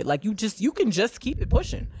listen to it. Like, you can just keep it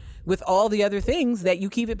pushing with all the other things that you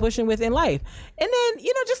keep it pushing with in life. And then,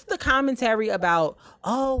 you know, just the commentary about,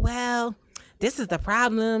 oh, well, this is the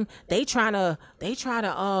problem. They trying to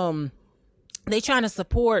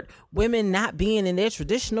support women not being in their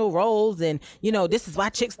traditional roles, and you know, this is why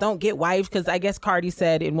chicks don't get wives, because I guess Cardi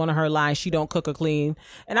said in one of her lines she don't cook or clean,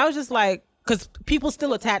 and I was just like, because people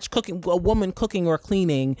still attach a woman cooking or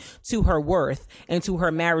cleaning to her worth and to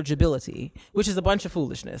her marriageability, which is a bunch of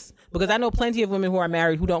foolishness, because I know plenty of women who are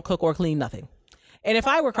married who don't cook or clean nothing. And if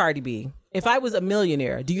I were Cardi B, if I was a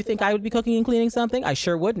millionaire, do you think I would be cooking and cleaning something? I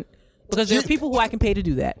sure wouldn't, because there are people who I can pay to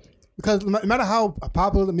do that. Because no matter how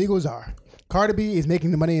popular the Migos are, Cardi B is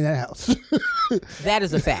making the money in that house. That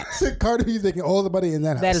is a fact. Cardi B is making all the money in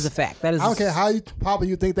that house. That is a fact. That is. I don't care how popular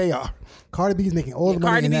you think they are. Cardi B is making all the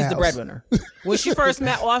money in that house. Cardi B is the breadwinner. When she first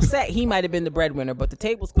met Offset, he might have been the breadwinner, but the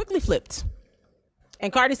tables quickly flipped.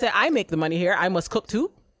 And Cardi said, I make the money here. I must cook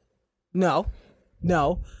too. No.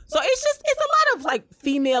 So it's a lot of like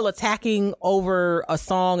female attacking over a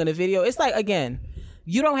song and a video. It's like, again,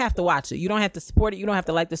 you don't have to watch it. You don't have to support it. You don't have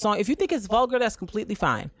to like the song. If you think it's vulgar, that's completely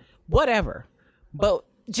fine. Whatever. But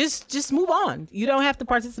just move on. You don't have to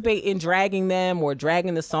participate in dragging them or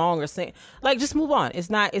dragging the song or saying, like, just move on. It's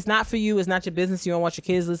not for you. It's not your business. You don't want your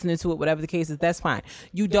kids listening to it, whatever the case is, that's fine.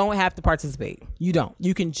 You don't have to participate. You don't.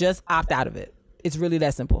 You can just opt out of it. It's really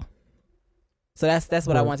that simple. So that's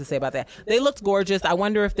what I want to say about that. They looked gorgeous. I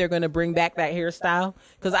wonder if they're going to bring back that hairstyle,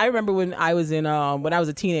 because I remember when I was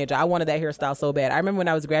a teenager, I wanted that hairstyle so bad. I remember when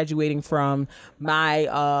I was graduating from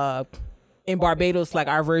my in Barbados, like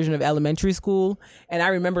our version of elementary school, and I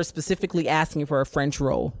remember specifically asking for a French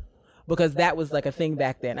roll, because that was like a thing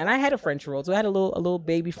back then. And I had a French roll, so I had a little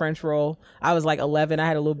baby French roll. I was like 11. I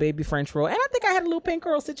had a little baby French roll, and I think I had a little pink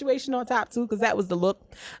curl situation on top too, because that was the look.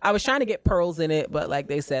 I was trying to get pearls in it, but like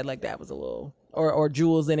they said, like that was a little. Or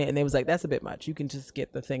jewels in it, and they was like, that's a bit much. You can just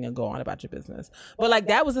get the thing and go on about your business. But like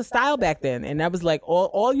that was a style back then, and that was like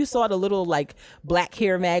all you saw, the little like black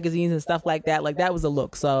hair magazines and stuff like that. Like that was a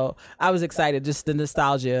look. So I was excited, just the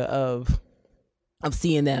nostalgia of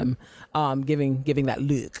seeing them giving that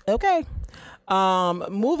look. Okay,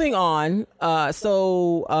 moving on.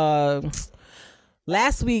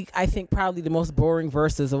 Last week, I think probably the most boring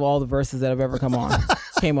verses of all the verses that have ever come on.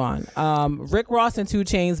 came on. Rick Ross and 2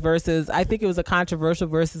 Chainz versus, I think it was a controversial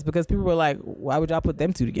versus because people were like, why would y'all put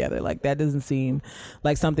them two together? Like, that doesn't seem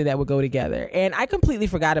like something that would go together. And I completely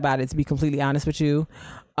forgot about it, to be completely honest with you.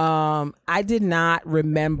 I did not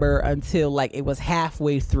remember until like it was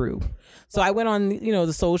halfway through. So I went on,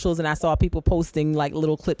 the socials and I saw people posting like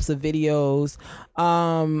little clips of videos.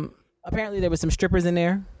 Apparently there were some strippers in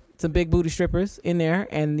there, some big booty strippers in there.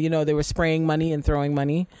 And, they were spraying money and throwing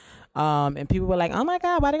money. And people were like, oh my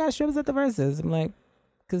God, why they got strippers at the verses? I'm like,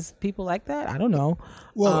 because people like that? I don't know.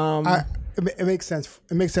 Well, it makes sense.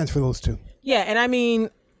 It makes sense for those two. Yeah. And I mean,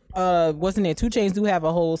 wasn't it 2 Chainz do have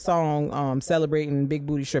a whole song celebrating big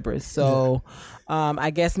booty strippers, so I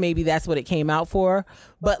guess maybe that's what it came out for.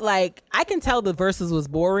 But like, I can tell the verses was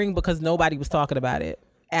boring because nobody was talking about it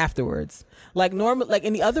afterwards. Like like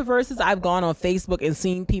in the other verses, I've gone on Facebook and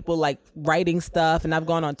seen people like writing stuff, and I've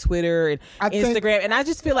gone on Twitter and Instagram, and I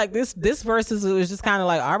just feel like this verses was just kind of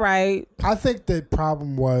like, all right. I think the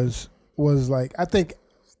problem was like, I think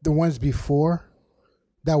the ones before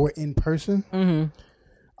that were in person. Mm-hmm.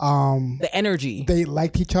 The energy, they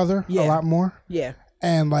liked each other a lot more. Yeah.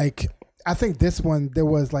 And like, I think this one, there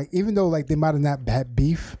was like, even though like they might have not had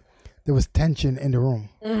beef, there was tension in the room.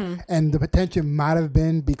 Mm-hmm. And the tension might have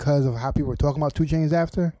been because of how people were talking about 2 Chainz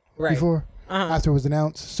before it was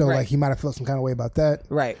announced. So like, he might have felt some kind of way about that.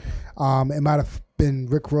 Right. It might have been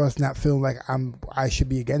Rick Ross not feeling like I should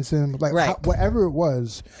be against him. Like whatever it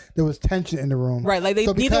was, there was tension in the room. Right. Like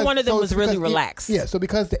neither one of them was really relaxed. So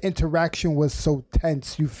because the interaction was so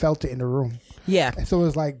tense, you felt it in the room. Yeah. And so it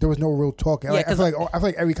was like there was no real talking. Like, I feel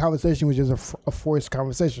like every conversation was just a forced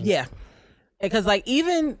conversation. Yeah. Because like,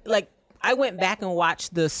 even like, I went back and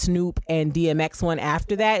watched the Snoop and DMX one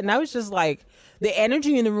after that, and I was just like, the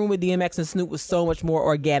energy in the room with DMX and Snoop was so much more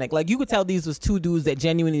organic. Like, you could tell these was two dudes that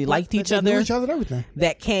genuinely liked each other. Knew each other and everything.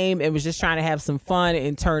 That came and was just trying to have some fun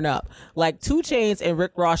and turn up. Like, 2 Chainz and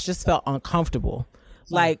Rick Ross just felt uncomfortable.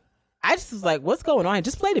 Like, I just was like, what's going on?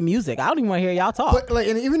 Just play the music. I don't even want to hear y'all talk. But like,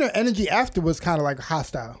 and even their energy after was kind of like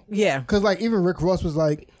hostile. Yeah. Because like, even Rick Ross was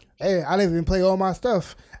like, hey, I didn't even play all my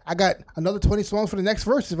stuff. I got another 20 songs for the next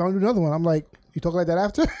verse if I want to do another one. I'm like, you talk like that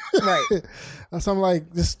after? Right. So I'm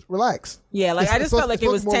like, just relax. Yeah, like I just felt like it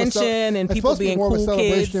was tension and people being cool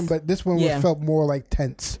kids. But this one felt more like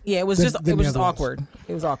tense. Yeah, it was just awkward.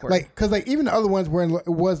 It was awkward. Like, because like even the other ones where it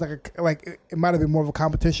was like it might have been more of a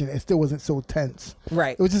competition. It still wasn't so tense.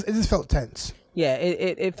 Right. It just felt tense. Yeah,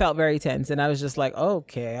 it felt very tense, and I was just like,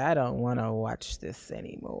 okay, I don't want to watch this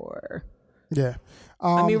anymore. Yeah.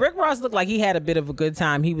 I mean, Rick Ross looked like he had a bit of a good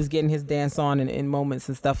time. He was getting his dance on in moments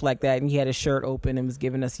and stuff like that, and he had his shirt open and was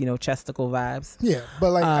giving us, chesticle vibes. Yeah, but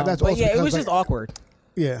like that's also it was just awkward.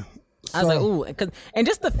 Yeah. I was like, ooh, and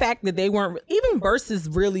just the fact that they weren't even verses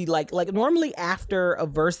really like normally after a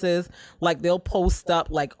verses, like they'll post up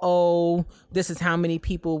like, oh, this is how many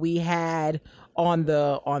people we had on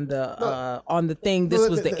the thing. This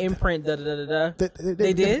was the imprint.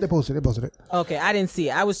 They did. They posted it. Okay, I didn't see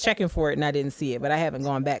it. I was checking for it and I didn't see it, but I haven't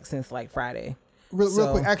gone back since like Friday.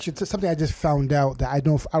 Real quick, actually, something I just found out that I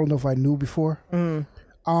don't know if I knew before.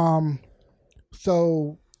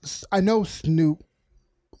 So I know Snoop.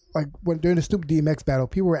 Like during the Snoop DMX battle,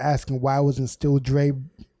 people were asking why wasn't Still Dre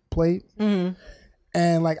played, and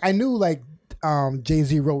like I knew like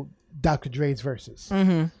Jay-Z wrote Dr. Dre's verses.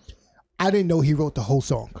 I didn't know he wrote the whole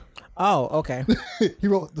song. Oh, okay. He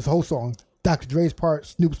wrote the whole song. Dr. Dre's part,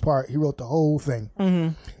 Snoop's part, he wrote the whole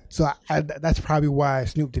thing. So that's probably why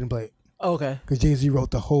Snoop didn't play it. Okay. Because Jay-Z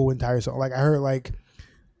wrote the whole entire song. Like I heard like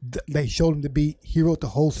they showed him the beat. He wrote the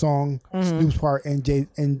whole song, Snoop's part and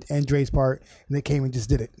Dre's part, and they came and just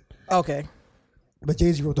did it. Okay. But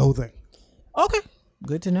Jay-Z wrote the whole thing. Okay.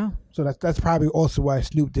 Good to know. So that's probably also why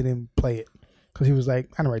Snoop didn't play it. Because he was like,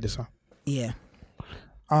 I didn't write this song. Yeah.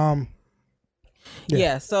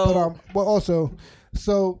 Yeah. So but also,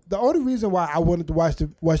 so the only reason why I wanted to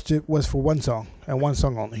watch it was for one song and one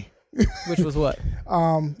song only. Which was what?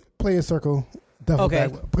 Player Circle. Okay.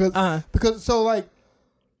 Because so like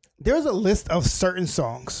there's a list of certain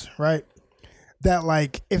songs, right? That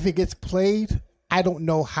like if it gets played, I don't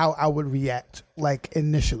know how I would react like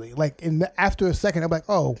initially. Like after a second, I'm like,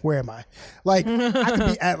 oh, where am I? Like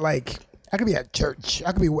I could be at church.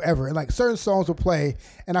 I could be wherever. And like certain songs will play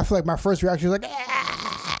and I feel like my first reaction is like,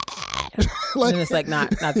 like and it's like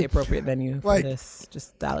not the appropriate venue for this.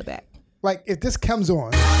 Just dial it back. Like if this comes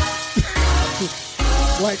on,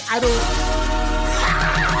 like I don't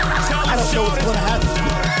know what's gonna happen.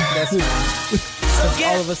 That's fine.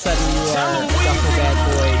 All of a sudden you are Duffel Bad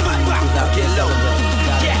Boy who's out there celebrating.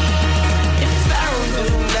 If I don't do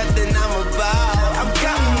nothing, I'm about. I'm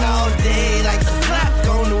counting all day like the clock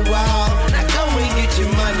on the wall. Now go and get your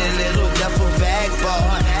money.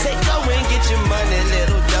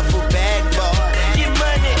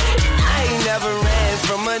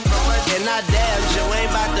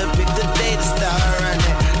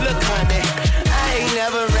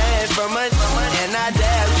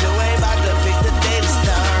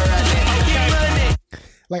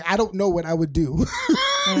 Like I don't know what I would do.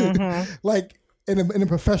 Like in a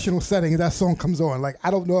professional setting, if that song comes on, like I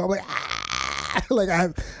don't know. I'm like, like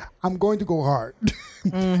I'm going to go hard.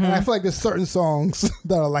 And I feel like there's certain songs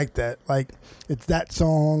that are like that. Like it's that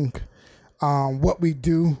song, What We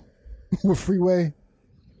Do with Freeway.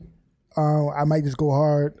 I might just go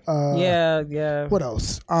hard. Yeah. What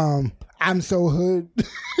else? I'm So Hood.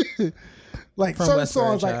 Like From certain West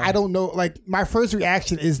songs, Side like Child. I don't know. Like my first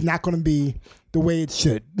reaction is not going to be the way it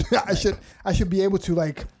should. I should be able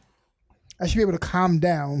to calm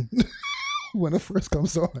down when it first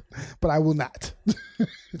comes on, but I will not.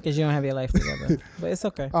 Because you don't have your life together. But it's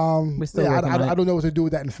okay. We're still working on I it. don't know what to do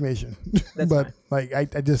with that information. That's but fine.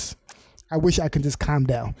 like I wish I could just calm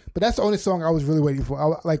down. But that's the only song I was really waiting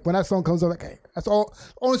for. Like when that song comes on, like hey, that's all.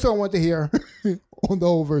 Only song I wanted to hear on the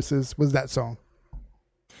whole verses was that song.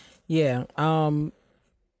 Yeah.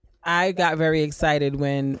 I got very excited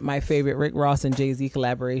when my favorite Rick Ross and Jay-Z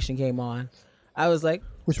collaboration came on. I was like,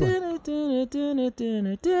 Which one?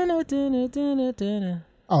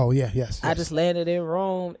 Oh yeah, yes. I just landed in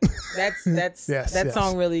Rome. That's Yes, that yes.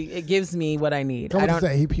 song really, it gives me what I need. I I want to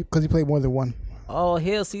don't, say because he played more than one. oh,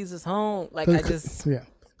 Hail Caesar's home. Like I just, Yeah.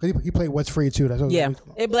 'Cause he played What's Free too. That's what yeah,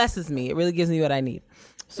 it blesses me. It really gives me what I need.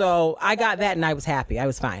 So I got that and I was happy. I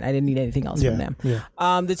was fine. I didn't need anything else from them.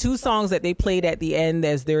 Yeah. The two songs that they played at the end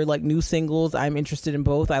as their like new singles, I'm interested in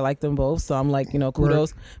both. I like them both. So I'm like,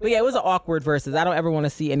 kudos. But yeah, it was an awkward versus. I don't ever want to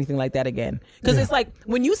see anything like that again. Because it's like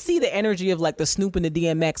when you see the energy of like the Snoop and the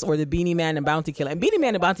DMX or the Beanie Man and Bounty Killer. And Beanie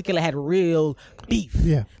Man and Bounty Killer had real beef.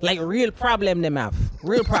 Yeah. Like real problem them have.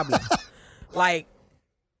 Real problem. Like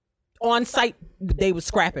on site they was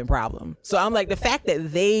scrapping problem. So I'm like, the fact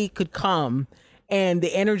that they could come and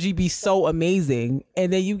the energy be so amazing,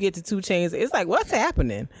 and then you get to 2 Chainz, it's like, what's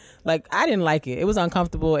happening? Like, I didn't like it. It was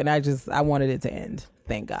uncomfortable, and I wanted it to end.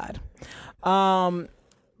 Thank God.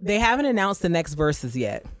 They haven't announced the next verses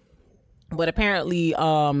yet, but apparently,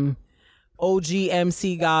 OG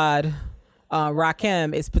MC God,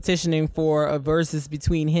 Rakim is petitioning for a versus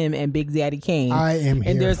between him and Big Daddy Kane. I am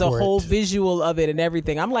here and there's a for whole it. visual of it and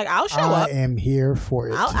everything. I'm like, I'll show up. I am here for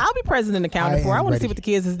it. I'll be present in the counter I for. I am want to see ready. what the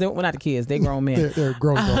kids is doing. Well, not the kids; they grown men. They're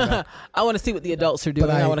grown now. I want to see what the adults are doing.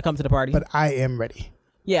 But I want to come to the party. But I am ready.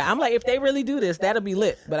 Yeah, I'm like, if they really do this, that'll be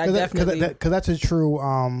lit. But I definitely Because that's a true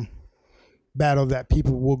battle that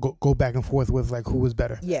people will go back and forth with, like who was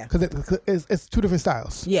better. Yeah. Because it's 2 different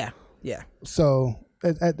styles. yeah. So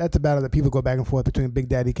that's a battle that people go back and forth between Big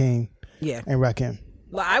Daddy Kane Yeah. and Rakim.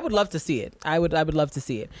 Well, I would love to see it. I would love to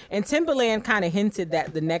see it. And Timbaland kind of hinted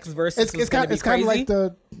that the next verse was going to be It's kind crazy. of like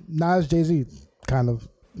the Nas Jay-Z kind of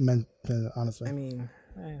meant, honestly. I mean,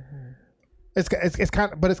 It's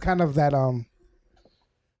kind of, but it's kind of that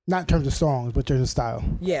not in terms of songs, but in terms of style.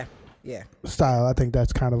 yeah. Style, I think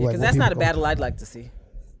that's kind of like Because what that's not a people go- battle I'd like to see.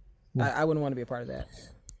 I wouldn't want to be a part of that.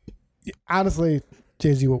 Honestly,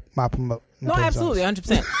 Jay-Z will mop him up. in No, terms of absolutely, songs.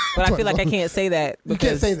 100%. But I feel like I can't say that. You Because,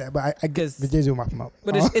 can't say that, but I because- guess Jay-Z will mop him up.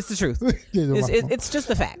 But it's the truth. Jay-Z will mop him up. It's just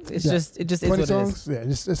a fact. It Yeah. just is 20 what it songs, is. yeah,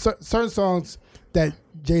 just certain songs that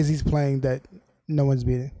Jay-Z's playing that no one's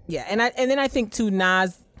beating. Yeah, and then I think too,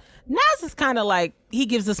 Nas is kind of like, he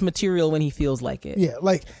gives us material when he feels like it. Yeah,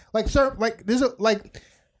 there's a like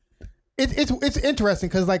it's interesting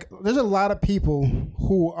because like there's a lot of people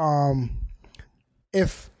who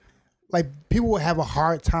if like people will have a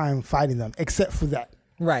hard time fighting them except for that.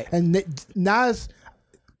 Right. And Nas,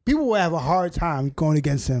 people will have a hard time going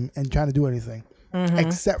against him and trying to do anything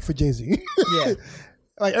except for Jay-Z. Yeah.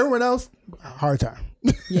 Like everyone else, hard time.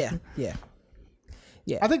 Yeah.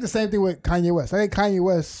 I think the same thing with Kanye West. I think Kanye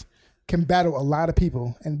West can battle a lot of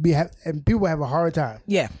people and and people have a hard time.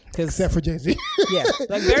 Yeah. Because Except for Jay-Z. yeah,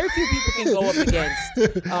 like very few people can go up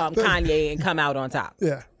against Kanye and come out on top.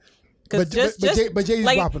 Yeah. Because But Jay-Z's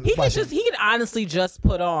like bopping- he watching. could honestly just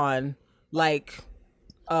put on like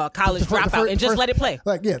College The fir- the Dropout fir- and just first- let it play.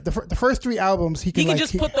 Like the first 3 albums he can He can like,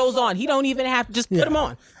 just put those on. He don't even have to just put them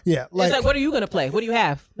on. Yeah, It's like, what are you gonna play? What do you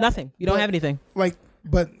have? Nothing. You don't have anything.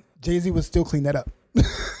 but Jay-Z would still clean that up.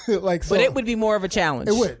 Like, so, But it would be more of a challenge.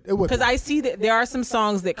 It would Because I see that there are some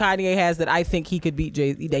songs that Kanye has that I think he could beat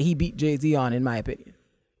he beat Jay-Z on, in my opinion.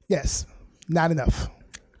 yes, not enough.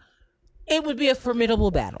 It would be a formidable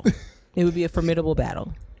battle. It would be a formidable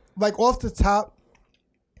battle. Like off the top,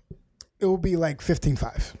 it would be like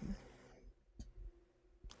 15-5.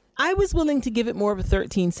 I was willing to give it more of a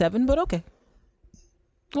 13-7, but okay.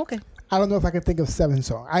 Okay. I don't know if I can think of 7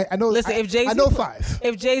 songs. I know. Listen, if Jay-Z I know 5.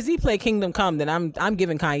 If Jay-Z play Kingdom Come, then I'm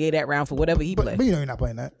giving Kanye that round for whatever he play. But you know you're not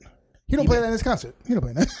playing that. He don't play that in his concert. He don't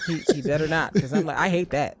play that. He better not, because I'm like, I hate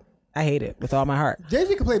that. I hate it with all my heart.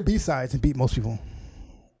 Jay-Z can play B-sides and beat most people.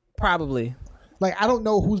 Probably. Like I don't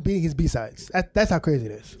know who's beating his B-sides. That's how crazy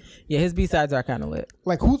it is. Yeah, his B-sides are kind of lit.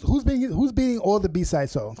 Like who's beating all the B-side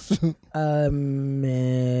songs? And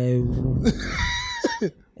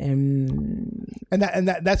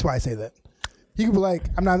that's why I say that. He could be like,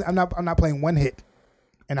 I'm not playing one hit,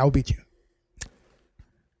 and I will beat you.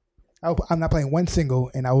 I'm not playing one single,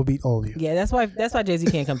 and I will beat all of you. Yeah, that's why Jay-Z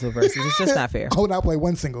can't come to a versus. It's just not fair. I will not play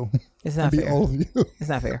one single. It's not fair. Beat all of you. It's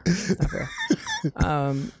not fair. It's not fair.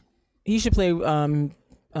 He should play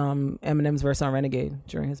Eminem's verse on Renegade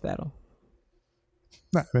during his battle.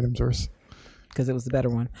 Not Eminem's verse, because it was the better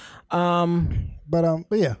one. But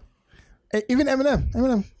yeah, even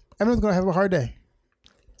Eminem's gonna have a hard day.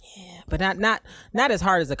 But not as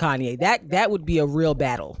hard as a Kanye. That would be a real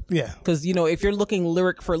battle. Yeah. Because if you're looking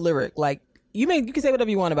lyric for lyric, like you can say whatever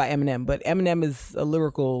you want about Eminem, but Eminem is a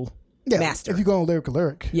lyrical master. If you go on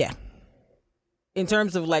lyric. Yeah. In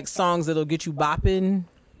terms of like songs that'll get you bopping,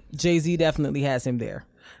 Jay-Z definitely has him there.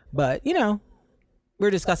 But we're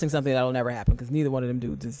discussing something that'll never happen because neither one of them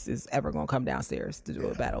dudes is ever going to come downstairs to do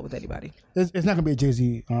a battle with anybody. It's not going to be a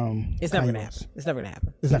Jay-Z. It's never going to happen. It's never going to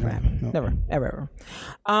happen. It's not going to happen. No. Never, ever.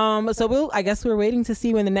 So I guess we're waiting to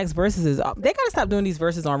see when the next verses is. They got to stop doing these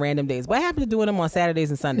verses on random days. What happened to doing them on Saturdays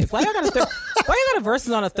and Sundays? Why y'all got a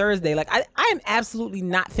verses on a Thursday? Like I am absolutely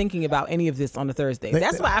not thinking about any of this on a Thursday.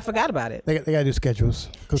 That's why I forgot about it. They got to do schedules.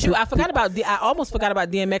 Shoot, I almost forgot about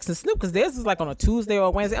DMX and Snoop because theirs is like on a Tuesday or a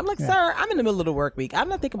Wednesday. I'm like, sir, I'm in the middle of the work week. I'm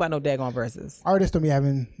not thinking about no daggone verses. Artists don't be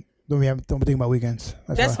thinking about weekends.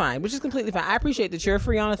 That's fine, which is completely fine. I appreciate that you're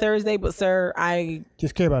free on a Thursday, but sir, I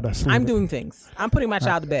just care about us. I'm doing things. I'm putting my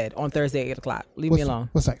child to bed on Thursday at 8:00. Leave me alone.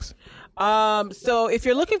 What's next? So if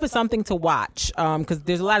you're looking for something to watch, because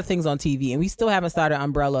there's a lot of things on TV, and we still haven't started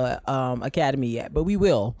Umbrella Academy yet, but we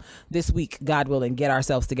will this week, God willing, get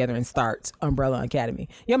ourselves together and start Umbrella Academy.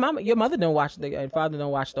 Your mother don't watch and father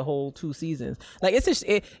don't watch the whole 2 seasons. Like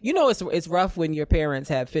it's rough when your parents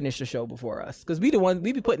have finished the show before us, because we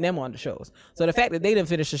be putting them on the shows. So the fact that they didn't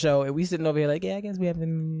finish the show and we sitting over here like, yeah, I guess we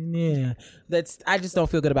haven't. Yeah, I just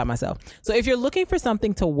don't feel good about myself. So if you're looking for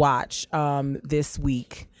something to watch this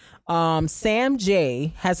week. Sam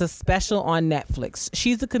J has a special on Netflix.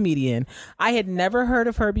 She's a comedian. I had never heard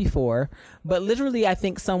of her before, but literally I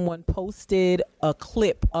think someone posted a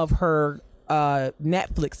clip of her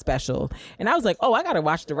Netflix special, and I was like, oh, I gotta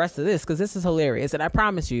watch the rest of this because this is hilarious, and I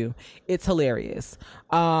promise you it's hilarious.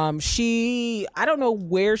 I don't know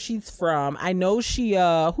where she's from. I know she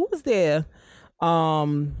who was there?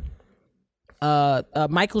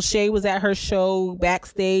 Michael Shea was at her show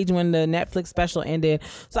backstage when the Netflix special ended.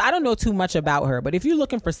 So I don't know too much about her, but if you're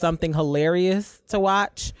looking for something hilarious to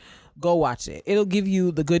watch, go watch it. It'll give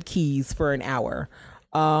you the good keys for an hour.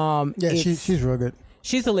 She's real good.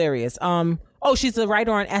 She's hilarious. She's a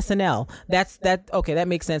writer on SNL. Okay, that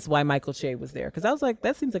makes sense why Michael Shea was there. Because I was like,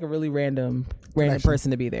 that seems like a really random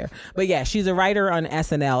person to be there. But yeah, she's a writer on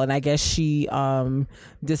SNL, and I guess she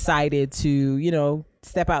decided to,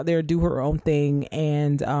 step out there and do her own thing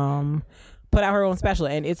and put out her own special,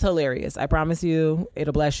 and it's hilarious. I promise you,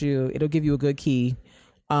 it'll bless you. It'll give you a good key.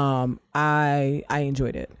 I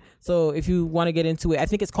enjoyed it. So if you want to get into it, I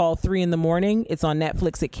think it's called 3 a.m. It's on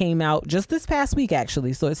Netflix. It came out just this past week,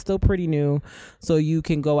 actually. So it's still pretty new. So you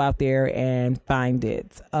can go out there and find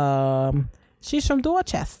it. She's from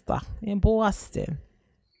Dorchester in Boston.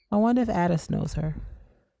 I wonder if Addis knows her.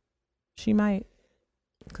 She might,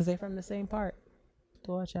 because they're from the same part.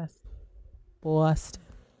 Dorchester, Boston.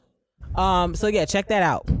 So yeah, check that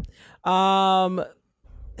out.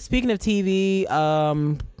 Speaking of TV,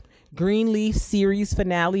 Greenleaf series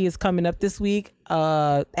finale is coming up this week.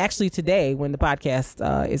 Actually today, when the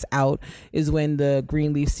podcast is out, is when the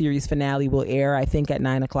Greenleaf series finale will air, I think at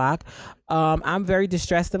 9:00. I'm very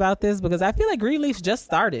distressed about this because I feel like Greenleaf just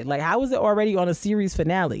started. Like, how is it already on a series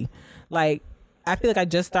finale? Like, I feel like I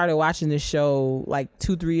just started watching this show like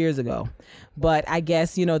 2-3 years ago. But I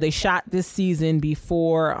guess, they shot this season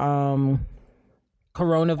before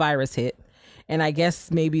coronavirus hit. And I guess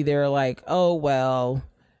maybe they're like, oh, well,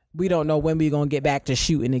 we don't know when we're going to get back to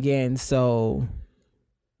shooting again. So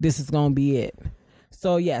this is going to be it.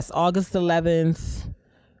 So yes, August 11th,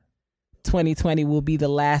 2020 will be the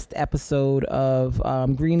last episode of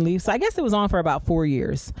Greenleaf. So I guess it was on for about 4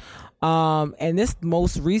 years. And this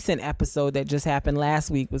most recent episode that just happened last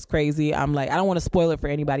week was crazy. I'm like, I don't want to spoil it for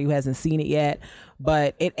anybody who hasn't seen it yet,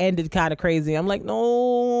 but it ended kind of crazy. I'm like,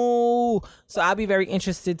 no. So I'll be very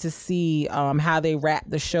interested to see how they wrap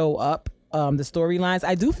the show up, the storylines.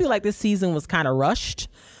 I do feel like this season was kind of rushed.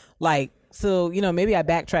 So, maybe I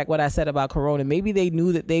backtrack what I said about Corona. Maybe they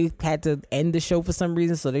knew that they had to end the show for some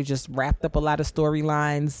reason, so they just wrapped up a lot of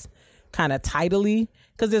storylines kind of tidily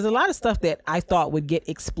because there's a lot of stuff that I thought would get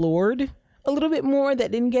explored a little bit more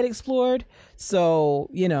that didn't get explored. So,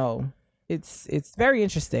 you know, it's very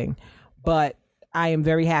interesting, but I am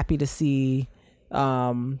very happy to see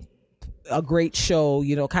a great show,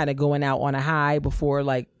 you know, kind of going out on a high before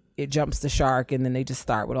like it jumps the shark, and then they just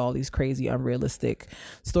start with all these crazy unrealistic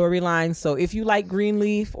storylines. So if you like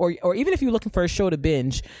Greenleaf, or even if you're looking for a show to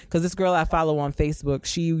binge, because this girl I follow on Facebook,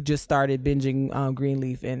 she just started binging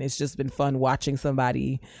Greenleaf, and it's just been fun watching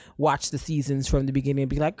somebody watch the seasons from the beginning and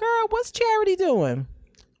be like, girl, what's Charity doing?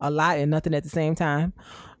 A lot and nothing at the same time.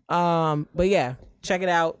 But yeah, check it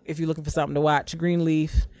out if you're looking for something to watch.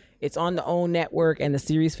 Greenleaf. It's on the OWN network, and the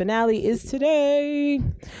series finale is today.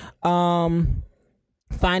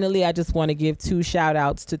 Finally, I just want to give 2 shout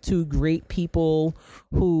outs to 2 great people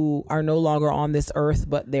who are no longer on this earth,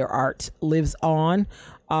 but their art lives on.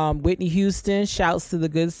 Whitney Houston, shouts to the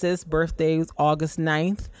good sis. Birthday is August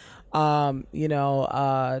 9th.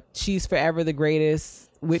 She's forever the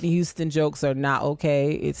greatest. Whitney Houston jokes are not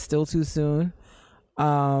okay. It's still too soon.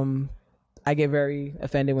 I get very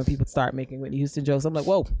offended when people start making Whitney Houston jokes. I'm like,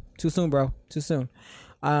 whoa, too soon, bro. Too soon.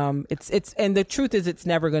 It's and the truth is, it's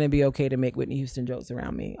never going to be okay to make Whitney Houston jokes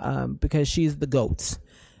around me, because she's the GOAT.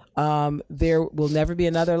 There will never be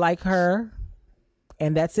another like her,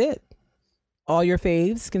 and that's it. All your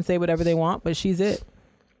faves can say whatever they want, but she's it.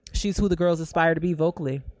 She's who the girls aspire to be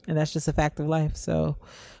vocally, and that's just a fact of life. So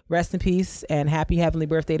rest in peace, and happy heavenly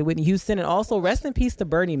birthday to Whitney Houston, and also rest in peace to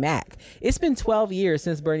Bernie Mac. It's been 12 years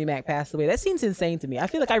since Bernie Mac passed away. That seems insane to me. I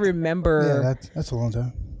feel like I remember. Yeah, that's a long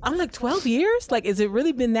time. I'm like, 12 years? Like, has it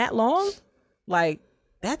really been that long? Like,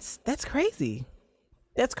 that's crazy.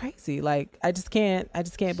 That's crazy. Like, I just can't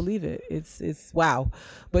believe it. It's wow.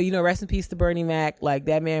 But, you know, rest in peace to Bernie Mac. Like,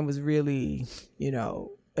 that man was really, you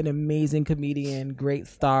know, an amazing comedian, great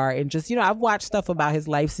star. And just, you know, I've watched stuff about his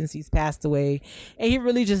life since he's passed away, and he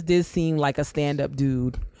really just did seem like a stand-up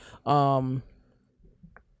dude.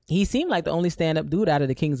 He seemed like the only stand-up dude out of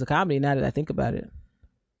the kings of comedy, now that I think about it.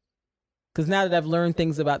 Because now that I've learned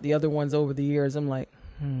things about the other ones over the years, I'm like,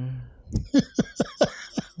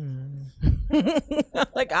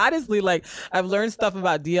 like, honestly, like, I've learned stuff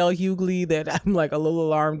about D.L. Hughley that I'm like a little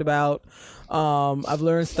alarmed about. I've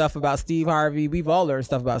learned stuff about Steve Harvey. We've all learned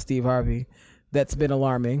stuff about Steve Harvey that's been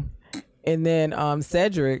alarming. And then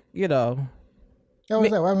Cedric, you know. What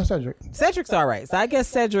was that? What happened to Cedric? Cedric's all right. So I guess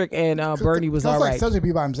Cedric and Bernie was all right. Like Cedric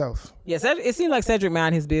be by himself. Yeah, it seemed like Cedric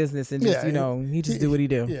mind his business and just, he just do what he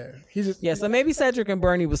do. Yeah. So maybe Cedric and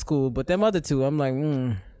Bernie was cool, but them other two, I'm like,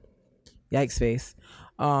 yikes face.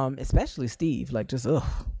 Especially Steve, like, just ugh.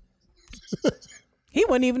 He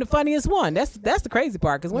wasn't even the funniest one. That's the crazy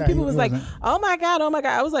part, because when people was like, oh my god,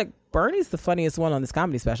 I was like, Bernie's the funniest one on this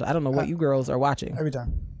comedy special. I don't know what you girls are watching. Every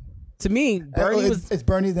time. To me, Bernie it's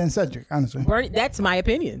Bernie then Cedric, honestly. Bernie, that's my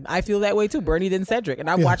opinion. I feel that way too. Bernie then Cedric, and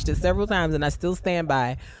I've watched it several times, and I still stand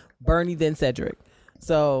by Bernie then Cedric.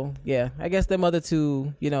 So yeah, I guess them other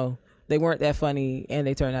two, you know, they weren't that funny, and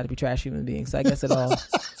they turned out to be trash human beings. So I guess it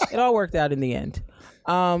all worked out in the end.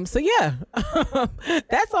 So yeah,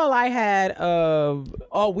 that's all I had.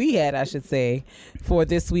 All we had, I should say, for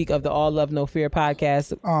this week of the All Love No Fear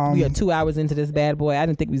podcast. We are 2 hours into this bad boy. I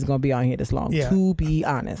didn't think we was gonna be on here this long. Yeah. To be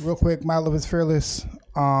honest, real quick, My Love Is Fearless,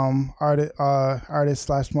 artist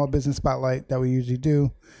 / small business spotlight that we usually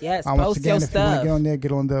do. Yes, once post again, your if stuff. you want to get on there,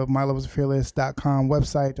 get on the myloveisfearless.com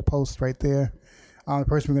website to post right there. The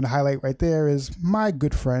person we're going to highlight right there is our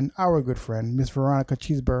good friend, Miss Veronica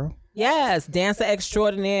Cheeseborough. Yes, dancer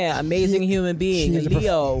extraordinaire, amazing human being,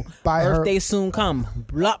 Leo, birthday soon come,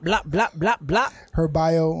 blah, blah, blah, blah, blah. Her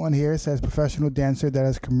bio on here says professional dancer that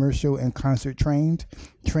is commercial and concert trained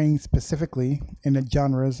specifically in the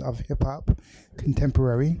genres of hip-hop,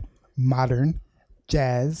 contemporary, modern,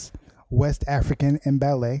 jazz, West African, and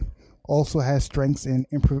ballet. Also has strengths in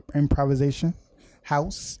improvisation,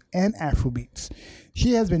 house, and Afrobeats.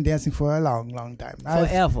 She has been dancing for a long, long time.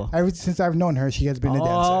 Forever. Ever since I've known her, she has been a dancer.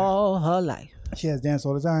 All her life. She has danced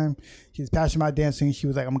all the time. She's passionate about dancing. She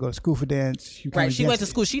was like, I'm going to go to school for dance. She went to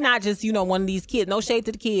school. She not just, one of these kids. No shade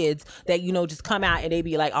to the kids that, just come out and they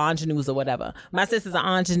be like ingenues or whatever. My sister's an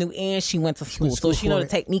ingenue and she went to school. So she know the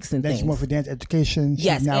techniques and things. Then she went for dance education.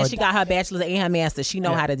 Yes, and she got her bachelor's and her master's. She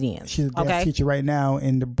know how to dance. She's a dance teacher right now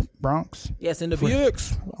in the Bronx. Yes, in the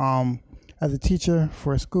Bronx. As a teacher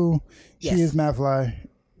for a school. She is Mad Fly.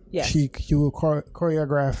 Yes. She will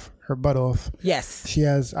choreograph her butt off. Yes.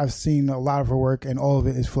 I've seen a lot of her work, and all of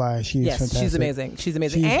it is fly. She is fantastic. She's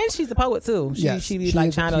amazing. And she's a poet too. She be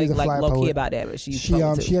like trying to like low key about that, but she's a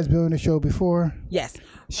poet too. She has been on the show before. Yes.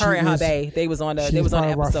 Her and her bae, they was on the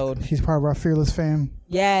episode. She's part of our Fearless fam.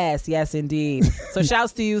 Yes, indeed. So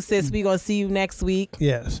shouts to you, sis. We gonna see you next week.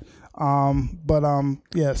 Yes.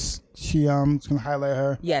 Yes, she's gonna highlight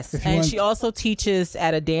her. Yes, and she also teaches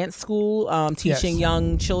at a dance school, teaching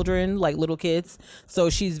young children, like little kids. So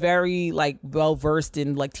she's very like well versed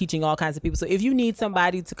in like teaching all kinds of people. So if you need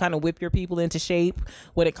somebody to kind of whip your people into shape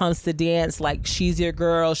when it comes to dance, like she's your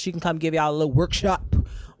girl. She can come give y'all a little workshop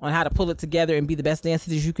on how to pull it together and be the best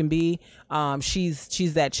dancers you can be.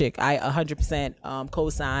 She's that chick. I 100%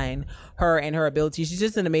 co-sign her and her ability. She's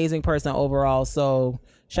just an amazing person overall. So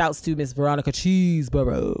shouts to Miss Veronica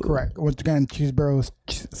Cheeseborough. Correct. Once again, Cheeseborough,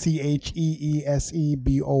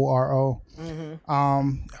 CheeseBoro.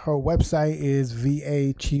 Her website is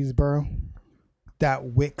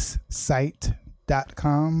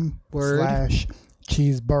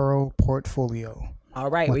vacheeseborough.wixsite.com/Cheeseborough portfolio. All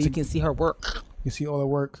right, where you can see her work. You see all the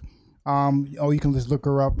work. You can just look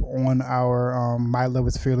her up on our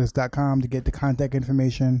myloveisfearless.com to get the contact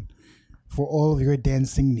information for all of your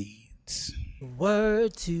dancing needs.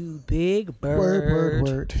 Word to Big Bird.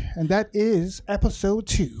 Word. And that is episode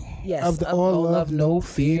 2 of the All Love No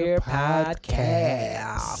Fear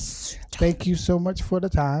podcast. Thank you so much for the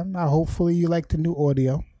time. Hopefully you like the new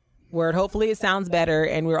audio. Word. Hopefully it sounds better,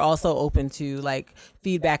 and we're also open to like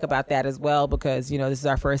feedback about that as well, because this is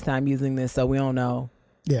our first time using this, so we don't know.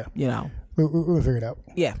 Yeah. We'll figure it out.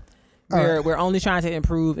 Yeah. We're only trying to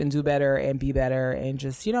improve and do better and be better and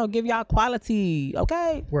just give y'all quality.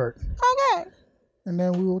 Okay. Word. Okay. And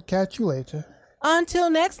then we will catch you later. Until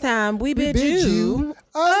next time, we bid you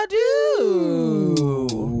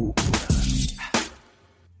adieu.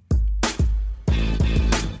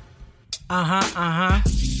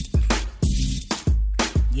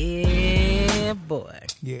 Yeah, boy.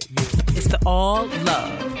 Yeah. It's the All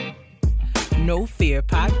Love No Fear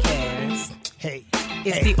podcast. Hey.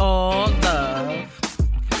 It's the All Love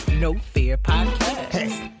No Fear podcast.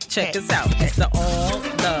 Hey. Check us out. It's the All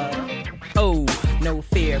Love No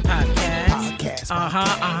Fear podcast.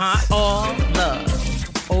 Podcast. All Love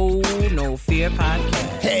No Fear podcast.